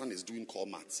thinking your son is doing core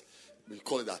maths. We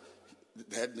call it that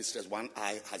the headmistress, one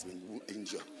eye has been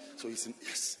injured. So he's in,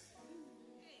 yes.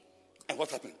 And what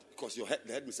happened? Because the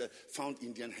headmistress found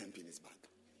Indian hemp in his bag.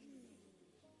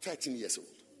 13 years old.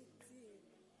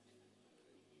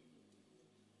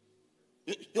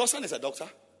 Your son is a doctor?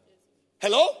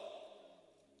 Hello?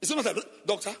 Is he not a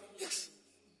doctor? Yes.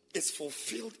 It's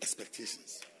fulfilled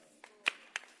expectations.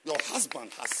 Your husband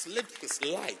has lived his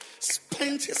life,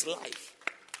 spent his life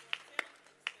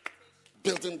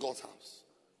building God's house.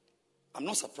 I'm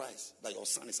not surprised that your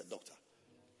son is a doctor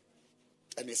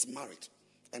and is married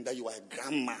and that you are a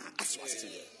grandma as you are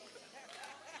sitting here.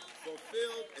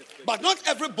 But not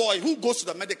every boy who goes to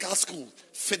the medical school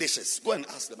finishes. Go and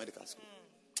ask the medical school.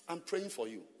 I'm praying for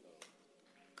you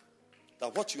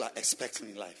that what you are expecting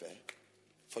in life,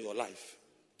 for your life,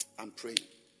 I'm praying.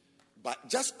 But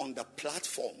just on the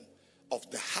platform of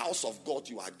the house of God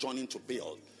you are joining to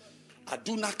build,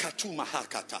 Aduna Katu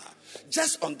Mahakata,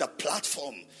 just on the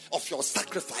platform of your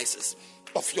sacrifices,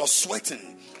 of your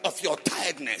sweating, of your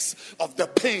tiredness, of the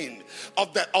pain,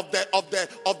 of the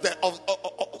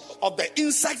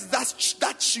insects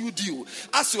that chewed you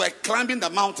as you were climbing the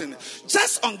mountain,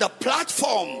 just on the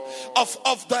platform of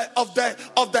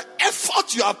the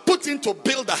effort you are putting to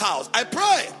build the house, I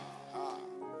pray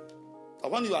that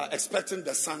when you are expecting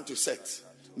the sun to set,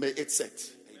 may it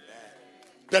set.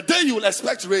 The day you will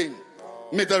expect rain,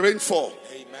 may the rain fall.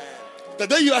 The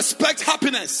day you expect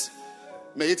happiness,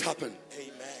 may it happen.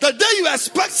 The day you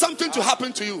expect something to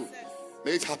happen to you,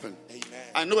 may it happen.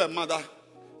 I know a mother,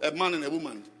 a man and a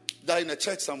woman died in a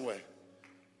church somewhere.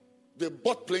 They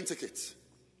bought plane tickets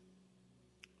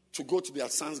to go to their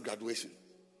son's graduation.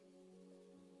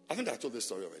 I think I told this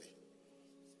story already.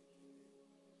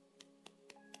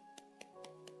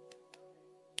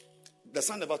 The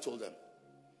son never told them.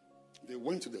 They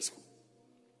went to the school.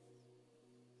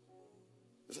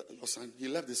 They said, your son, he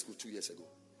left the school 2 years ago.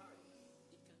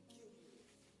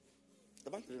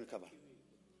 The man didn't recover.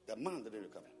 The man didn't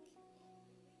recover.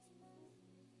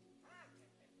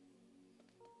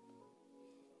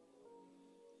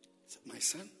 He said, my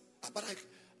son, but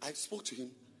I spoke to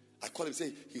him. I called him,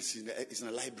 say he's in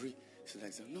a library.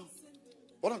 He said, no.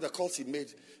 One of the calls he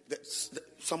made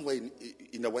somewhere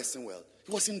in the Western world,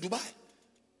 he was in Dubai.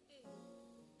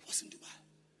 He was in Dubai.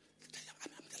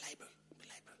 I'm the library.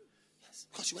 Yes.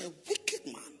 Because you are a wicked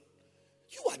man.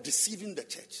 You are deceiving the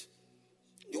church.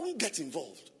 You won't get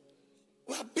involved.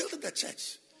 We are building the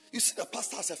church. You see the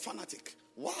pastor as a fanatic.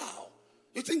 Wow.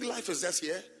 You think life is just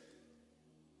here?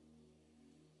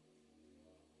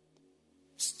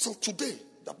 So today,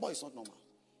 the boy is not normal.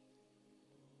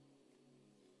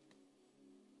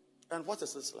 And what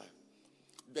is this like?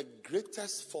 The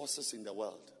greatest forces in the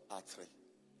world are three: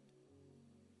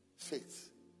 faith,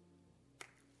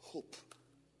 hope,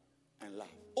 and love.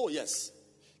 Oh, yes,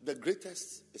 the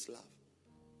greatest is love.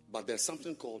 But there's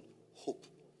something called hope.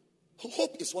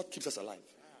 Hope is what keeps us alive.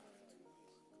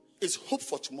 It's hope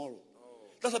for tomorrow.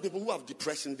 That's why people who have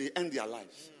depression, they end their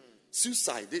lives.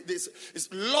 Suicide, it's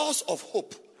loss of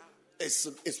hope.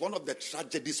 It's one of the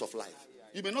tragedies of life.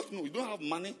 You may not know. You don't have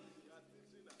money.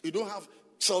 You don't have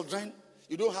children.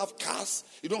 You don't have cars.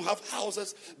 You don't have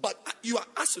houses. But you are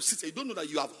associated. You don't know that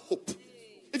you have hope.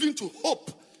 Even to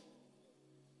hope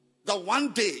that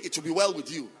one day it will be well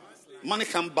with you. Money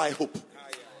can't buy hope.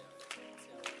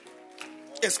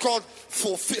 It's called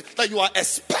fulfill. That you are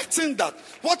expecting that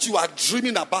what you are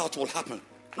dreaming about will happen.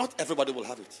 Not everybody will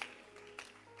have it.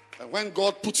 And when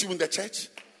God puts you in the church,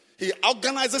 He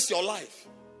organizes your life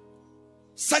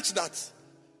such that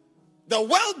the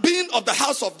well-being of the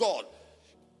house of God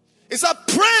is a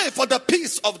pray for the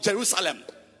peace of Jerusalem,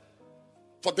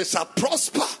 for they shall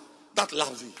prosper that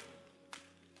love thee.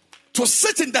 To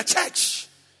sit in the church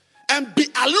and be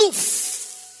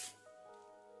aloof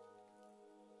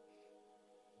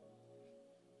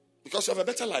because you have a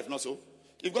better life, not so.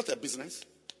 You've got a business.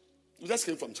 You just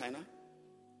came from China.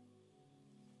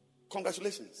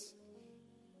 Congratulations.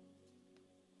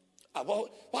 Well,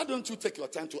 why don't you take your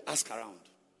time to ask around?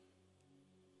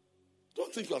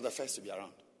 Don't think you are the first to be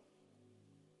around.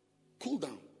 Cool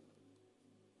down.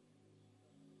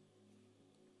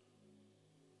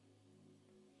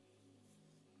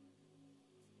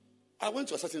 I went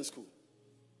to a certain school.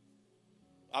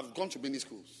 I've gone to many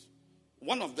schools.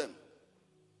 One of them,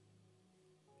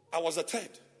 I was a third.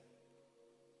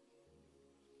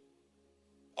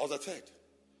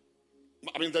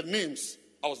 I mean, the names,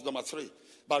 I was number 3.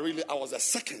 But really, I was a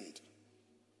second.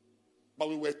 But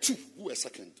we were 2 who were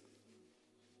second.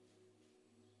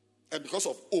 And because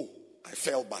of I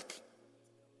fell back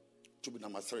to be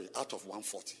number 3 out of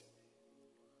 140.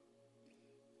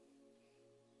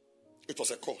 It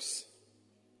was a course.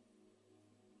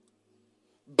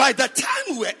 By the time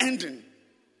we were ending,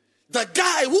 the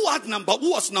guy who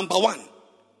was number 1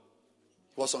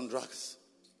 was on drugs.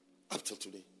 Up till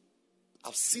today.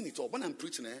 I've seen it all. When I'm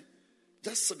preaching,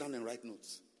 just sit down and write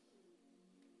notes.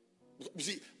 You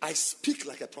see, I speak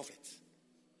like a prophet.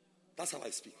 That's how I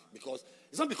speak. Because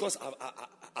it's not because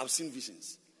I've seen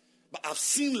visions, but I've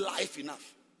seen life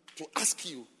enough to ask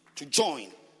you to join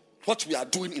what we are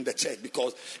doing in the church,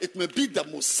 because it may be the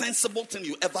most sensible thing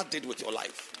you ever did with your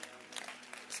life.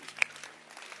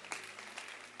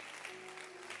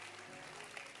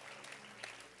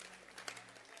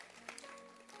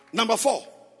 Number 4.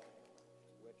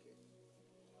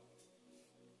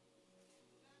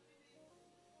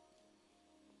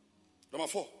 Number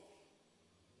 4.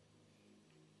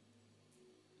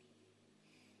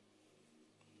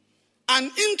 An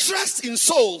interest in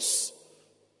souls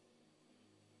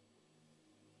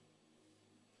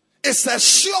is a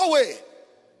sure way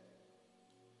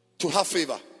to have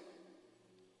favor,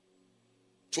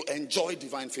 to enjoy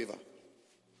divine favor.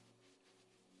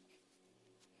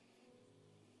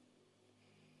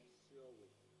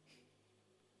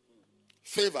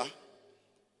 Favor,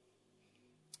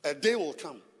 a day will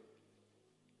come.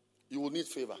 You will need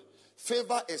favor.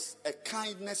 Favor is a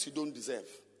kindness you don't deserve.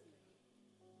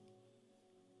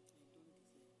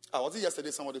 Was it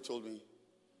yesterday somebody told me?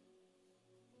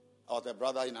 I was a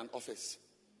brother in an office.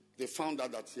 They found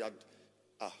out that he had,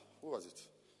 who was it?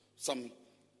 Some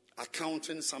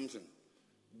accounting something.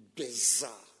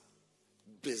 Bizarre.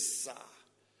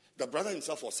 The brother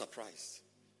himself was surprised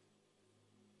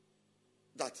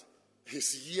that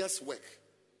his year's work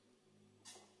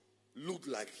looked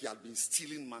like he had been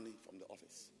stealing money from the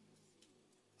office.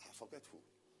 I forget who.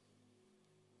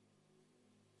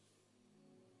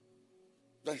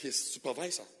 Then his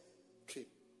supervisor came.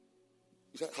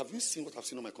 He said, have you seen what I've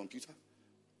seen on my computer?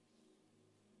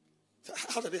 I said,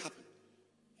 how did it happen?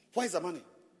 Where is the money?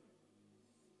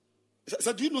 He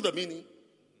said, do you know the meaning?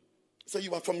 He said,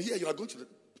 you are from here, you are going to the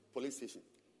police station.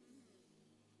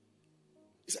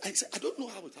 He said, I don't know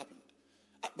how it happened.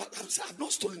 But I've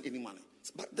not stolen any money.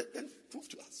 But then prove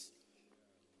to us.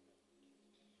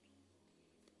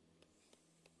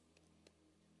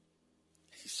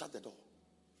 He shut the door.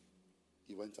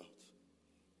 He went out.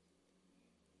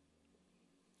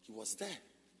 He was there,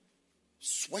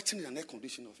 sweating in an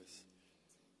air-conditioned office.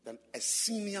 Then a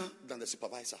senior than the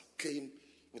supervisor came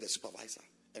with the supervisor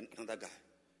and another guy.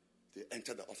 They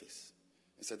entered the office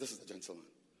and said, this is the gentleman.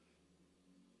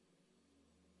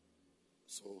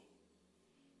 So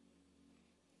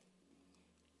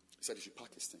he said he should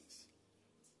pack his things.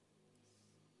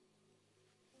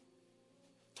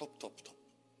 Top.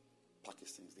 Pack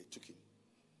his things. They took him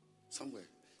somewhere,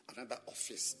 another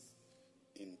office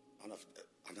in another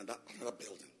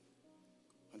building.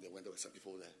 And they went, there were some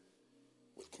people there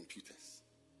with computers.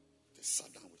 They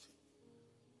sat down with him.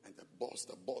 And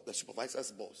the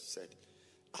supervisor's boss said,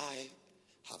 I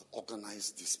have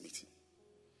organized this meeting.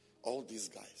 All these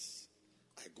guys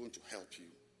are going to help you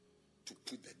to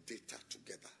put the data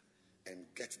together and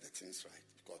get the things right.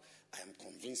 Because I am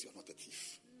convinced you are not a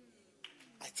thief.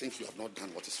 I think you have not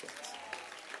done what is right.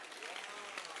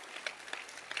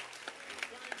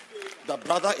 The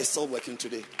brother is still working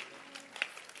today.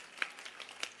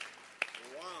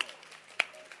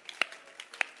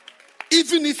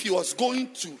 Even if he was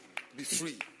going to be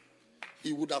free,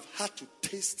 he would have had to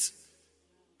taste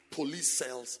police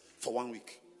cells for 1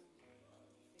 week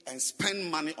and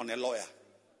spend money on a lawyer.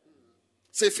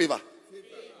 Say favor.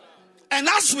 And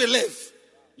as we live,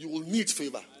 you will need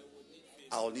favor.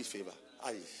 I will need favor.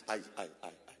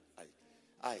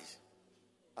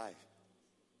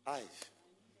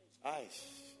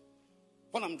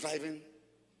 When I'm driving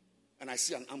and I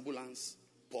see an ambulance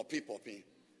popping,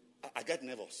 I get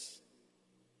nervous.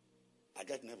 I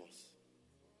get nervous.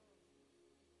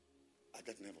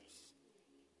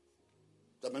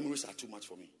 The memories are too much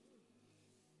for me.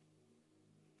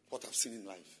 What I've seen in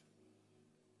life.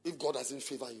 If God doesn't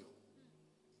favor you,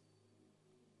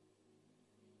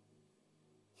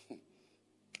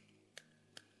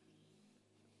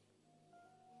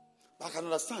 I can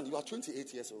understand. You are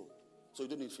 28 years old, so you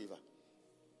don't need favor.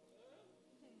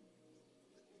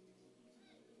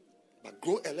 But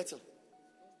grow a little.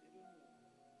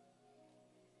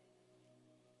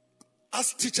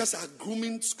 As teachers are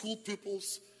grooming school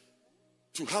pupils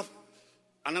to have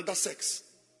another sex,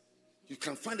 you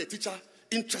can find a teacher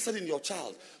interested in your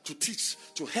child to teach,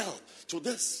 to help, to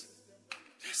this.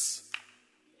 Yes.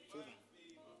 Favor.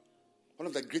 One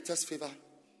of the greatest favor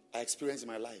I experienced in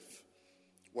my life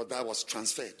was that I was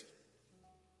transferred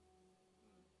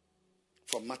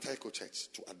from Mataheko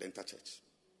Church to Adenta Church.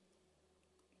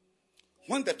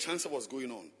 When the transfer was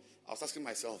going on, I was asking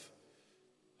myself,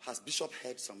 has Bishop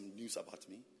heard some news about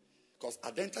me? Because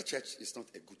Adenta Church is not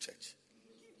a good church.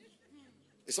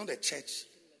 It's not a church.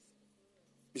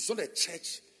 It's not a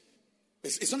church.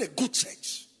 It's not a good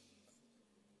church.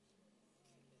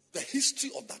 The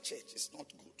history of that church is not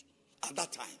good at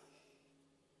that time.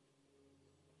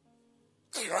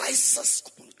 Crisis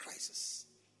upon crisis.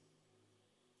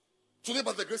 Today,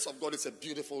 by the grace of God, it's a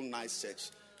beautiful, nice church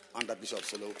under Bishop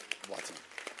Solo Boateng.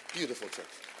 Beautiful church.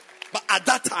 But at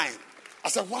that time, I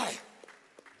said, why?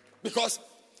 Because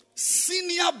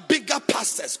senior, bigger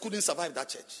pastors couldn't survive that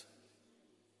church.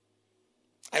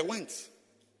 I went.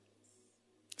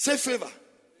 Say favor.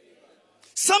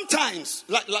 Sometimes,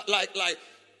 like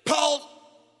Paul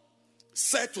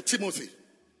said to Timothy,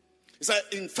 he said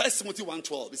in 1 Timothy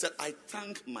 1:12, he said, I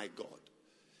thank my God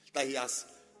that he has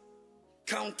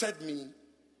counted me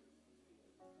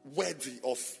worthy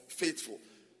of faithful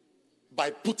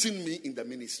by putting me in the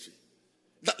ministry.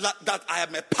 That I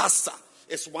am a pastor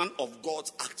is one of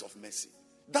God's acts of mercy.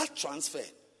 That transfer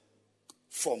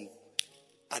from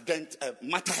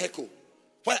Mataheko,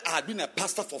 where I had been a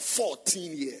pastor for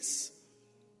 14 years,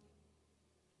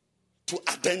 to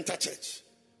Adenta Church,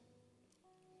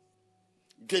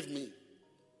 gave me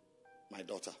my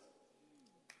daughter.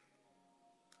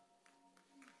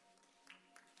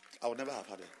 I would never have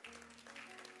had her.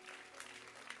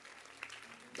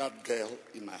 That girl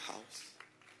in my house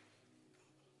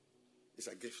is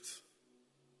a gift.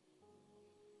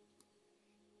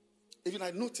 Even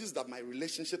I noticed that my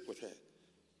relationship with her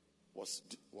was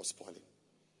spoiling.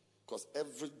 Because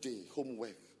every day,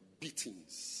 homework,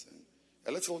 beatings, and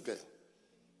a little girl.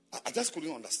 I just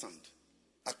couldn't understand.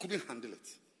 I couldn't handle it.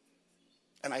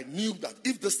 And I knew that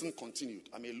if this thing continued,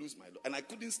 I may lose my daughter. And I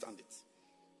couldn't stand it.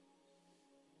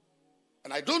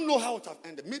 And I don't know how it would have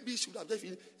ended. Maybe she would have just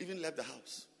even left the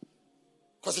house.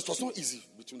 Because it was not easy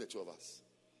between the two of us.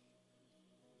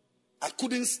 I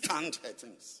couldn't stand her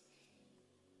things.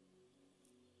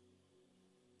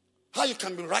 How you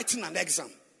can be writing an exam.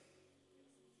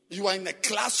 You are in a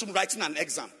classroom writing an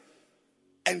exam.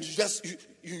 And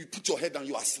you put your head down,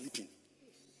 you are sleeping.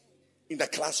 In the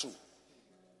classroom.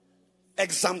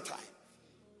 Exam time.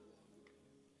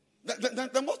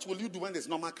 Then what will you do when there's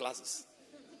normal classes?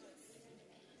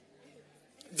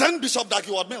 Then Bishop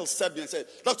Dakiwad Mills said me and said,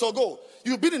 Dr. Ogo,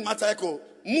 you've been in Mataheko,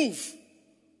 move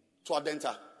to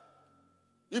Adenta.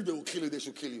 If they will kill you, they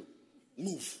should kill you.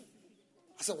 Move.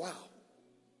 I said, wow.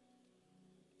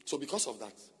 So because of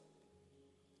that,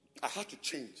 I had to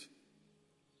change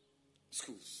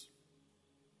schools.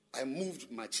 I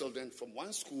moved my children from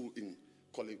one school in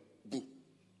Kolebu.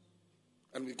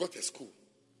 And we got a school,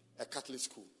 a Catholic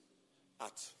school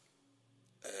at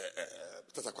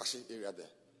Tatakwashi area there.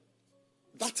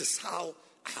 That is how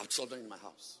I have children in my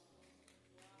house.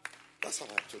 That's how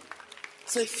I have children.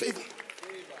 Say favor.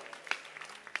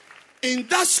 In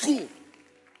that school,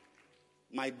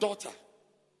 my daughter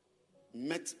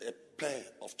met a pair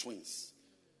of twins,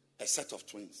 a set of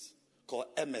twins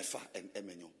called Emefa and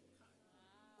Emenyo.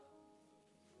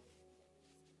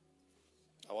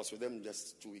 I was with them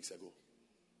just 2 weeks ago.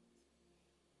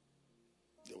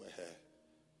 They were her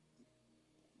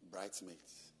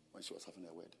bridesmaids when she was having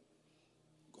her wedding.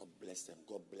 God bless them.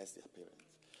 God bless their parents.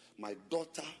 My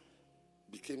daughter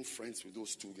became friends with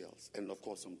those two girls, and of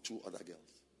course some two other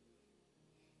girls.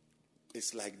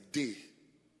 It's like day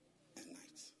and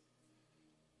night.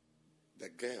 The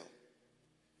girl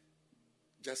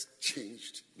just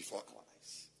changed before our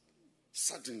eyes.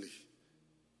 Suddenly,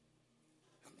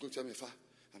 I'm going to tell my father,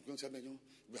 I'm going to tell my young,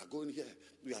 we are going here,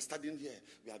 we are studying here,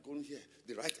 we are going here.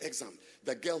 The right exam.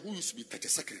 The girl who used to be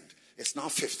 32nd is now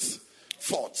 5th,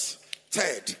 4th,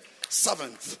 3rd,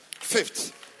 7th,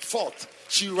 5th, 4th.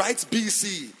 She writes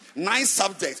BC, 9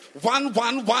 subjects, 1,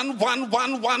 1, 1, 1,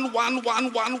 1, 1, 1, 1,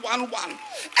 1, 1, 1.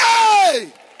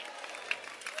 Hey!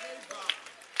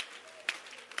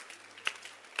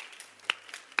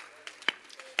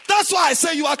 That's why I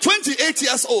say you are 28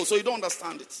 years old, so you don't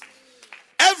understand it.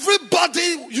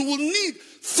 Everybody you will need.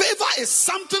 Favor is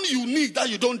something you need that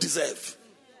you don't deserve.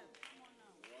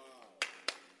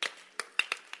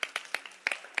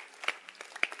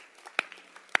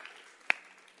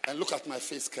 And look at my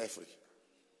face carefully.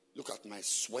 Look at my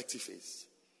sweaty face.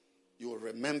 You will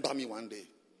remember me one day.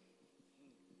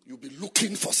 You'll be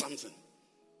looking for something.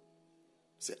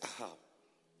 Say, aha.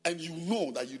 And you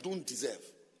know that you don't deserve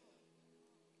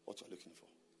what you're looking for.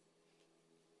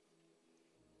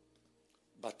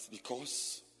 But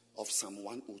because of Psalm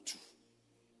 102,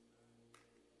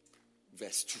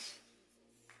 verse 2.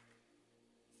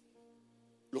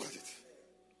 Look at it.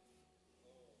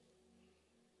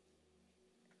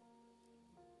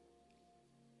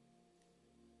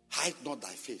 Hide not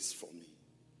thy face from me.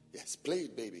 Yes, play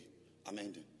it, baby. I'm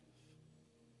ending.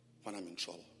 When I'm in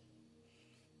trouble.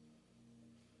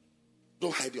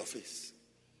 Don't hide your face.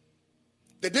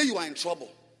 The day you are in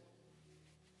trouble.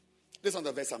 This is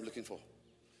the verse I'm looking for.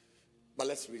 But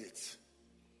let's read it.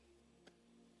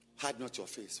 Hide not your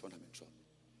face when I'm in trouble.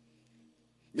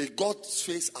 May God's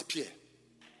face appear.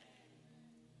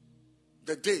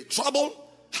 The day. Trouble.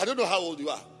 I don't know how old you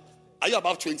are. Are you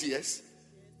about 20 years?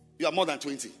 You are more than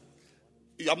 20.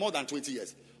 You are more than 20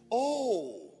 years.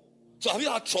 Oh. So have you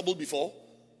had trouble before?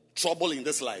 Trouble in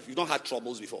this life. You don't have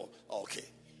troubles before. Okay.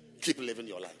 Keep living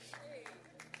your life.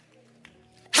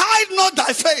 Hide not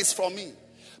thy face from me.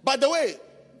 By the way,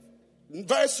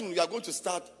 very soon we are going to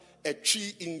start a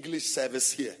Tree English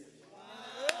service here.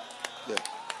 Yeah.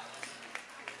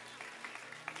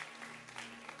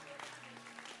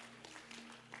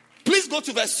 Please go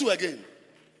to verse 2 again.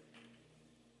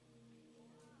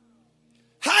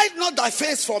 Hide not thy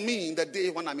face from me in the day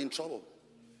when I'm in trouble.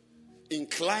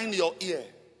 Incline your ear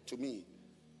to me.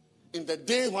 In the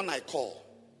day when I call,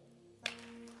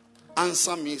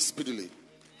 answer me speedily.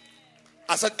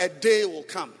 I said, a day will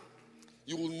come.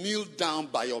 You will kneel down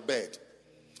by your bed.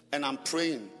 And I'm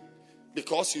praying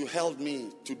because you held me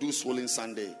to do Swollen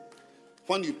Sunday.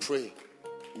 When you pray,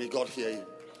 may God hear you.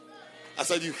 I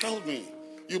said, you held me.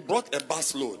 You brought a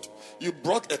bus load. You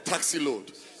brought a taxi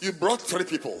load. You brought 3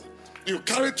 people. You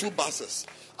carried 2 buses.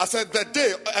 I said,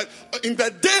 in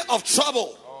the day of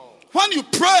trouble, when you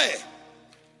pray,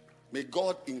 may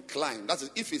God incline. That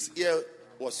is, if his ear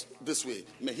was this way,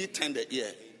 may he turn the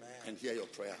ear and hear your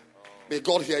prayer. May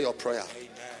God hear your prayer.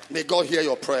 May God hear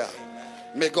your prayer.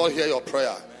 May God hear your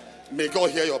prayer. May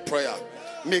God hear your prayer.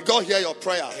 May God hear your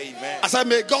prayer. Amen. I said,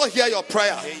 may God hear your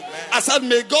prayer. Amen. I said,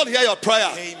 may God hear your prayer.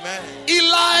 Amen.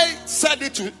 Eli said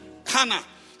it to Hannah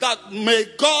that may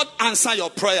God answer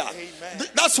your prayer. Amen.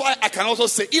 That's why I can also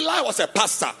say Eli was a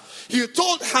pastor. He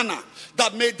told Hannah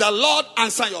that may the Lord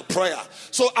answer your prayer.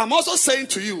 So I'm also saying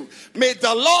to you, may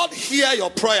the Lord hear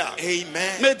your prayer.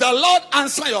 Amen. May the Lord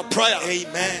answer your prayer.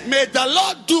 Amen. May the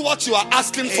Lord do what you are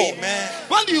asking for. Amen.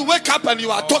 When you wake up and you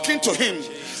are talking to him,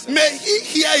 may he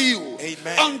hear you.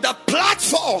 Amen. On the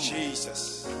platform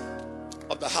Jesus.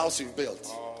 of the house you've built.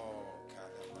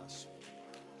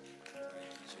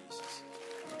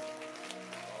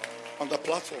 On the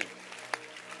platform.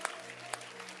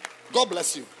 God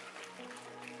bless you.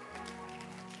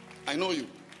 I know you.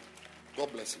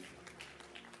 God bless you.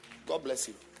 God bless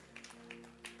you.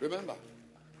 Remember,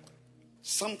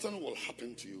 something will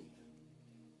happen to you.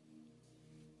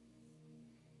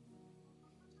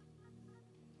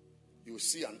 You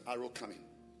see an arrow coming.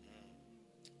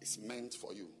 It's meant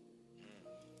for you.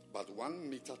 But 1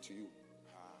 meter to you,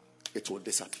 it will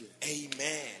disappear.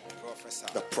 Amen. Professor.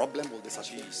 The problem will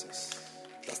disappear. Jesus.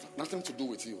 That's nothing to do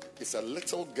with you. It's a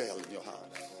little girl in your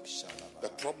house. The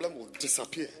problem will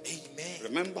disappear. Amen.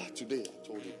 Remember today, I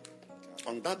told you.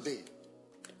 On that day,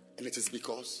 and it is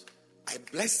because I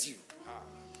blessed you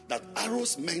that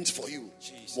arrows meant for you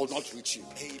will not reach you.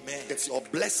 Amen. It's your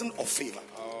blessing of favor.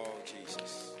 Oh,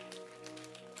 Jesus.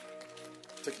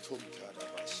 Take it home.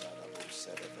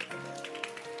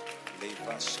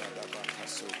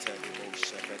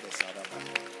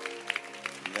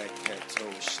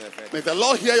 May the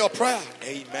Lord hear your prayer.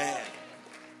 Amen.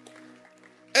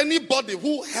 Anybody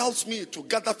who helps me to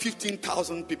gather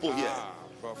 15,000 people here,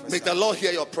 may the Lord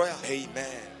hear your prayer.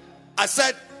 Amen. I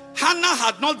said, Hannah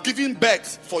had not given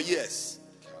birth for years.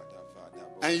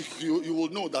 And you will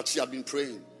know that she had been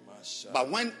praying. But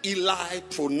when Eli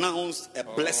pronounced a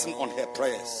blessing on her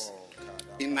prayers,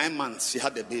 in 9 months she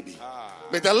had a baby.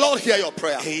 May the Lord hear your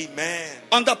prayer. Amen.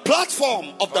 On the platform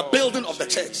of the building of the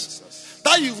church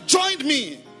that you've joined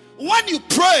me, when you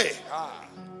pray,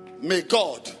 may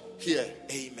God hear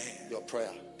your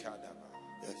prayer.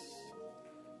 Yes.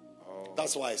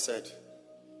 That's why I said,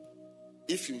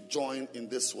 if you join in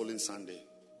this Swollen Sunday,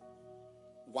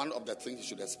 one of the things you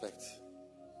should expect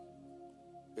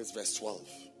is verse 12.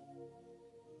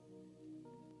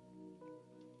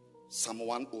 Psalm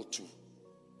 102,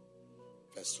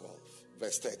 verse 12,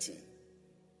 verse 13.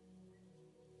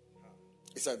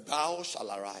 It said, thou shalt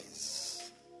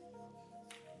arise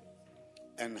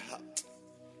and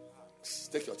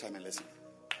take your time and listen.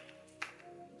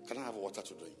 Can I have water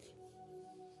to drink?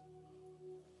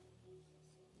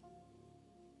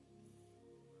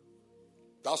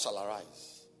 Thou shalt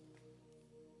arise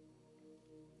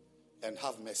and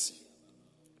have mercy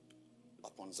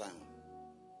upon Zion.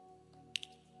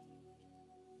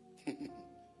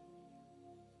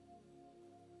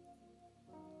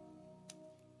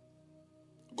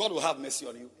 God will have mercy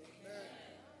on you.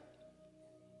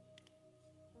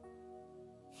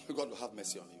 God will have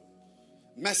mercy on you.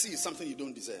 Mercy is something you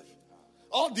don't deserve.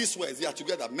 All these words, they are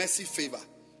together. Mercy, favor,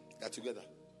 they are together.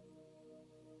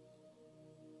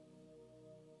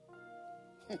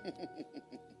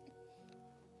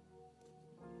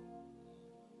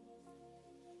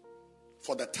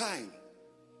 For the time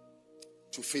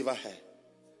to favor her,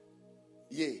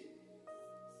 yea,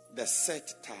 the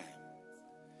set time.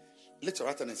 Lift your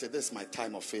right hand and say, this is my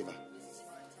time of favor.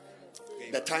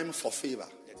 The time for favor.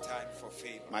 The time for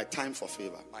favor. My time for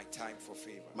favor. My time for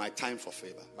favor. My time for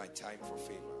favor. My time for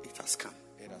favor. It has come.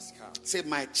 It has come. Say,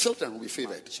 my children will be My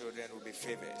favored. children will be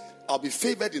favored. I'll be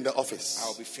favored in the office.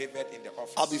 I'll be favored in the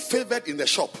office. I'll be favored in the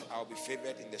shop. I'll be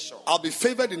favored in the shop. I'll be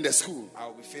favored in the school.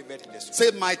 I'll be favored in the school. Say,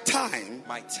 my time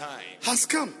has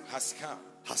come. has come.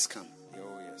 Has come.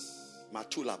 Oh, yes.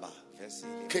 Matulaba. Verse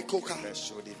Kekoka.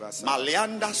 11.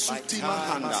 Maleanda My sutima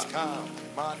time has handa. come.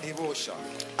 My devotion.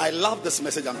 I love this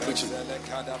message I'm preaching.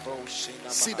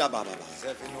 Sida Baba.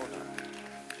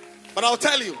 But I'll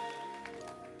tell you,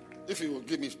 if you will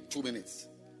give me 2 minutes.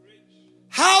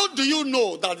 How do you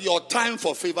know that your time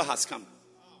for favor has come?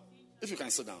 If you can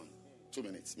sit down. 2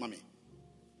 minutes. Mommy.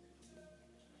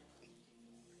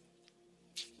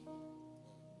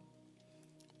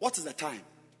 What is the time?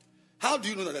 How do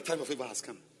you know that the time for favor has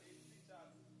come?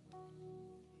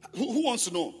 Who wants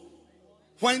to know?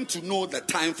 When to know the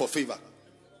time for favor?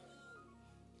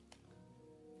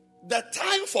 The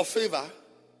time for favor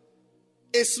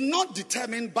is not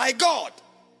determined by God.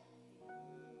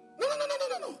 No.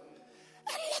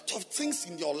 A lot of things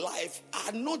in your life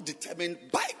are not determined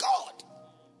by God.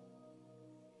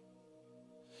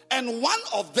 And one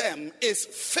of them is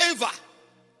favor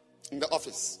in the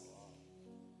office.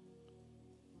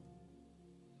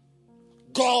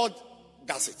 God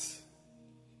does it.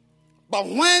 But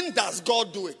when does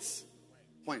God do it?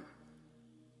 When?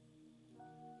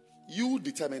 You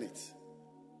determine it.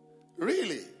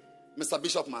 Really? Mr.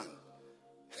 Bishop man?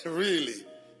 Really?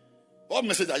 What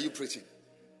message are you preaching?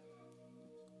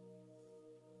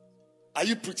 Are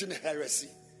you preaching heresy?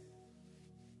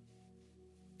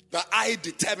 That I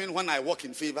determine when I walk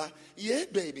in favor? Yeah,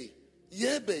 baby.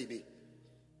 Yeah, baby.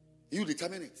 You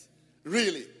determine it.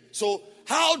 Really? So,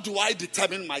 how do I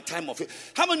determine my time of favor?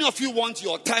 How many of you want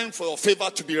your time for your favor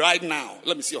to be right now?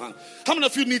 Let me see your hand. How many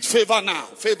of you need favor now?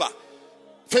 Favor.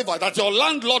 Favor. That your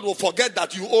landlord will forget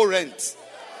that you owe rent.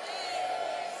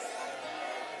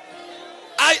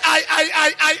 I.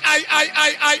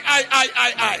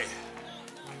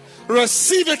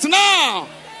 Receive it now.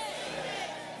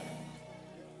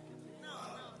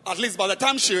 At least by the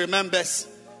time she remembers,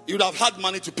 you would have had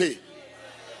money to pay.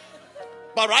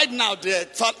 But right now, dear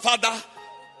Father,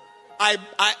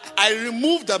 I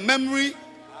remove the memory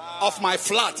of my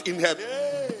flat in her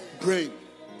brain.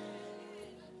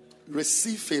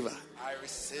 Receive favor. I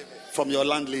receive it. From your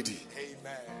landlady.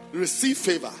 Amen. Receive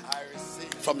favor. I receive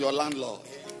it. From your landlord.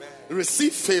 Amen.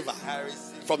 Receive favor. I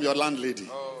receive from your landlady.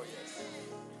 Oh, yes.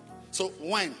 So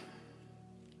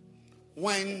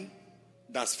when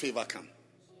does favor come?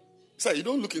 Sir, you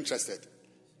don't look interested.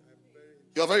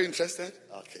 You're very interested?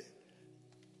 Okay.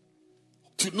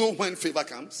 To know when favor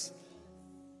comes?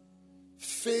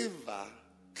 Favor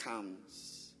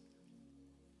comes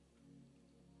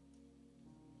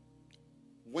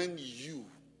when you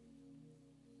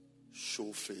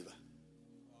show favor.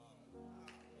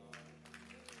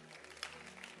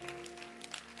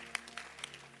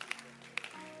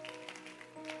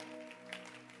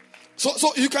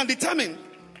 So you can determine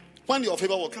when your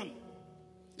favor will come.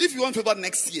 If you want favor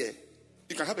next year,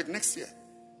 you can have it next year.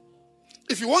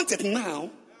 If you want it now,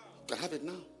 you can have it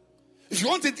now. If you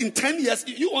want it in 10 years,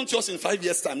 you want yours in 5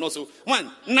 years' time. Also,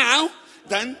 when? Now,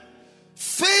 then,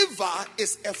 favor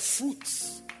is a fruit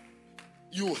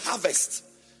you harvest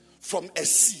from a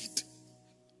seed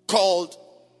called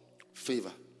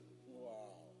favor.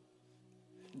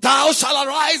 Thou shalt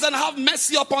arise and have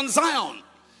mercy upon Zion.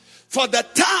 For the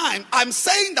time, I'm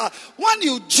saying that when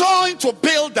you join to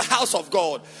build the house of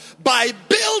God, by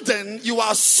building, you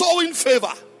are sowing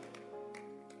favor.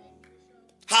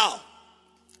 How?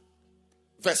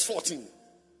 Verse 14.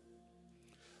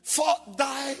 For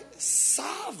thy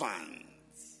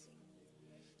servants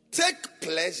take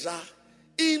pleasure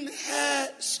in her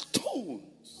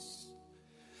stones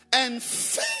and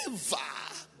favor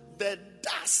the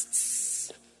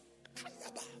dusts.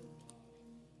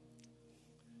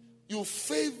 You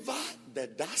favor the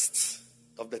dust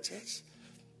of the church,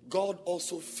 God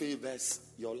also favors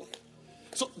your life.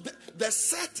 So the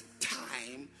set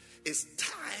time is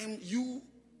time you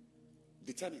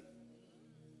determine.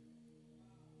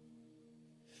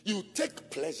 You take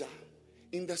pleasure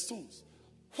in the stones.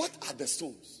 What are the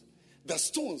stones? The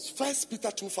stones, 1 Peter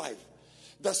 2:5.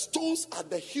 The stones are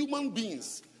the human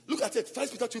beings. Look at it, 1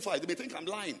 Peter 2:5. They may think I'm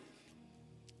lying.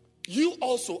 You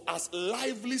also as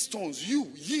lively stones,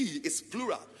 ye is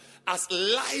plural, as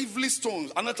lively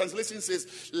stones. Another translation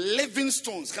says living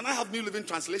stones. Can I have New Living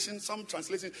Translation? Some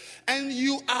translation. And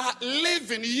you are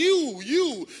living,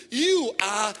 you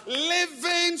are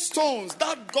living stones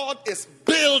that God is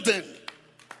building.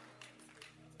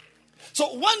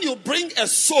 So when you bring a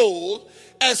soul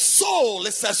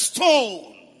is a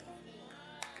stone.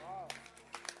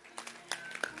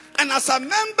 And as a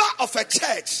member of a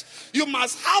church, you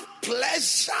must have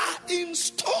pleasure in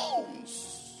stones.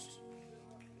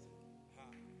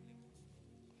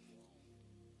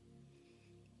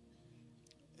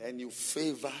 And you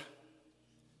favor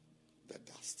the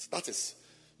dust. That is,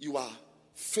 you are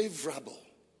favorable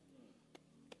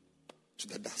to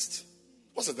the dust.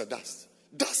 What is the dust?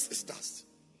 Dust is dust.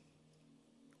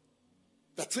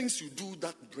 The things you do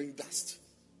that bring dust.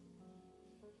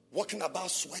 Walking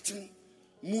about, sweating,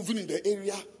 moving in the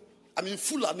area. I mean,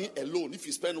 Fulani alone, if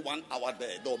you spend 1 hour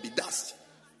there will be dust.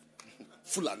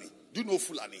 Fulani. Do you know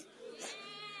Fulani? Yeah.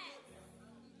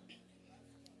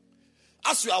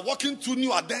 As you are walking through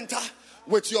New Adenta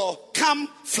with your cam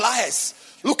flyers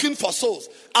looking for souls,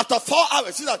 after 4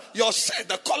 hours, see that your shirt,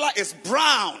 the color is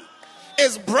brown.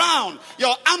 It's brown.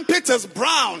 Your armpit is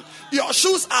brown. Your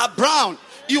shoes are brown.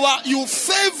 You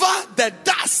favor the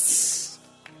dust.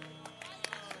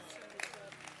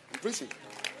 I'm preaching.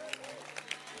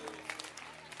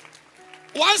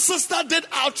 One sister did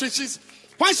outreaches.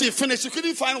 When she finished, she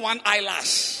couldn't find one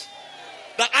eyelash.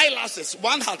 The eyelashes,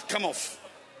 one had come off.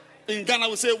 In Ghana,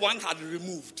 we say one had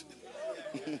removed.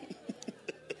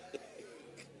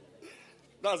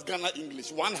 That's Ghana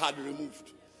English. One had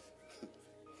removed.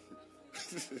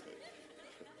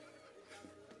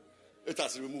 It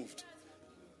has removed.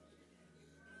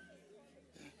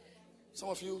 Some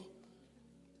of you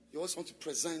always want to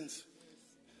present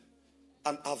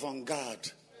an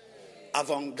avant-garde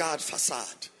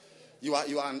facade. You are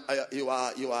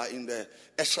in the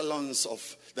echelons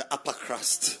of the upper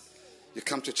crust. You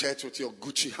come to church with your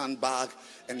Gucci handbag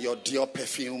and your Dior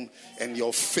perfume and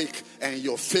your fake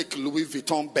Louis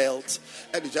Vuitton belt,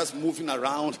 and you're just moving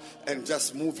around and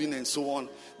just moving and so on.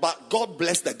 But God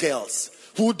bless the girls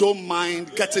who don't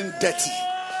mind getting dirty.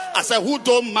 I said, who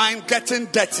don't mind getting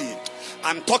dirty?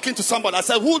 I'm talking to somebody. I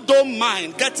said, who don't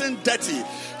mind getting dirty?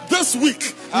 This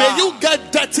week, may you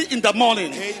get dirty in the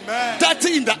morning, Amen.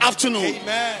 Dirty in the afternoon,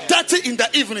 Amen. Dirty in the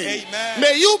evening. Amen.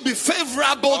 May you be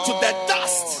favorable to the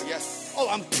dust. Yes. Oh,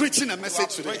 I'm preaching a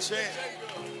message today.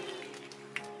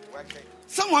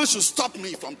 Someone should stop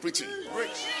me from preaching.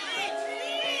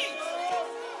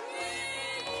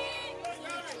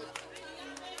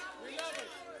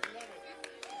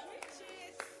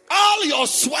 All your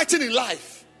sweating in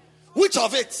life, which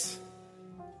of it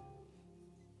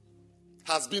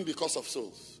has been because of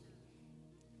souls?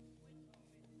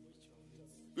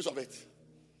 Which of it?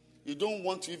 You don't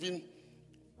want to even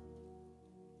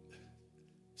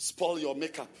spoil your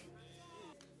makeup.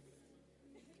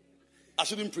 I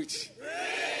shouldn't preach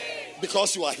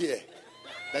because you are here.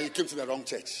 Then you came to the wrong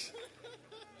church.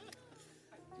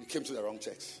 You came to the wrong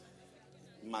church.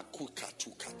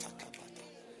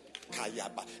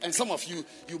 And some of you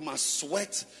must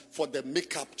sweat for the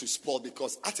makeup to spoil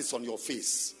because as it's on your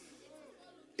face,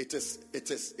 it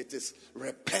is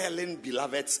repelling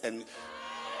beloveds and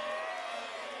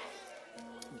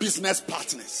business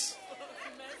partners.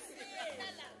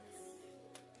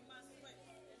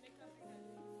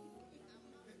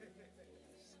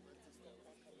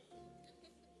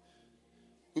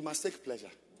 We must take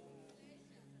pleasure.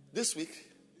 This week,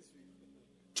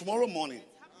 tomorrow morning,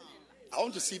 I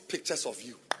want to see pictures of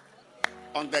you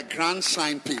on the Grand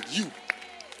Shine page. You.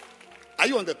 Are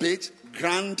you on the page?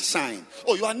 Grand Shine.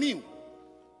 Oh, you are new.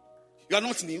 You are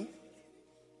not new.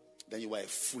 Then you are a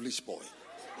foolish boy.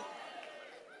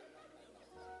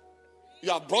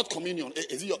 You have brought communion.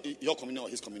 Is it your communion or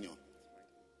his communion?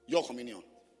 Your communion.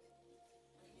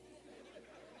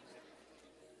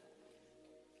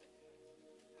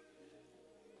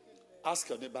 Ask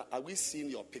your neighbor, are we seeing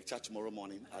your picture tomorrow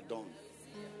morning at dawn?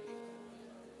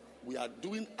 We are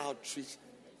doing outreach.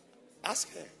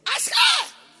 Ask her. Ask her!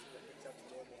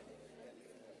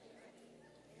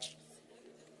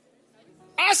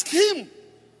 Ask him.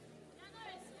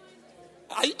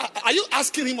 Are you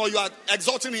asking him or you are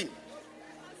exhorting him?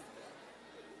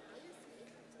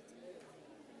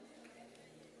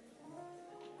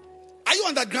 Are you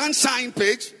on the Grand Shine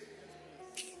page?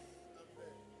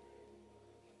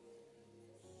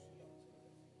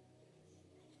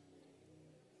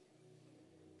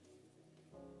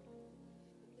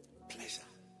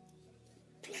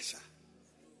 Pleasure.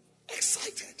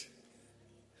 Excited.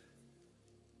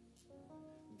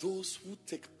 Those who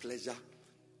take pleasure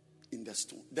in the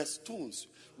stone. The stones.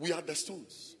 We are the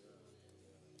stones.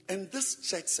 And this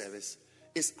church service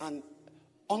is an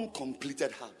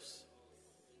uncompleted house.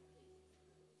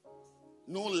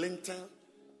 No lintel,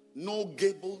 no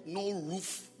gable, no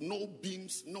roof, no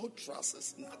beams, no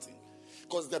trusses, nothing.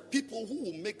 Because the people who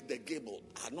will make the gable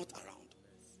are not around.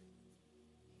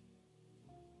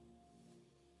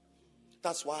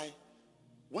 That's why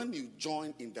when you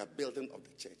join in the building of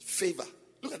the church, favor.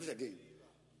 Look at it again.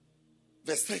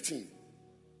 Verse 13.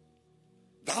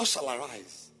 Thou shalt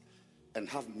arise and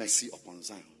have mercy upon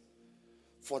Zion.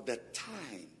 For the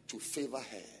time to favor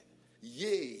her,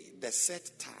 yea, the set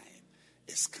time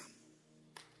is come.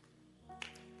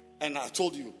 And I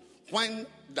told you, when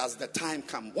does the time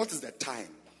come? What is the time?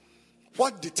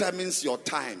 What determines your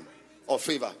time of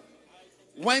favor?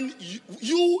 When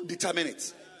you determine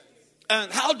it. And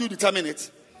how do you determine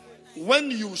it?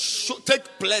 When you take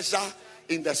pleasure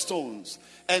in the stones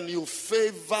and you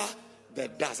favor the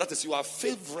dust. That is, you are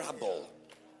favorable.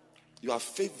 You are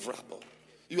favorable.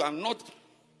 You are not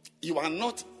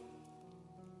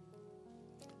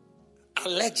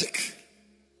allergic.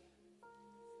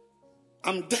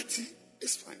 I'm dirty.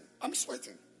 It's fine. I'm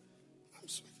sweating.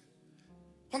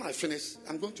 When I finish,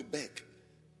 I'm going to beg.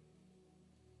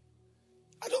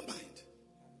 I don't mind.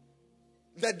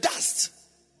 The dust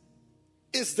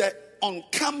is the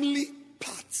uncomely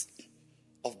part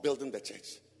of building the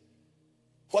church.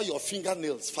 Where your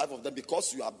fingernails, 5 of them,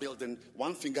 because you are building,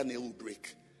 one fingernail will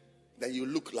break. Then you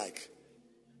look like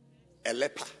a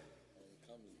leper.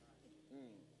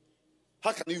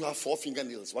 How can you have 4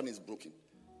 fingernails? One is broken.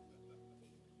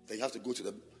 Then you have to go to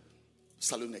the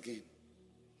salon again.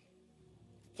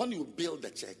 When you build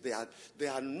the church, they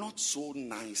are not so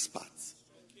nice parts.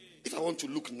 If I want to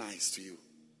look nice to you,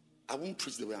 I won't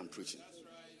preach the way I'm preaching.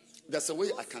 There's a way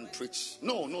I can preach.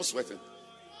 No sweating.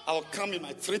 I'll come in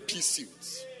my 3-piece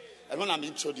suits. And when I'm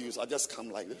introduced, I'll just come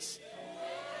like this.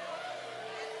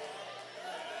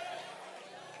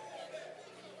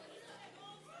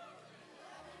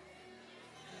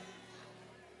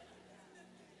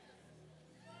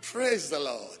 Praise the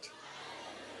Lord.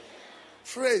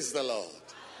 Praise the Lord.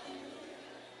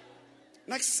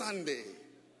 Next Sunday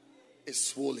is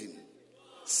Swollen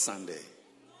Sunday.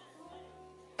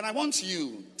 And I want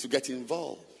you to get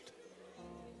involved.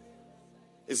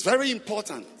 It's very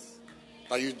important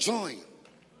that you join.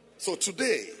 So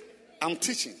today, I'm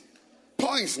teaching.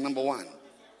 Point number one.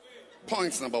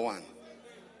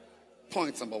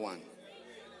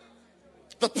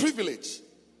 The privilege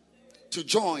to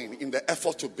join in the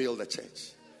effort to build a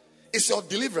church is your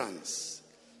deliverance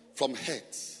from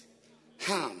hate,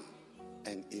 harm,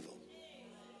 and evil.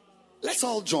 Let's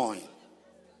all join.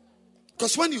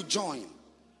 Because when you join,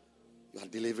 you are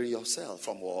delivering yourself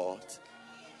from what?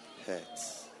 Hate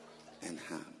and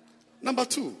harm. Number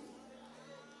 2,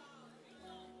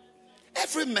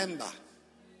 every member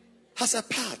has a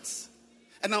part,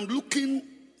 and I'm looking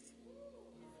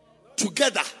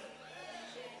together.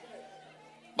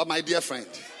 But my dear friend,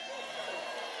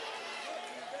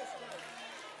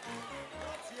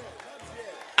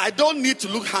 I don't need to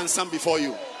look handsome before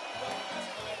you.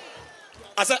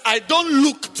 I said, I don't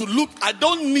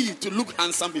need to look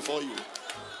handsome before you.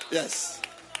 Yes.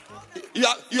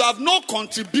 You have no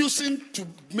contribution to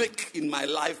make in my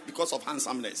life because of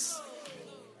handsomeness.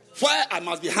 Where I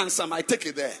must be handsome, I take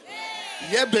it there.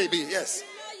 Yeah, baby, yes.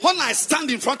 When I stand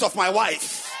in front of my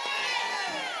wife,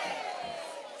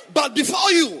 but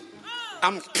before you,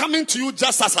 I'm coming to you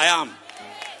just as I am.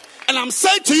 And I'm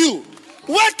saying to you,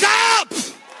 wake up!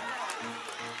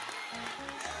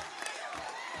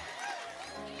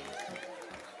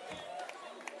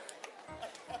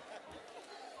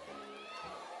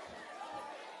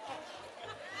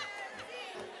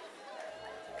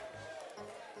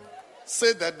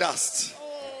 Say the dust.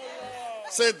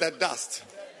 Say the dust.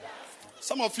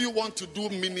 Some of you want to do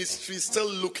ministry still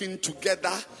looking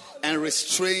together and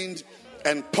restrained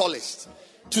and polished.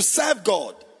 To serve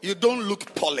God, you don't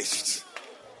look polished.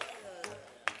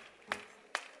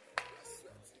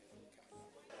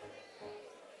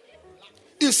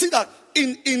 You see that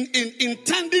in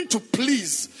intending to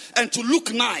please and to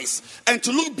look nice and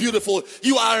to look beautiful,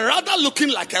 you are rather looking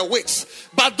like a witch.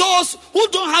 But those who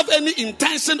don't have any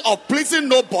intention of pleasing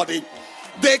nobody,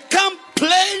 they come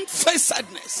plain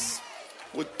facedness.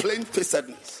 With plain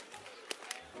facedness.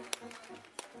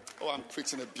 Oh, I'm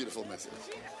preaching a beautiful message.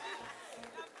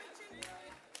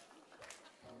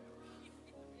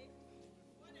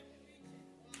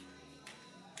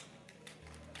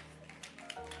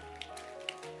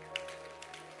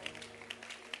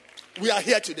 We are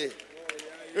here today.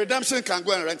 Redemption can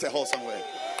go and rent a hall somewhere.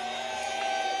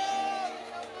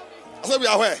 I said we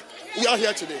are where? We are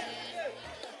here today.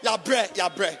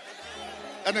 Yabre.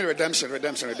 And then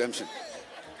redemption.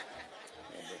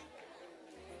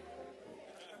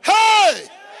 Hey!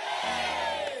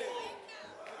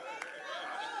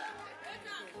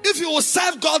 If you will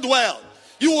serve God well,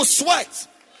 you will sweat.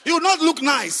 You will not look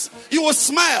nice. You will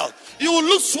smell. You will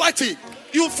look sweaty.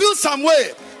 You will feel some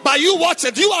way. But you watch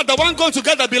it. You are the one going to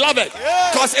get the beloved.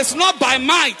 Because it's not by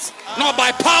might, not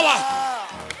by power.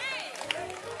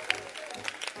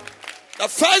 The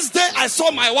first day I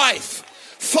saw my wife,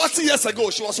 40 years ago,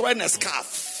 she was wearing a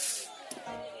scarf.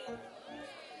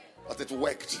 But it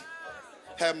worked.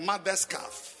 Her mother's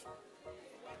scarf.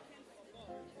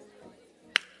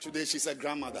 Today she's a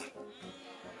grandmother.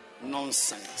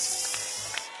 Nonsense.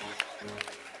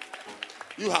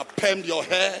 You have permed your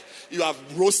hair. You have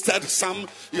roasted some.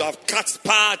 You have cut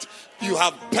part. You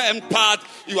have permed part.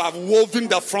 You have woven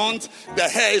the front. The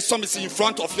hair is something in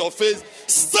front of your face.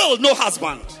 Still no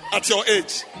husband at your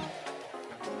age.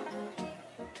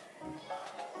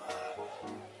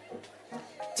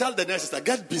 Tell the next sister,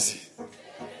 get busy.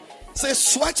 Say,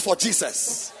 sweat for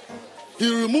Jesus.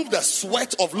 He removed the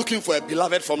sweat of looking for a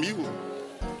beloved from you.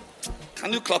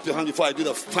 Can you clap your hand before I do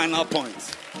the final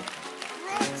point?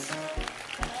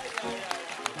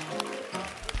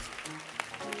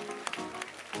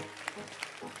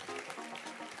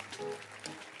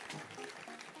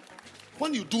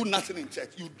 When you do nothing in church,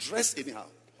 you dress anyhow.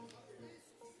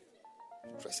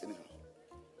 Dress anyhow.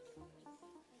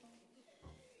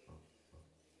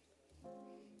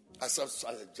 I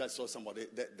just saw somebody.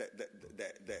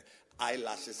 The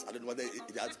eyelashes. I don't know whether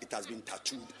it has been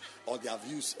tattooed or they have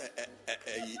used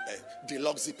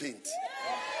deluxe paint.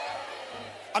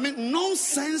 I mean,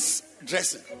 nonsense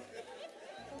dressing.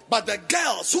 But the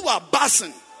girls who are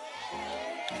busing,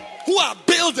 who are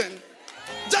building,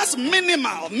 just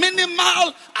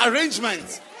minimal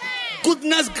arrangements.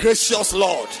 Goodness gracious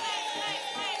Lord.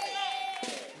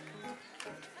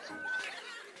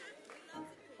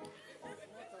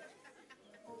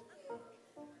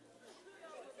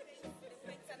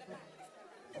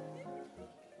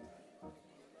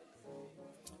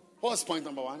 What's point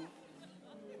number 1?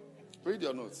 Read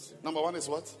your notes. Number 1 is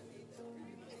what?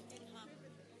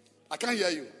 I can't hear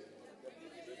you.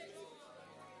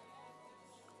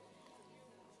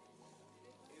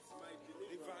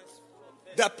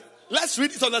 Let's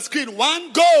read it on the screen.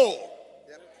 1, go.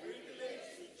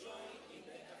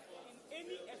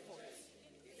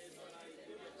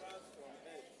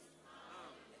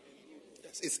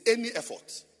 Yes, it's any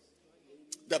effort.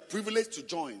 The privilege to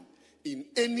join in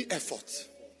any effort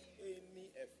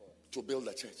to build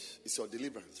a church is your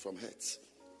deliverance from hurts,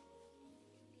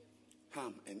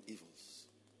 harm, and evils.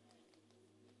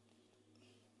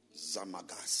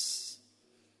 Zamagas.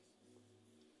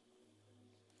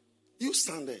 You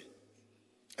stand there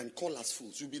and call us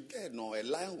fools. You'll be dead. No, a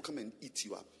lion will come and eat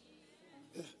you up.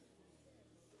 Yeah.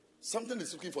 Something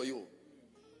is looking for you,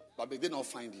 but may they not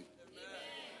find you.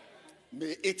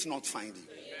 May it not find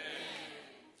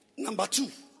you. Number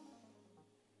 2.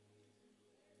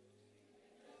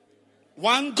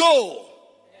 1, go.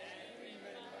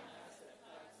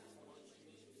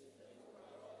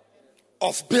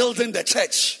 Of building the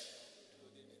church.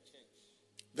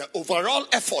 The overall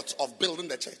effort of building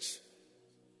the church.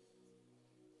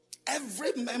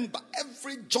 Every member,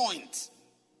 every joint.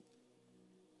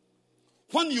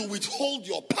 When you withhold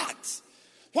your part,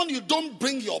 when you don't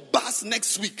bring your bus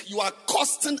next week, you are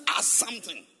costing us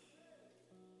something.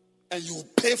 And you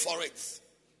pay for it.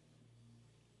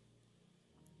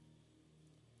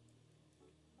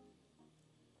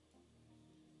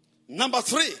 Number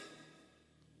 3.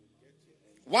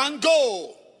 1,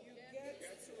 go.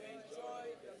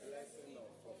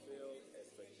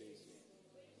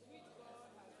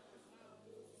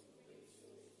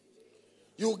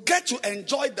 You get to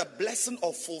enjoy the blessing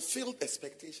of fulfilled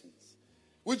expectations,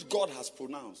 which God has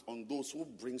pronounced on those who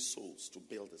bring souls to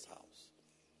build his house.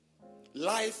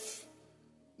 Life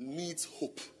needs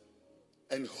hope,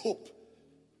 and hope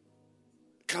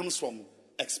comes from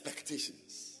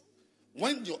expectations.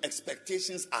 When your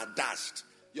expectations are dashed,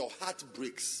 your heart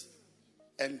breaks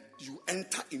and you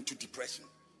enter into depression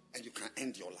and you can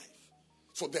end your life.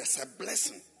 So there's a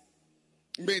blessing.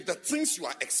 May the things you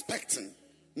are expecting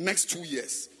next 2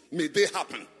 years, may they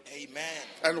happen. Amen.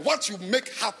 And what you make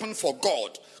happen for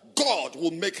God, God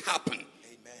will make happen.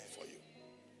 Amen. For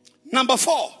you. Number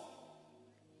 4.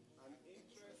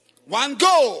 1,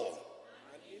 go.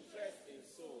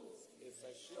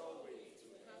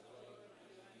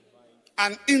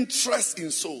 An interest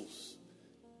in souls.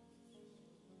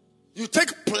 You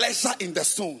take pleasure in the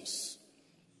stones.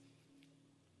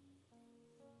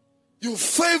 You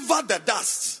favor the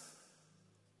dust.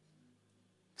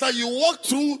 That you walk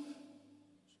through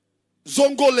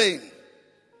Zongo Lane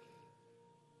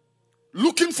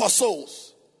looking for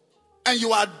souls, and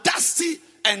you are dusty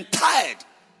and tired.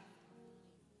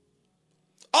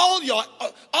 All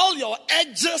your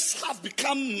edges have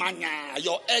become manya.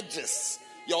 Your edges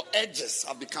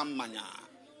have become manya.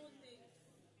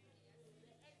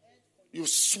 You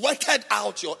sweated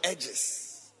out your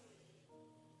edges.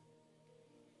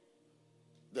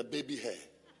 The baby hair.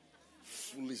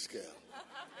 Foolish girl.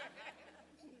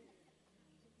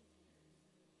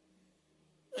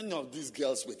 Any of these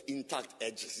girls with intact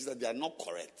edges, is that they are not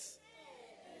correct.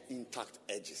 Intact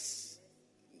edges.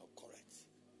 Not correct.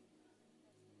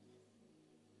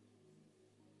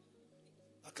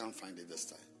 I can't find it this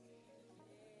time.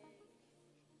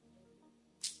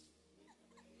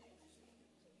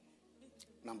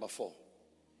 Number 4.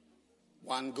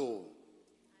 1, go.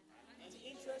 An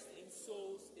interest in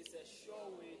souls is a sure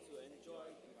way to enjoy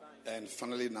divine. And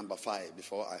finally, number 5,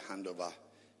 before I hand over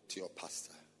to your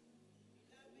pastor.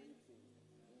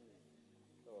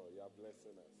 Oh, you are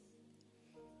blessing us.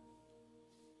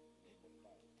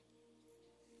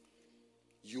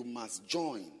 You must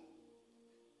join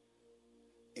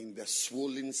in the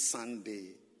swollen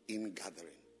Sunday in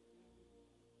gathering,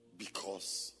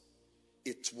 because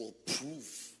it will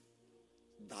prove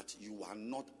that you are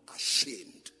not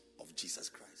ashamed of Jesus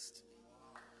Christ.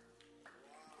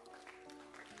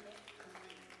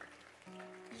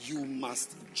 You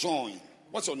must join.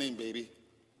 What's your name, baby?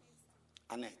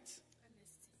 Annette.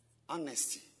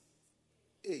 Honesty.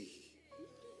 Hey.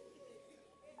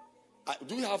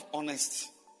 Do you have honest?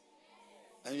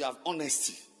 And you have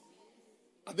honesty.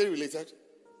 Are they related?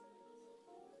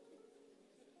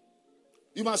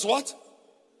 You must what?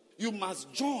 You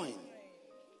must join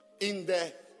in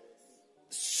the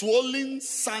swollen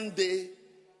Sunday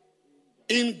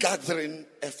in-gathering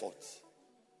effort,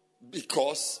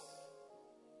 because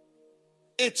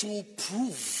it will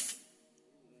prove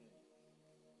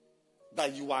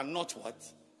that you are not what?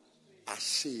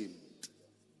 Ashamed.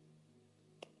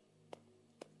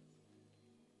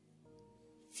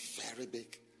 Very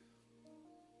big.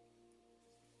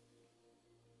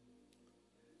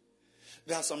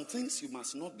 There are some things you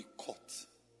must not be caught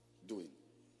doing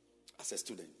as a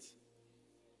student.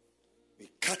 We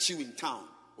catch you in town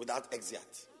without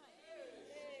exit.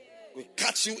 We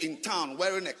catch you in town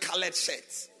wearing a colored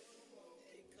shirt.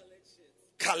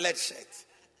 Colored shirt.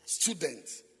 Student.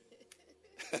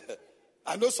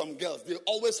 I know some girls, they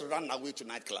always run away to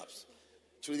nightclubs.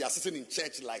 So they are sitting in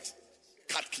church like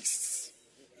catechists.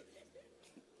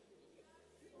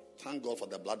 Thank God for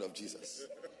the blood of Jesus.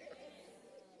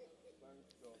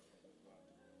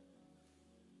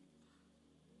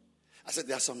 I said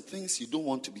there are some things you don't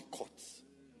want to be caught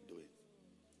doing.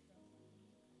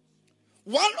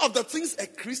 One of the things a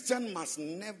Christian must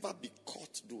never be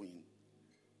caught doing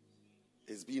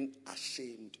is being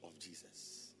ashamed of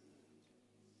Jesus.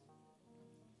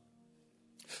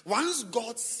 Once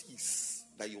God sees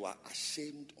that you are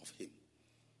ashamed of him,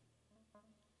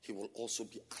 he will also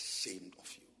be ashamed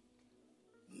of you.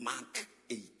 Mark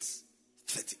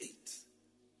 8:38.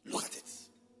 Look at it.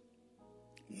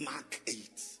 Mark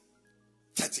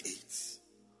 8:38.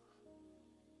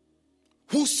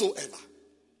 Whosoever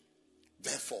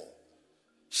therefore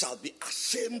shall be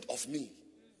ashamed of me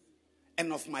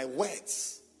and of my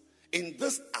words in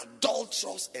this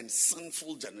adulterous and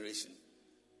sinful generation,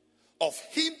 of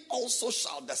him also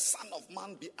shall the Son of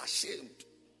Man be ashamed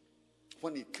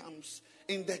when he comes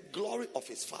in the glory of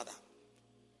his Father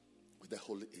with the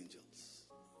holy angels.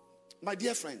 My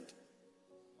dear friend,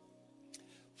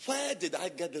 where did I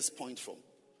get this point from?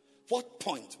 What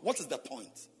point? What is the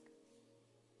point?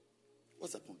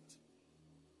 What's the point?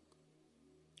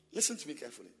 Listen to me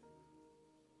carefully.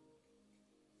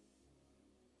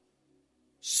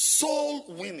 Soul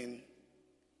winning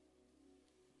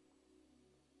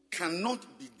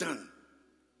cannot be done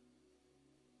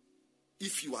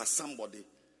if you are somebody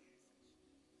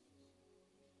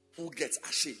who gets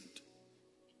ashamed.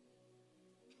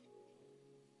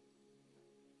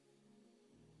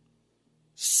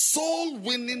 Soul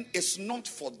winning is not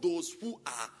for those who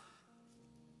are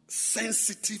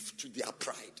sensitive to their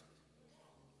pride.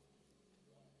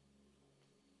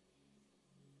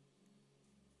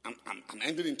 I'm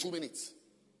ending in 2 minutes.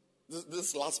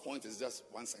 This last point is just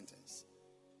one sentence.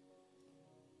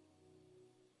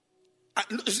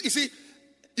 You see,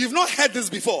 you've not heard this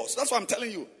before, so that's what I'm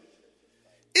telling you.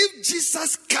 If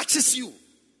Jesus catches you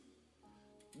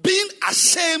being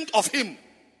ashamed of him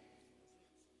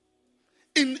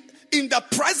in the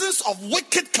presence of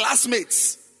wicked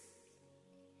classmates,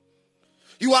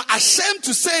 you are ashamed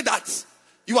to say that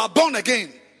you are born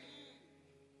again.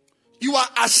 You are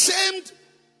ashamed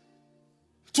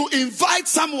to invite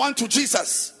someone to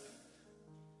Jesus.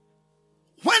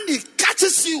 When he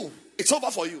catches you, it's over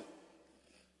for you.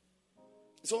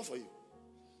 It's over for you.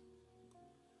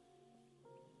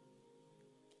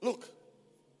 Look,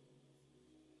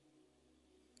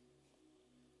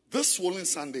 this swollen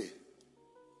Sunday,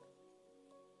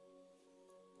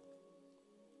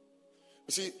 you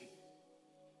see,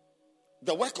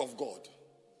 the work of God,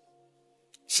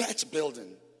 church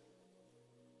building,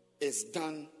 is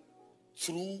done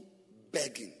through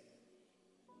begging.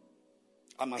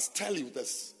 I must tell you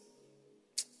this.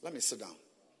 Let me sit down.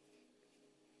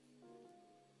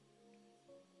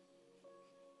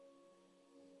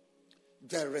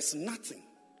 There is nothing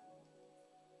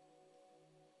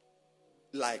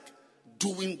like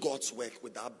doing God's work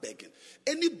without begging.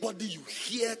 Anybody you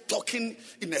hear talking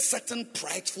in a certain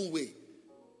prideful way,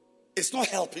 it's not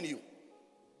helping you.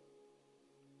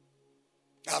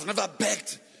 I've never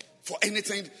begged for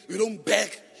anything. You don't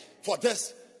beg for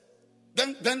this.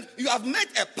 Then you have met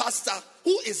a pastor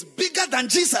who is bigger than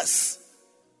Jesus.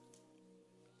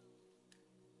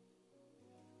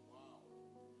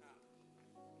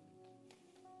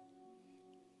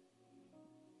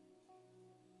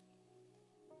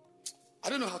 I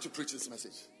don't know how to preach this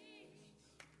message.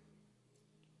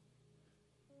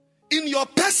 In your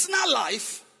personal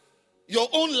life, your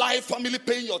own life, family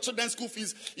paying your children's school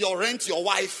fees, your rent, your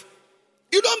wife,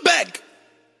 you don't beg.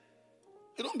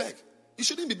 You don't beg. You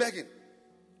shouldn't be begging.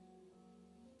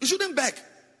 You shouldn't beg.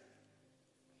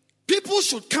 People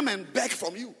should come and beg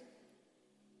from you.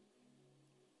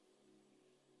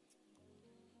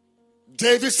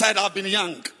 David said, I've been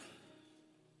young.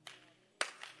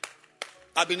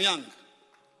 I've been young.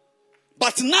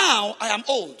 But now I am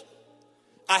old.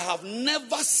 I have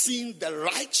never seen the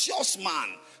righteous man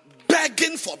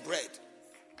begging for bread.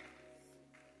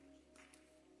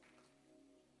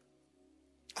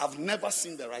 I've never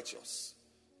seen the righteous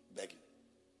begging.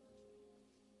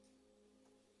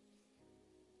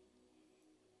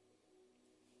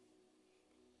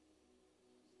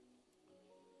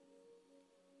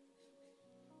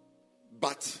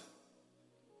 But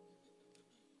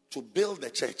to build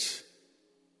the church,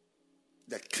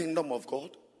 the kingdom of God,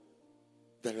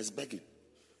 there is begging.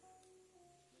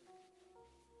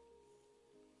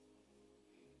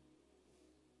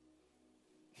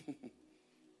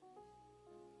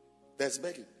 There's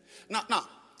begging. Now,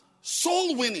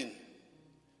 soul winning,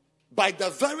 by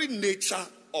the very nature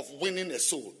of winning a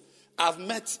soul. I've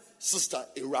met Sister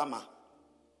Irama,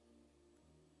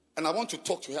 and I want to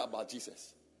talk to her about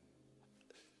Jesus.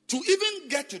 To even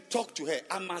get to talk to her,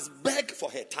 I must beg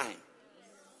for her time.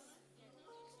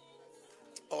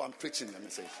 Oh, I'm preaching the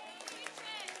message.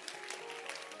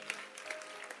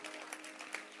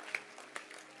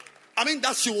 I mean,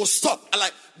 that she will stop.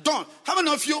 Like, Don, how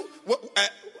many of you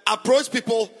approach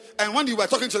people and when you were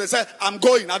talking to them, they said, I'm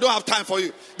going, I don't have time for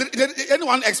you? Did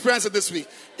anyone experience it this week?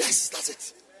 Yes, that's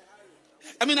it.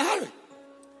 I'm in a hurry.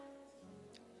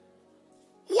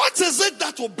 What is it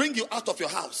that will bring you out of your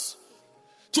house?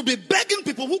 To be begging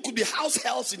people who could be house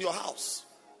helps in your house.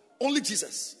 Only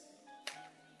Jesus.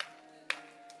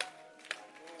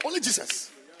 Only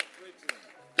Jesus.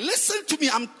 Listen to me.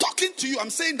 I'm talking to you. I'm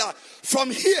saying that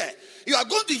from here, you are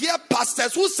going to hear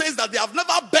pastors who says that they have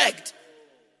never begged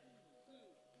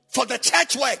for the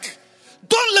church work.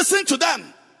 Don't listen to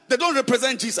them. They don't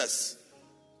represent Jesus.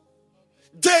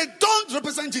 They don't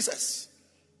represent Jesus.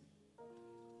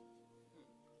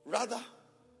 Rather,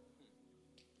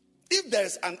 if there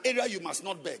is an area you must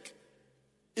not beg,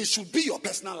 it should be your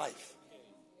personal life.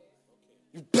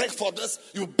 You beg for this,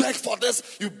 you beg for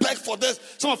this, you beg for this.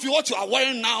 Some of you, what you are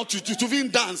wearing now to even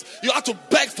dance, you have to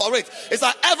beg for it. It's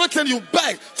like everything you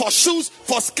beg for: shoes,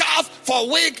 for scarf,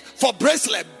 for wig, for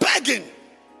bracelet, begging.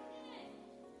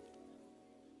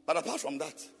 But apart from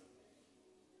that,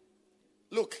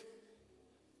 look,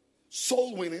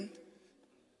 soul winning.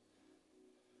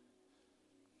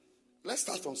 Let's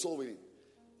start from soul winning.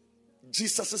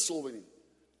 Jesus' soul winning.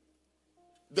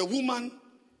 The woman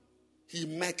he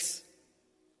met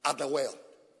at the well.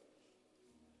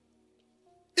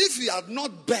 If he had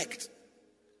not begged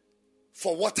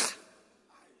for water,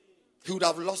 he would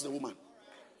have lost the woman.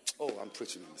 Oh, I'm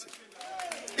preaching.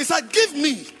 He said, give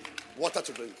me water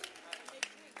to drink.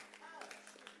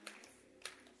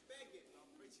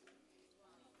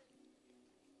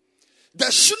 The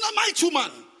Shunammite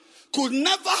woman could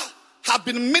never have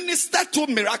been ministered to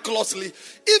miraculously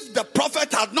if the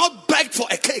prophet had not begged for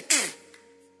a cake.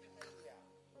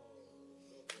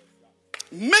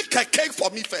 Make a cake for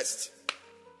me first.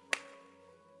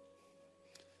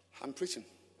 I'm preaching.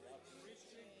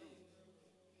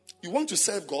 You want to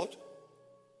serve God?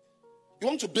 You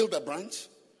want to build a branch?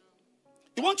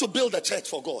 You want to build a church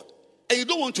for God? And you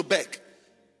don't want to beg?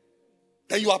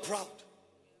 Then you are proud.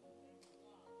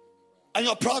 And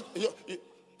you're proud,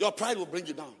 your pride will bring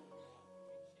you down.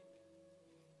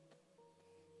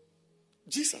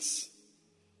 Jesus,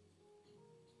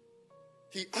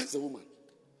 he asked the woman.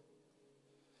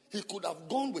 He could have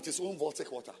gone with his own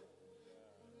Voltic water.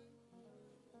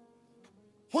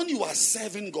 When you are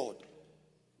serving God,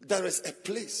 there is a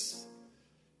place.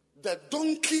 The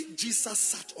donkey Jesus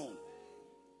sat on.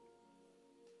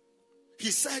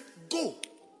 He said, go.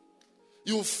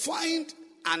 You'll find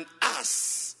an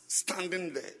ass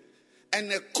standing there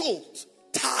and a colt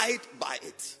tied by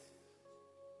it.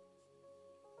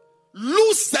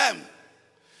 Loose them.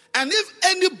 And if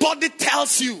anybody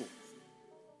tells you,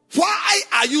 why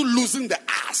are you losing the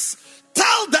ass?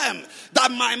 Tell them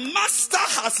that my master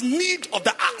has need of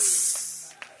the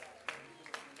ass.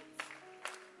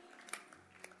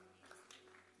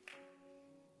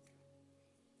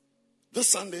 This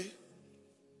Sunday,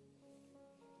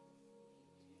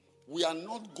 we are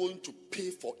not going to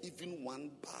pay for even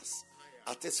one bus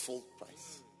at its full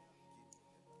price.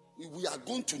 We are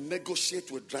going to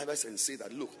negotiate with drivers and say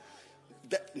that, look,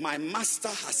 my master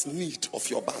has need of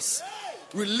your bus.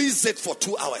 Release it for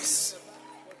 2 hours.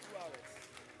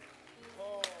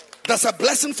 That's a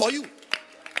blessing for you.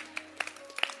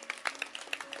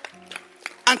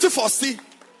 Antiphosty,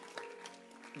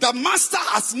 the master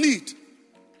has need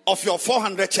of your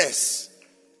 400 chairs.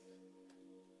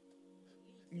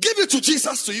 Give it to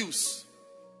Jesus to use.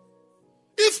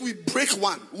 If we break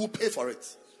one, we'll pay for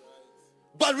it.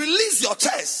 But release your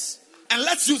chest and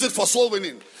let's use it for soul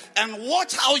winning. And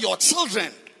watch how your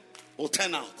children will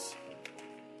turn out.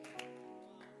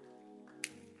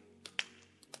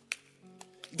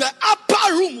 The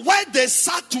upper room where they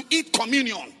sat to eat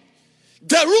communion.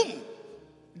 The room,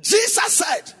 Jesus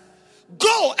said,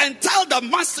 go and tell the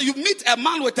master, you meet a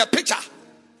man with a pitcher.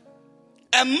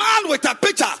 A man with a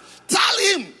pitcher. Tell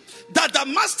him that the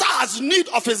master has need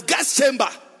of his guest chamber.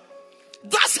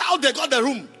 That's how they got the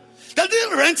room. They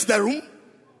didn't rent the room.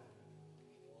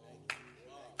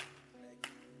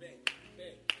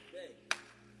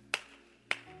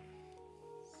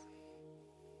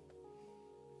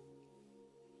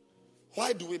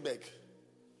 Why do we beg?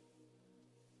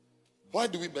 Why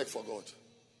do we beg for God?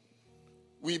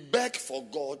 We beg for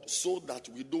God so that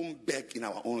we don't beg in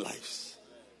our own lives.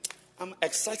 I'm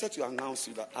excited to announce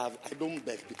to you that I don't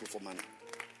beg people for money.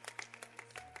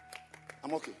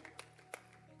 I'm okay.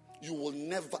 You will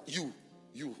never, you,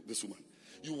 this woman,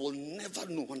 you will never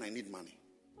know when I need money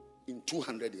in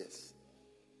 200 years.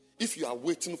 If you are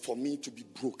waiting for me to be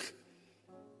broke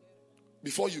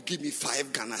before you give me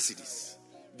 5 Ghana cedis,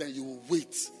 then you will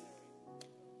wait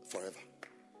forever.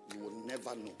 You will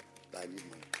never know that I need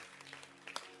money.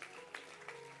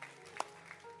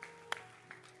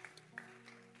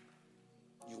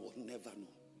 You will never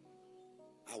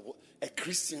know. A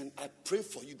Christian, I pray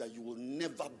for you that you will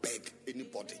never beg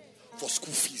anybody for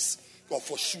school fees or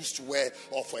for shoes to wear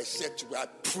or for a shirt to wear. I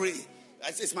pray.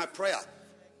 It's my prayer.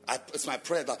 It's my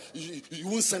prayer that you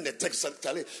won't send a text and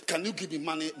tell, can you give me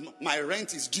money? My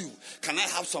rent is due. Can I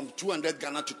have some 200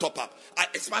 Ghana to top up?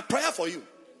 It's my prayer for you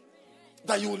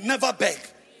that you will never beg.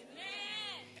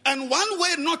 And one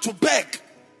way not to beg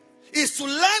is to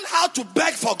learn how to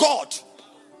beg for God.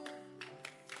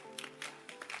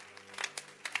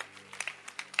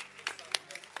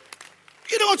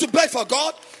 You don't want to beg for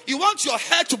God. You want your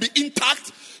hair to be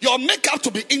intact, your makeup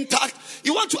to be intact.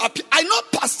 You want to appear. I know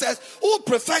pastors who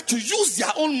prefer to use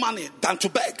their own money than to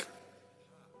beg.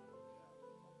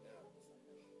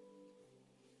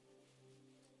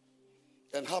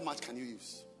 And how much can you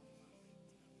use?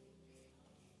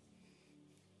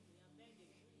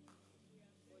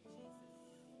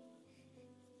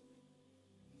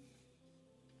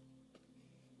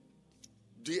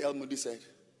 D.L. Moody said,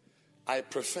 I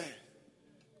prefer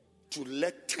to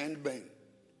let 10 men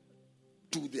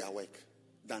do their work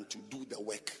than to do the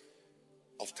work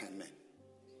of 10 men.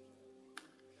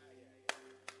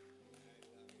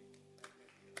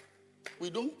 We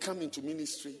don't come into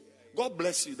ministry. God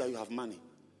bless you that you have money.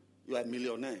 You are a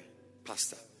millionaire,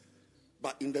 pastor.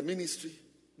 But in the ministry,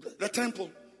 the temple,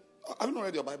 have you not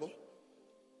read your Bible?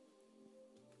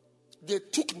 They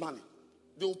took money.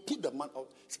 They will put the money out.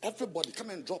 Everybody come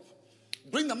and drop.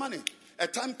 Bring the money. A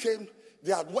time came,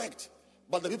 they had worked,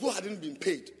 but the people hadn't been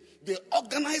paid. They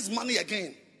organized money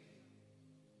again.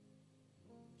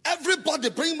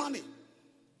 Everybody bring money.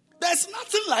 There's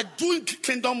nothing like doing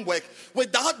kingdom work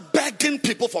without begging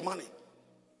people for money.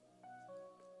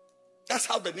 That's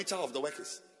how the nature of the work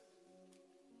is.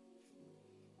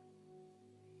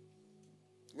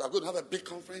 We are going to have a big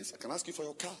conference. I can ask you for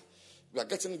your car. We are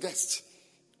getting guests.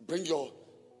 Bring your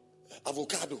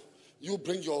avocado. You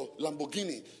bring your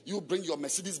Lamborghini. You bring your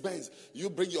Mercedes Benz. You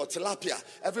bring your tilapia.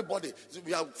 Everybody.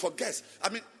 We are for guests. I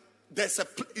mean,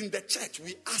 in the church,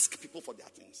 we ask people for their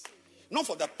things. Not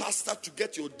for the pastor to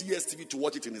get your DSTV to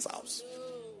watch it in his house.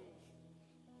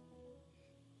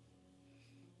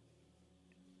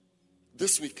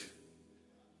 This week,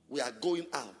 we are going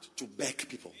out to beg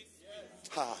people.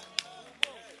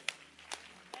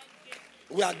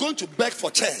 We are going to beg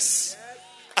for chairs.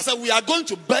 I said, we are going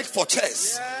to beg for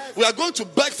chairs. We are going to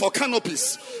beg for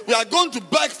canopies. We are going to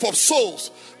beg for souls.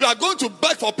 We are going to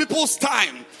beg for people's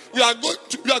time. We are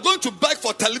going to beg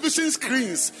for television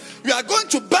screens. We are going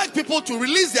to beg people to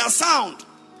release their sound.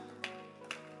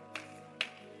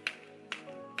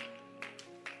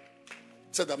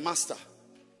 Said the master.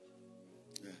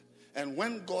 And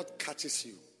when God catches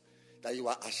you, that you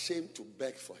are ashamed to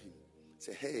beg for him,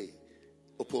 say, hey,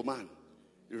 Opoman,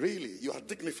 really, you are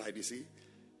dignified, you see.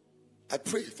 I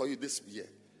pray for you this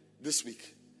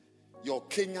week. Your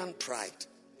Kenyan pride.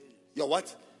 Your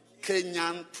what?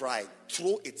 Kenyan pride.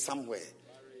 Throw it somewhere.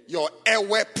 Your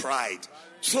Ewe pride.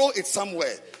 Throw it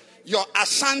somewhere. Your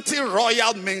Ashanti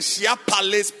Royal Menchia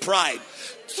Palace pride.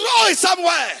 Throw it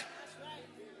somewhere.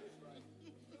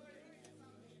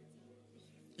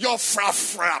 Your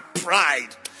Fra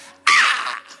pride.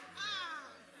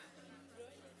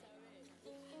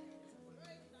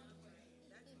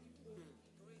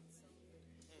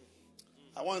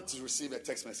 I want to receive a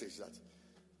text message that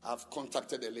I've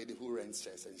contacted a lady who rents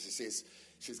chairs, and she says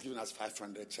she's giving us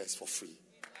 500 chairs for free.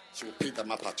 She will pick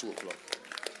them up at 2 o'clock.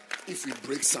 If we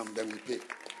break some, then we pay.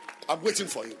 I'm waiting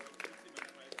for you.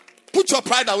 Put your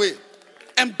pride away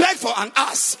and beg for an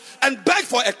ass, and beg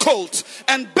for a coat,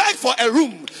 and beg for a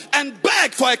room, and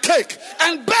beg for a cake,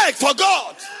 and beg for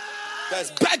God.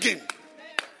 There's begging.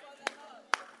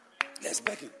 There's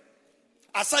begging.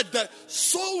 I said the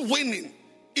soul winning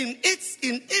in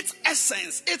its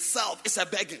essence itself is a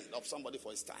begging of somebody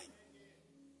for his time.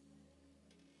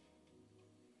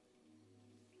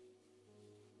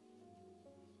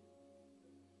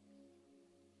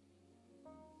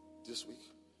 This week,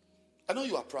 I know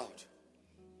you are proud.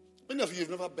 Many of you have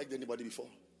never begged anybody before.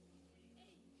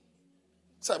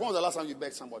 Sir, when was the last time you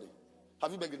begged somebody?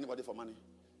 Have you begged anybody for money?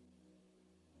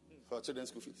 For your children's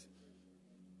school fees?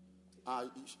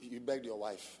 You begged your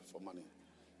wife for money.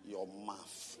 Your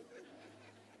mouth.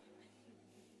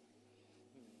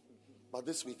 But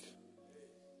this week,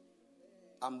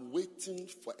 I'm waiting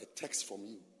for a text from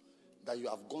you that you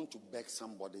have gone to beg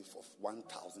somebody for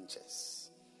 1,000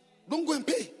 chairs. Don't go and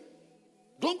pay.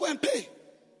 Don't go and pay.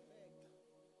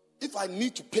 If I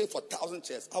need to pay for 1,000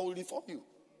 chairs, I will inform you.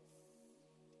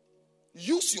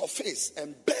 Use your face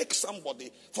and beg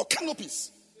somebody for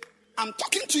canopies. I'm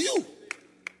talking to you.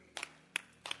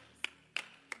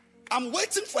 I'm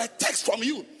waiting for a text from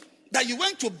you that you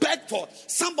went to beg for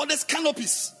somebody's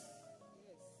canopies.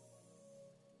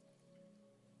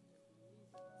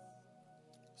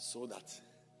 So that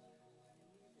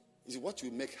is what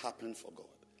will make happen for God.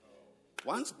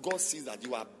 Once God sees that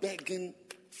you are begging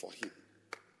for him,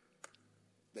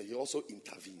 then he also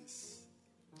intervenes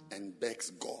and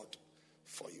begs God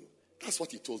for you. That's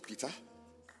what he told Peter.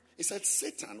 He said,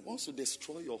 Satan wants to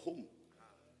destroy your home.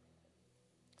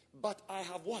 But I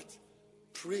have what?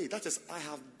 Prayed. That is, I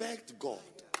have begged God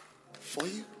for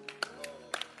you.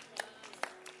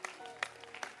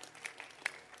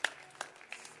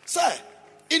 Sir,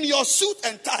 in your suit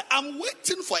and tie, I'm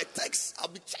waiting for a text. I'll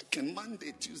be checking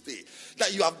Monday, Tuesday,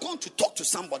 that you have gone to talk to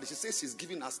somebody. She says she's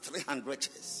giving us 300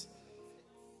 chairs.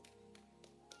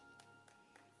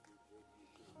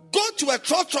 Go to a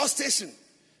trotro station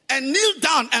and kneel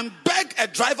down and beg a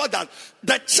driver that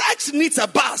the church needs a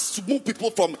bus to move people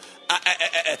from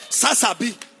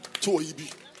Sasabi to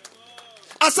Oibi.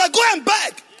 I said, go and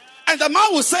beg. And the man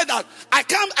will say that I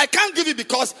can't give you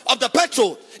because of the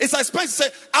petrol. It's expensive.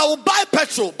 Say, I will buy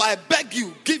petrol, but I beg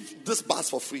you, give this bus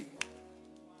for free.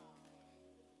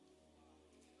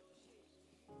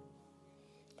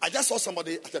 I just saw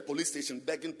somebody at a police station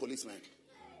begging policemen.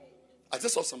 I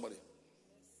just saw somebody.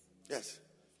 Yes.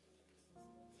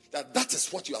 That is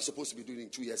what you are supposed to be doing in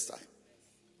 2 years' time.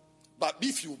 But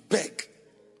if you beg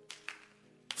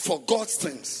for God's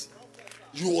things,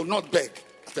 you will not beg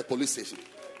at a police station.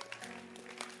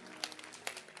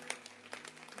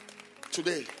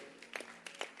 Today,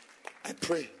 I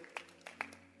pray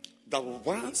that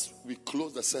once we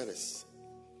close the service,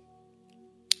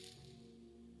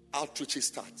 outreach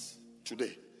starts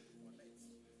today.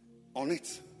 On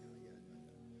it.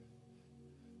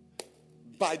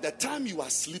 By the time you are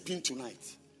sleeping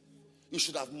tonight, you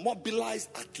should have mobilized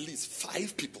at least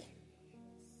 5 people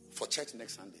for church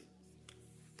next Sunday.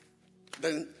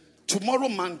 Then tomorrow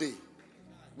Monday,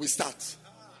 we start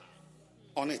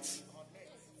on it.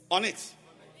 On it.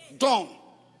 Dawn,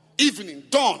 evening,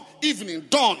 dawn, evening,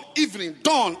 dawn, evening,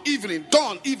 dawn, evening,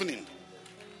 dawn, evening.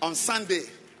 On Sunday,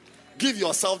 give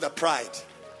yourself the pride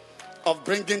of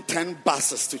bringing 10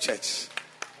 buses to church.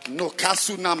 No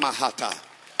kasuna mahata.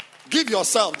 Give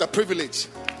yourself the privilege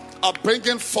of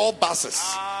bringing 4 buses.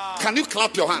 Can you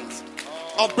clap your hands?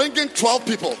 Of bringing 12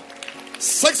 people,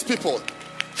 6 people,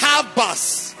 half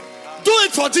bus. Do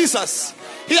it for Jesus.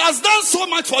 He has done so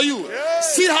much for you.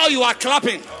 See how you are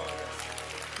clapping.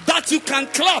 That you can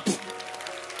clap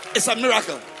is a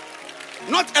miracle.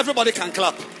 Not everybody can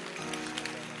clap.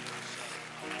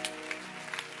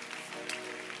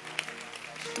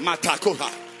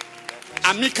 Matakoha.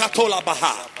 Amikatola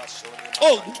Baha.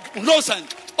 Oh, Rosen.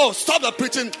 Oh, stop the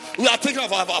preaching. We are thinking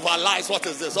of our lives. What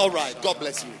is this? All right. God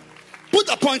bless you. Put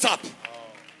the point up.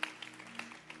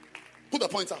 Put the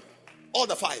point up. All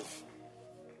the 5.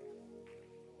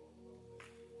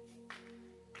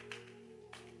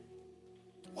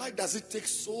 Why does it take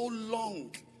so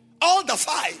long? All the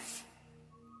 5.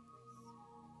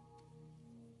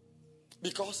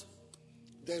 Because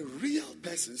the real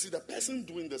person, see, the person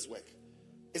doing this work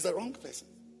is the wrong person.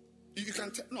 You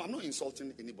can tell, no, I'm not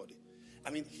insulting anybody. I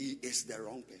mean, he is the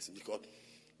wrong person because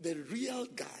the real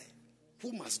guy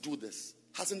who must do this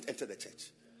hasn't entered the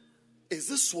church. Is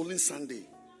this swollen Sunday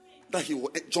that he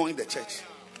will join the church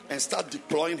and start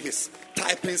deploying his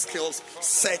typing skills,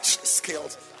 search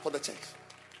skills for the church?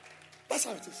 That's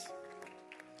how it is.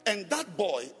 And that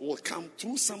boy will come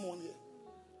through someone here.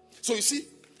 So you see,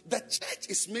 the church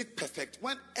is made perfect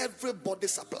when everybody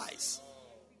supplies.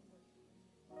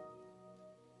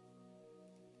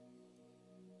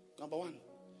 Number one,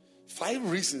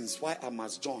 5 reasons why I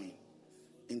must join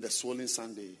in the Swollen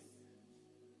Sunday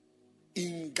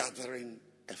in gathering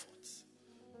efforts.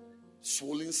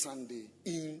 Swollen Sunday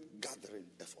in gathering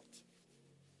effort.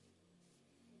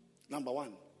 Number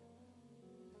one,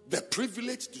 the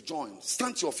privilege to join.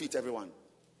 Stand to your feet, everyone.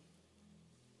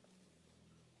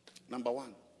 Number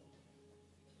one.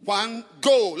 One,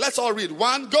 go. Let's all read.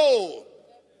 One, go.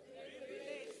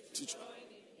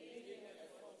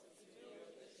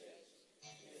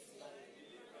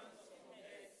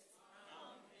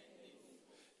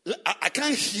 I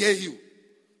can't hear you.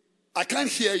 I can't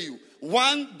hear you.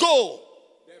 One, go.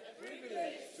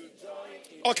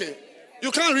 Okay.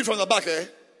 You can't read from the back, eh?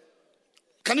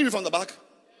 Can you read from the back?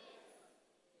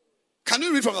 Can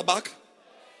you read from the back?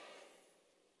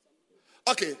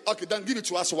 Okay, then give it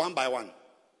to us one by one.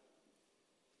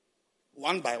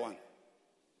 One by one.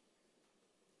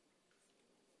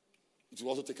 It will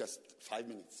also take us 5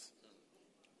 minutes.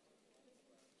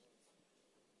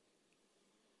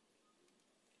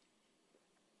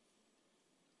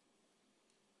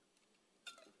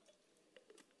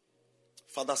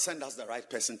 Father, send us the right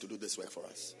person to do this work for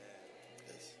us.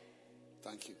 Yes.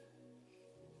 Thank you.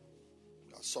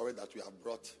 We are sorry that we have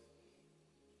brought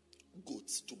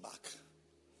goats to back.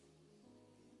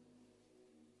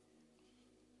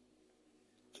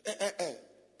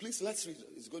 Please, let's read.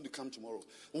 It's going to come tomorrow.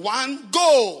 One,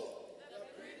 go.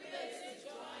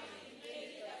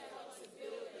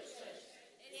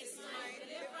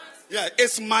 Yeah,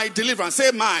 it's my deliverance.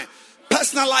 Say mine.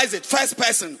 Personalize it. First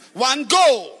person. One,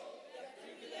 go.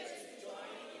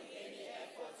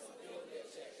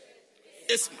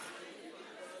 It's mine.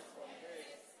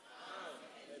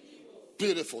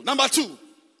 Beautiful. Number 2.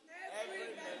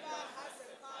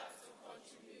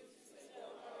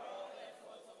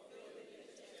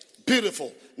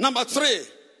 Beautiful. Number 3.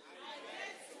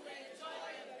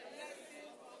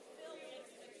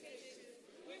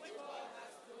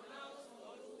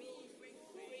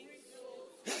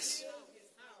 Yes.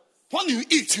 When you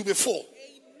eat, you'll be full.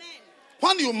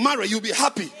 When you marry, you'll be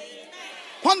happy.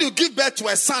 When you give birth to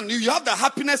a son, you have the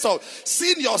happiness of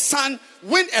seeing your son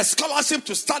win a scholarship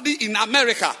to study in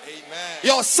America. Amen.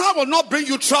 Your son will not bring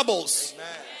you troubles.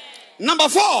 Amen. Number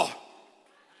 4.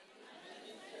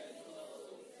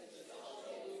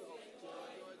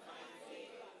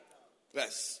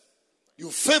 Yes.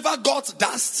 You favor God's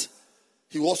dust,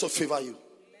 He will also favor you.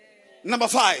 Number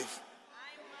 5.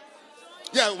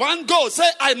 Yeah, one go. Say,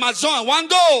 I must join. One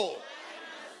go.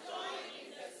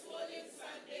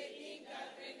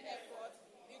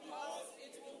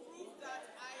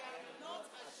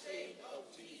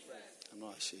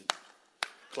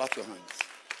 Clap your hands.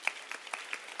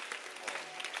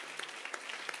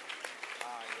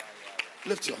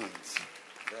 Lift your hands.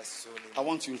 I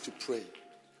want you to pray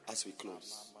as we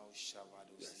close.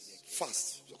 Yes.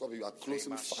 Fast. You are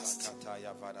closing fast.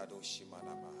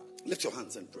 Lift your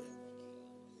hands and pray.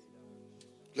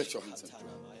 Lift your hands and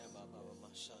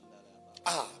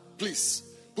pray. Please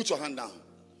put your hand down.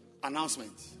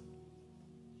 Announcement.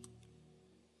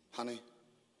 Honey,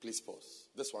 please pause.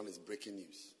 This one is breaking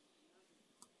news.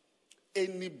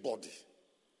 Anybody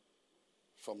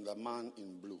from the man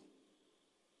in blue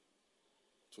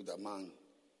to the man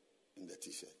in the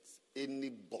t-shirts,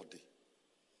 anybody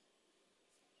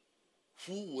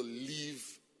who will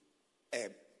leave a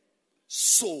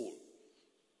soul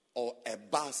or a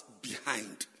bus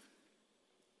behind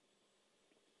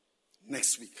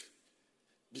next week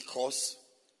because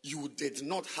you did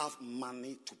not have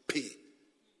money to pay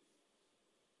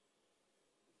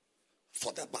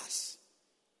for the bus,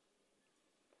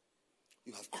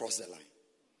 you have crossed the line.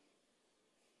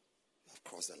 You have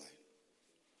crossed the line.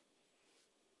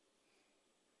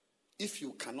 If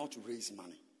you cannot raise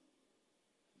money,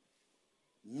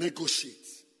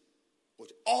 negotiate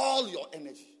with all your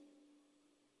energy.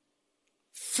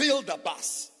 Fill the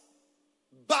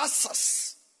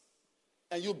buses,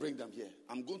 and you bring them here.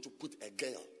 I'm going to put a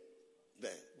girl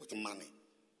there with money.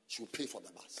 She will pay for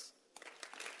the bus.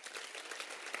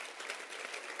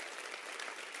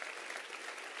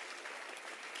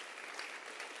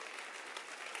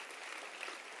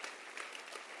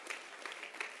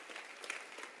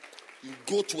 You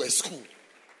go to a school,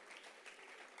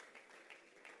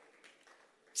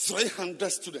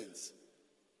 300 students,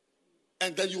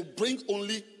 and then you bring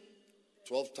only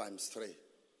 12 times 3,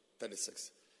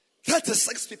 36.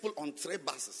 36 people on 3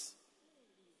 buses,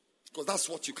 because that's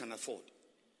what you can afford.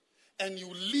 and you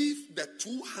leave the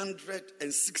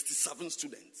 267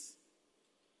 students,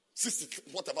 60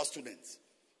 whatever students,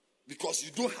 because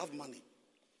you don't have money,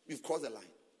 you've crossed the line.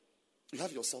 You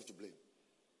have yourself to blame.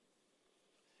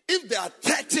 If there are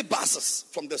 30 buses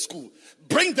from the school,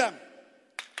 bring them.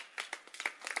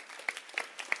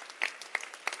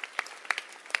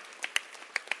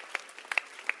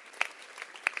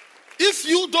 If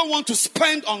you don't want to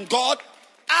spend on God,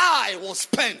 I will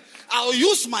spend. I'll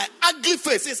use my ugly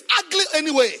face. It's ugly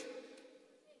anyway.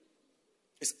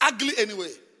 It's ugly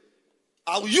anyway.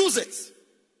 I'll use it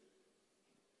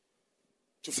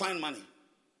to find money.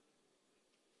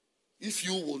 If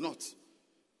you will not,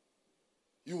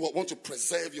 you will want to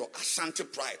preserve your Ashanti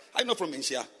pride. I'm not from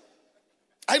India.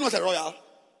 I'm not a royal.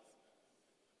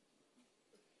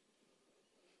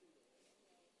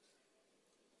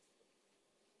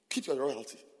 Keep your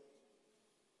royalty.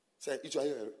 Say, if you are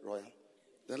a royal,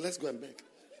 then let's go and beg.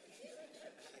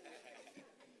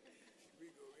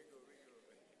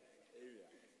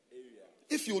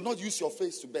 If you will not use your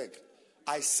face to beg,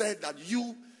 I said that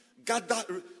you gather,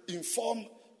 inform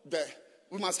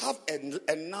we must have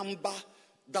a number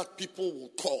that people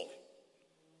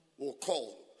will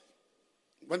call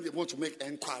when they want to make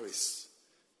inquiries.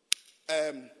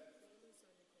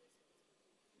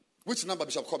 Which number,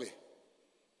 Bishop Kobe?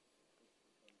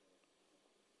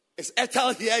 Is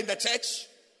Ethel here in the church?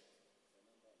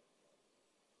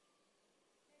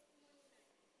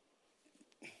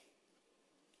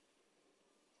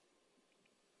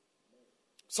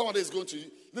 Somebody is going to,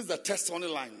 this is the testimony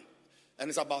line, and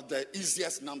it's about the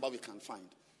easiest number we can find.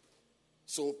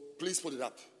 So please put it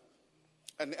up.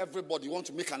 And everybody, you want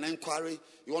to make an inquiry,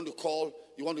 you want to call,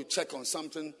 you want to check on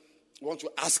something, you want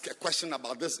to ask a question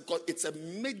about this, because it's a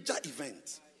major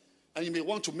event. And you may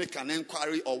want to make an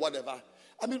inquiry or whatever.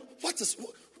 I mean, what is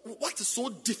so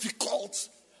difficult?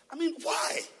 I mean,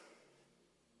 why?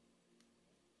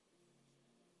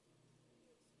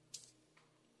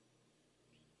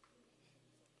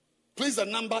 Please, the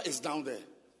number is down there.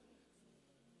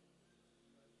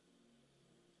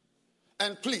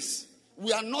 And please,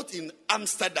 we are not in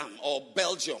Amsterdam or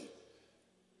Belgium.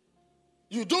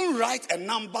 You don't write a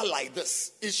number like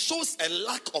this. It shows a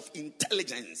lack of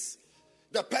intelligence.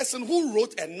 The person who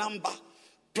wrote a number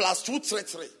plus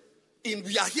 233.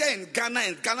 We are here in Ghana,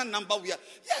 and Ghana number we are.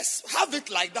 Yes, have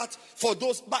it like that for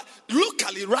those. But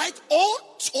locally, write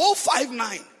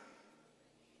 059.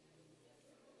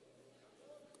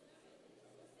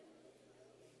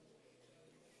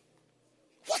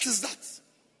 What is that?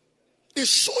 It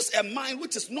shows a mind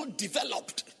which is not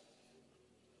developed.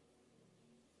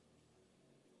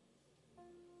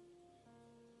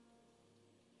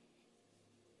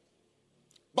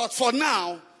 But for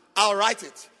now, I'll write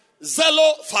it.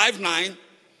 059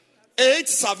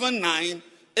 879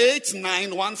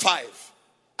 8915.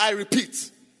 I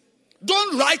repeat.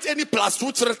 Don't write any plus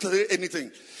 233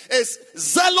 anything. It's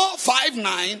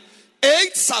 059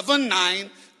 879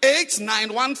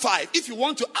 8915. If you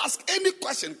want to ask any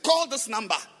question, call this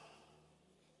number.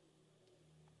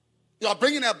 You are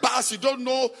bringing a bus, you don't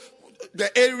know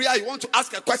the area, you want to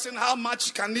ask a question, how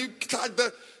much can you charge?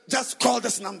 Just call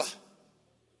this number.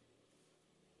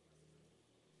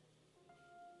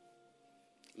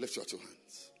 Lift your two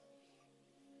hands.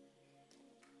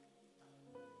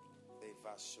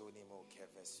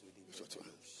 Lift your two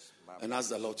hands. And ask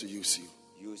the Lord to use you.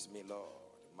 Use me, Lord.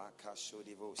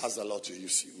 Ask the Lord to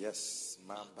use you. Yes.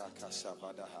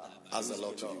 Ask the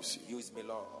Lord to use you. Use me,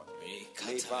 Lord.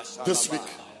 This week,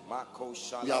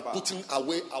 we are putting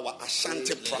away our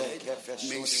Ashanti pride.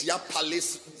 Mesia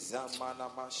Palace.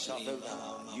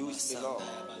 Use me, Lord.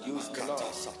 Use me, Lord.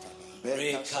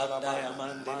 Pray,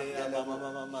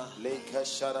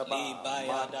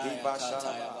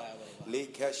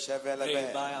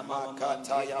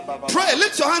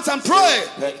 lift your hands and pray.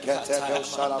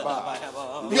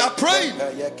 We are praying.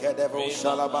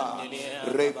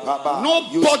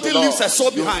 Nobody leaves a soul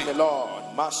behind.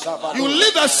 You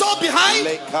leave a soul behind,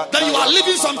 then you are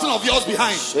leaving something of yours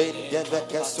behind.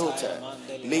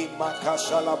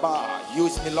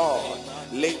 Use me, Lord.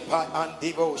 Lepa and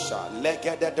Divosha,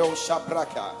 Legede dosha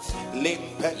braka,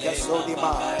 Limpeka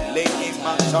Sodima, Lady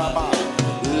Machaba,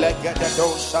 Legede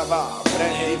doshava,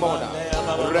 Brendimona,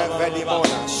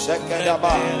 Revedimona,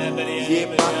 Shekedaba,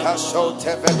 Yimaka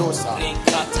Tevedosa,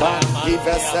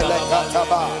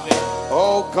 Giveselekataba.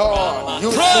 Oh God,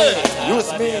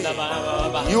 use me,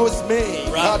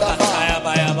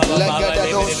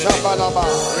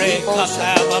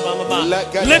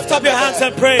 Lift up your hands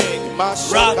and pray.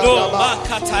 Rado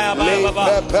makataya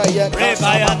baba.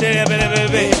 Rebaya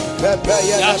delebelebe.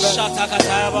 Yashata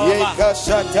kataya baba.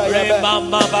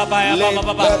 Remama baba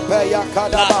baba.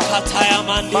 La kataya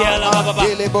mandia la baba.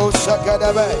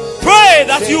 Pray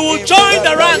that you will join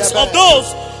the ranks of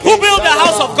those who build the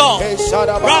house of God.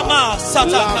 Rama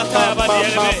Sata Kataya Badia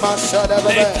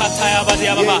Kataya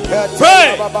Badia Baba.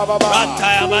 Pray.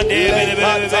 Rataya Badia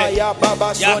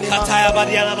Yakataya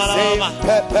Badia Mama.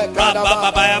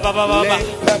 Rababa Baba.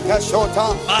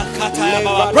 Makataya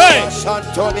Baba. Pray.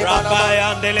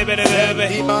 Rabaya Delebelebe.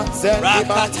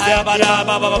 Rakataya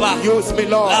Baba Baba. Use me,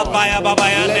 Lord. Rabaya Baba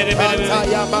Delebelebe.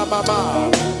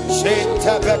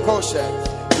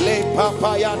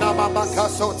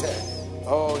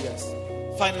 Oh, yes.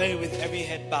 Finally, with every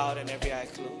head bowed and every eye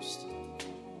closed,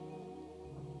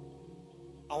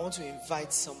 I want to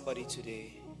invite somebody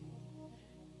today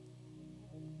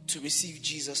to receive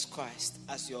Jesus Christ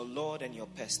as your Lord and your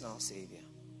personal Savior.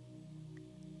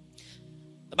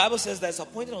 The Bible says that it's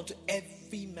appointed unto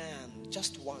every man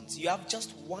just once. You have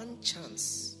just one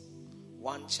chance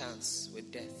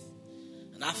with death.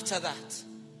 And after that,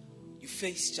 you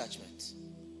face judgment.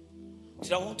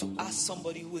 So I want to ask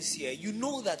somebody who is here. You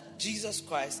know that Jesus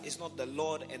Christ is not the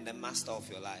Lord and the Master of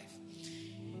your life.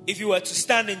 If you were to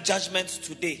stand in judgment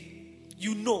today,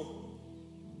 you know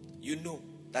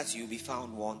that you'll be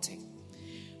found wanting.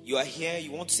 You are here,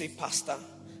 you want to say, Pastor,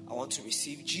 I want to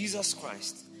receive Jesus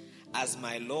Christ as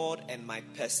my Lord and my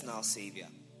personal Savior.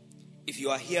 If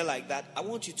you are here like that, I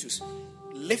want you to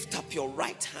lift up your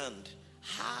right hand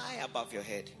high above your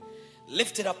head.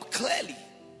 Lift it up clearly.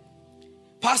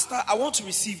 Pastor, I want to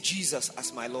receive Jesus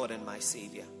as my Lord and my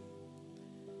Savior.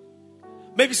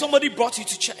 Maybe somebody brought you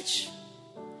to church.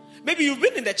 Maybe you've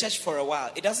been in the church for a while.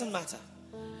 It doesn't matter.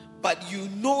 But you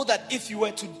know that if you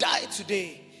were to die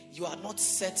today, you are not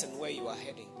certain where you are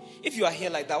heading. If you are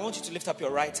here like that, I want you to lift up your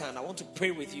right hand. I want to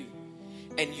pray with you.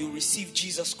 And you receive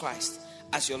Jesus Christ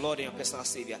as your Lord and your personal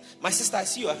Savior. My sister, I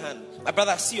see your hand. My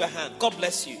brother, I see your hand. God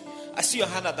bless you. I see your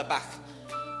hand at the back.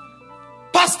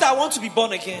 Pastor, I want to be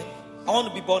born again. I want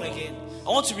to be born again. I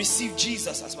want to receive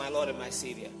Jesus as my Lord and my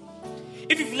Savior.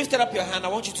 If you've lifted up your hand, I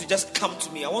want you to just come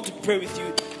to me. I want to pray with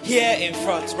you here in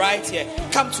front, right here.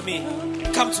 Come to me.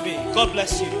 Come to me. God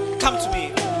bless you. Come to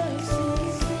me.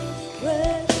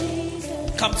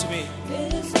 Come to me.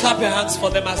 Clap your hands for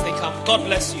them as they come. God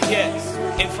bless you. Here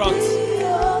in front.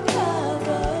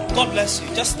 God bless you.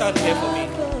 Just stand here for me.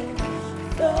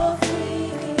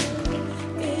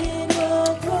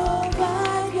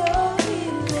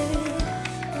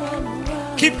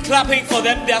 Keep clapping for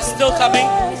them. They are still coming.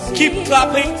 Keep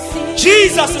clapping.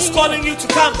 Jesus is calling you to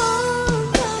come.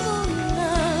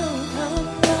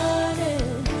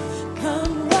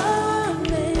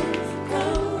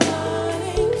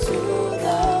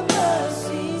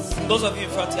 Those of you in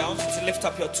front here, I want you to lift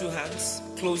up your two hands.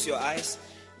 Close your eyes.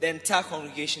 The entire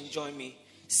congregation, join me.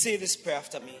 Say this prayer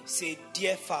after me. Say,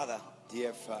 Dear Father.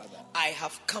 Dear Father, I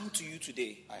have come to you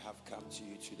today. I have come to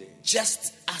you today.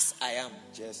 Just as I am.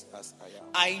 Just as I am.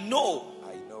 I know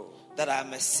that I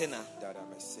am a sinner. That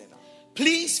I'm a sinner.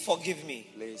 Please forgive me.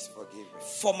 Please forgive me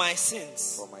for my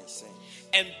sins. For my sins.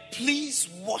 And please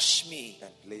wash me.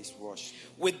 And please wash me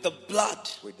with the blood.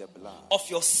 With the blood of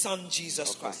your Son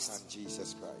Jesus Christ. Your Son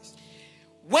Jesus Christ.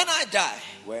 When I die,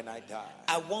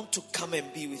 I want to come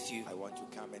and be with you. I want to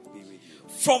come and be with you.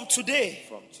 From today,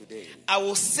 I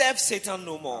will serve Satan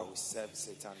no more.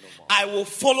 I will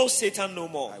follow Satan no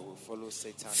more.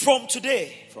 From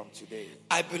today,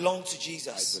 I belong to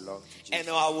Jesus. And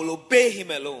I will obey him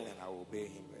alone.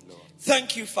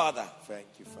 Thank you, Father,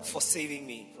 for saving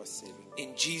me.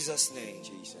 In Jesus' name.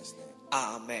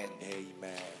 Amen.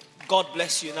 Amen. God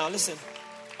bless you. Now listen,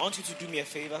 I want you to do me a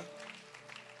favor.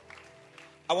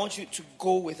 I want you to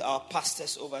go with our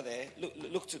pastors over there.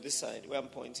 Look to this side where I'm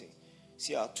pointing.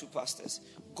 See our two pastors.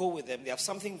 Go with them. They have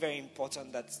something very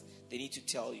important that they need to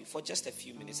tell you for just a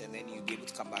few minutes, and then you'll be able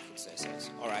to come back into their service.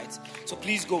 All right? So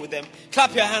please go with them.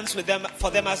 Clap your hands with them for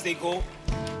them as they go.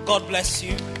 God bless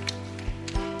you.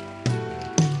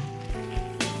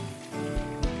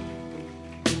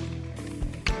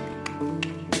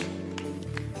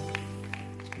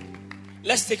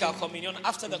 Let's take our communion.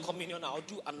 After the communion, I'll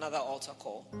do another altar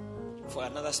call for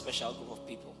another special group of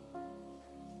people.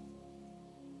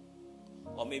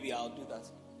 Or maybe I'll do that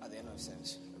at the end of the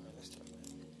service.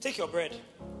 Take your bread.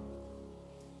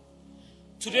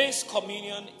 Today's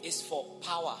communion is for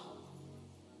power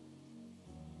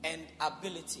and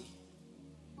ability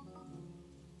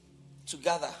to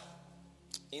gather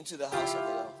into the house of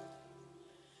the Lord.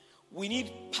 We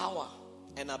need power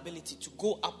and ability to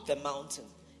go up the mountain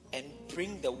and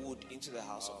bring the wood into the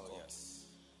house of God. Yes.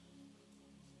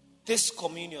 This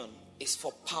communion is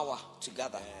for power to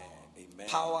gather. Amen.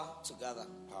 Power to gather.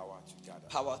 Power to gather.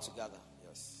 Power to gather.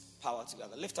 Yes. Power to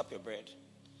gather. Lift up your bread.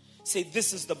 Say,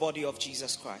 this is the body of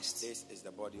Jesus Christ. This is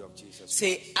the body of Jesus Christ.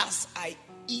 Say, as I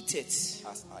eat it,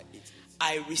 As I eat it,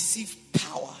 I receive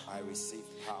power. I receive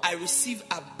power. I receive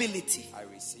ability I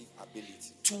receive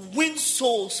ability to win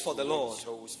souls for the Lord,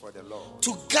 souls for the Lord.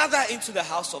 to gather into the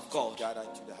house of God, Gather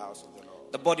into the house of the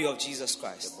Lord. the body of Jesus The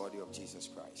Christ. body of Jesus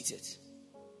Christ. Eat it.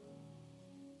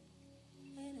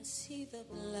 When I see the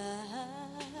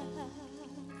blood,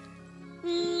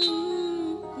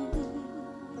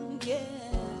 yeah,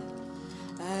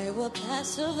 I will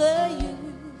pass over you.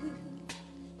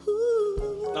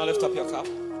 Ooh. Now lift up your cup.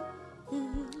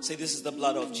 Say, this is the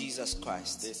blood of Jesus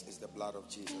Christ. This is the blood of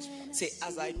Jesus Christ. Say,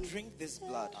 as I drink this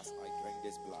blood, As I drink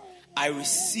this blood, I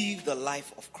receive the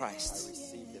life of I Christ.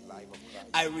 receive the life of Christ.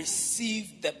 I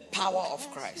receive the power of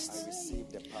I Christ.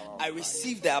 receive the power of I Christ.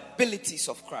 receive the abilities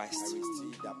of I Christ.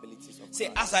 receive the abilities of Say,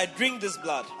 Christ. as I drink this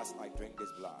blood, As I drink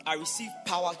this blood, I receive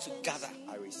power to gather.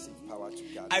 I receive power to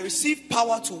gather. I receive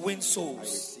power to win I souls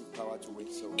receive power to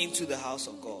win souls into the house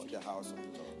of to God. the house of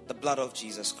the Lord. The blood of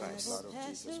Jesus Christ. Blood of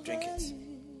Jesus. Drink it.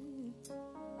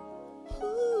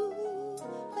 Ooh,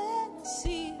 when I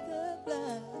see the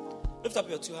blood. Lift up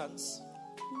your two hands.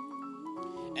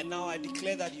 And now I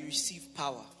declare that you receive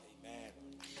power. Amen.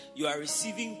 You are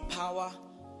receiving power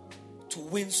to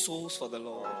win souls for the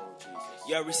Lord. Oh, Jesus.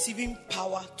 You are receiving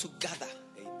power to gather.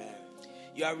 Amen.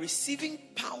 You are receiving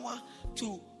power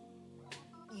to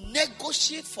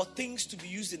negotiate for things to be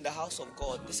used in the house of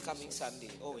God this coming Sunday.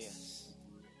 Oh, yes.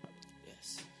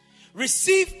 Yes.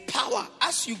 Receive power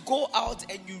as you go out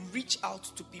and you reach out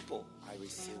to people. I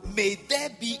receive it. May there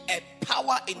be a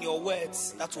power in your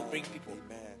words that will bring people.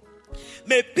 Amen.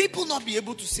 May people not be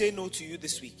able to say no to you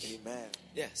this week. Amen.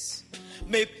 Yes.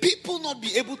 May people not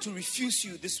be able to refuse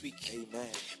you this week. Amen.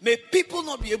 May people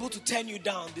not be able to turn you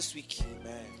down this week.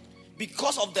 Amen.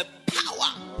 Because of the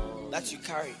power that you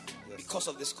carry. Because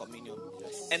of this communion.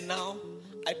 And now,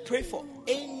 I pray for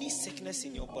any sickness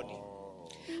in your body.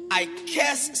 I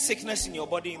curse sickness in your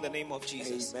body in the name of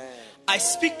Jesus. Amen. I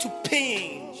speak to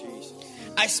pain. Jesus.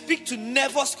 I speak to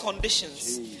nervous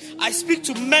conditions. Jesus. I speak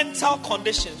to mental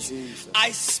conditions. Jesus.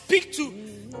 I speak to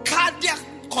cardiac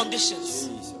conditions.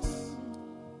 Jesus.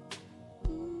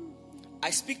 I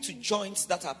speak to joints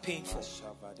that are painful.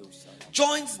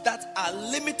 Joints that are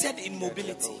limited in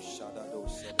mobility.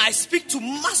 I speak to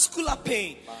muscular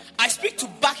pain. I speak to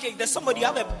backache. There's somebody, you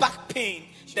have a back pain,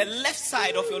 the left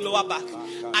side of your lower back.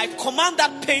 I command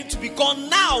that pain to be gone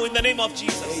now in the name of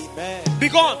Jesus. Amen. Be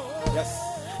gone. Yes.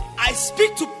 I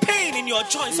speak to pain in your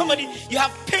joints. Somebody, you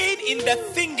have pain in the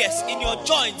fingers, in your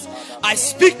joints. I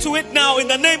speak to it now in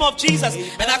the name of Jesus.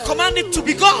 And I command it to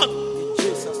be gone. In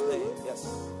Jesus' name.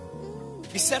 Yes.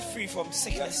 Be set free from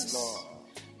sicknesses. Yes, Lord.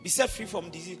 Be set free from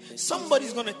disease.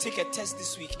 Somebody's going to take a test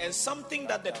this week, and something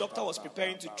that the doctor was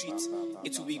preparing to treat,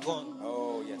 it will be gone.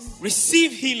 Oh, yes.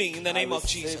 Receive healing in the name of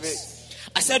receive Jesus.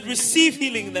 I said receive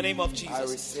healing in the name of I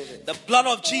Jesus. receive it. The blood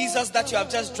of Jesus that you have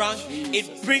just drunk,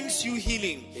 it brings you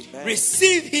healing. Amen.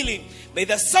 Receive healing. May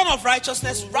the Son of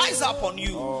Righteousness rise up on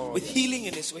you with healing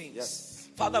in his wings. Yes.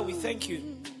 Father, we thank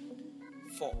you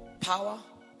for power,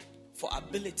 for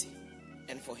ability,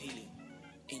 and for healing.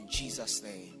 In Jesus'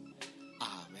 name.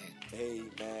 Amen.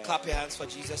 Amen. Clap your hands for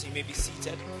Jesus. You may be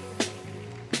seated.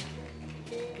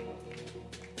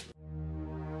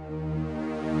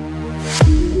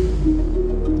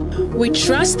 We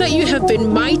trust that you have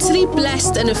been mightily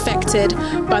blessed and affected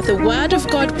by the word of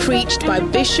God preached by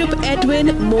Bishop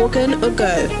Edwin Morgan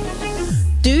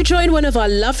Ogo. Do join one of our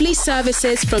lovely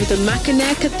services from the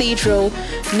Mackinac Cathedral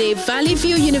near Valley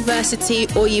View University,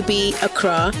 Oyibi,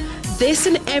 Accra, this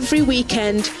and every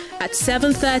weekend at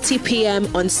 7:30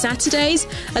 p.m. on Saturdays,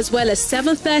 as well as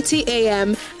 7:30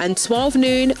 a.m. and 12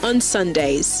 noon on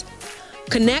Sundays.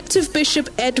 Connect with Bishop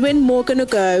Edwin Morgan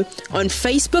Ogo on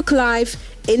Facebook Live,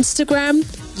 Instagram,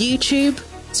 YouTube,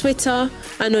 Twitter,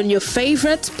 and on your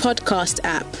favorite podcast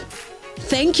app.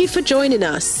 Thank you for joining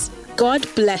us. God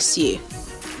bless you.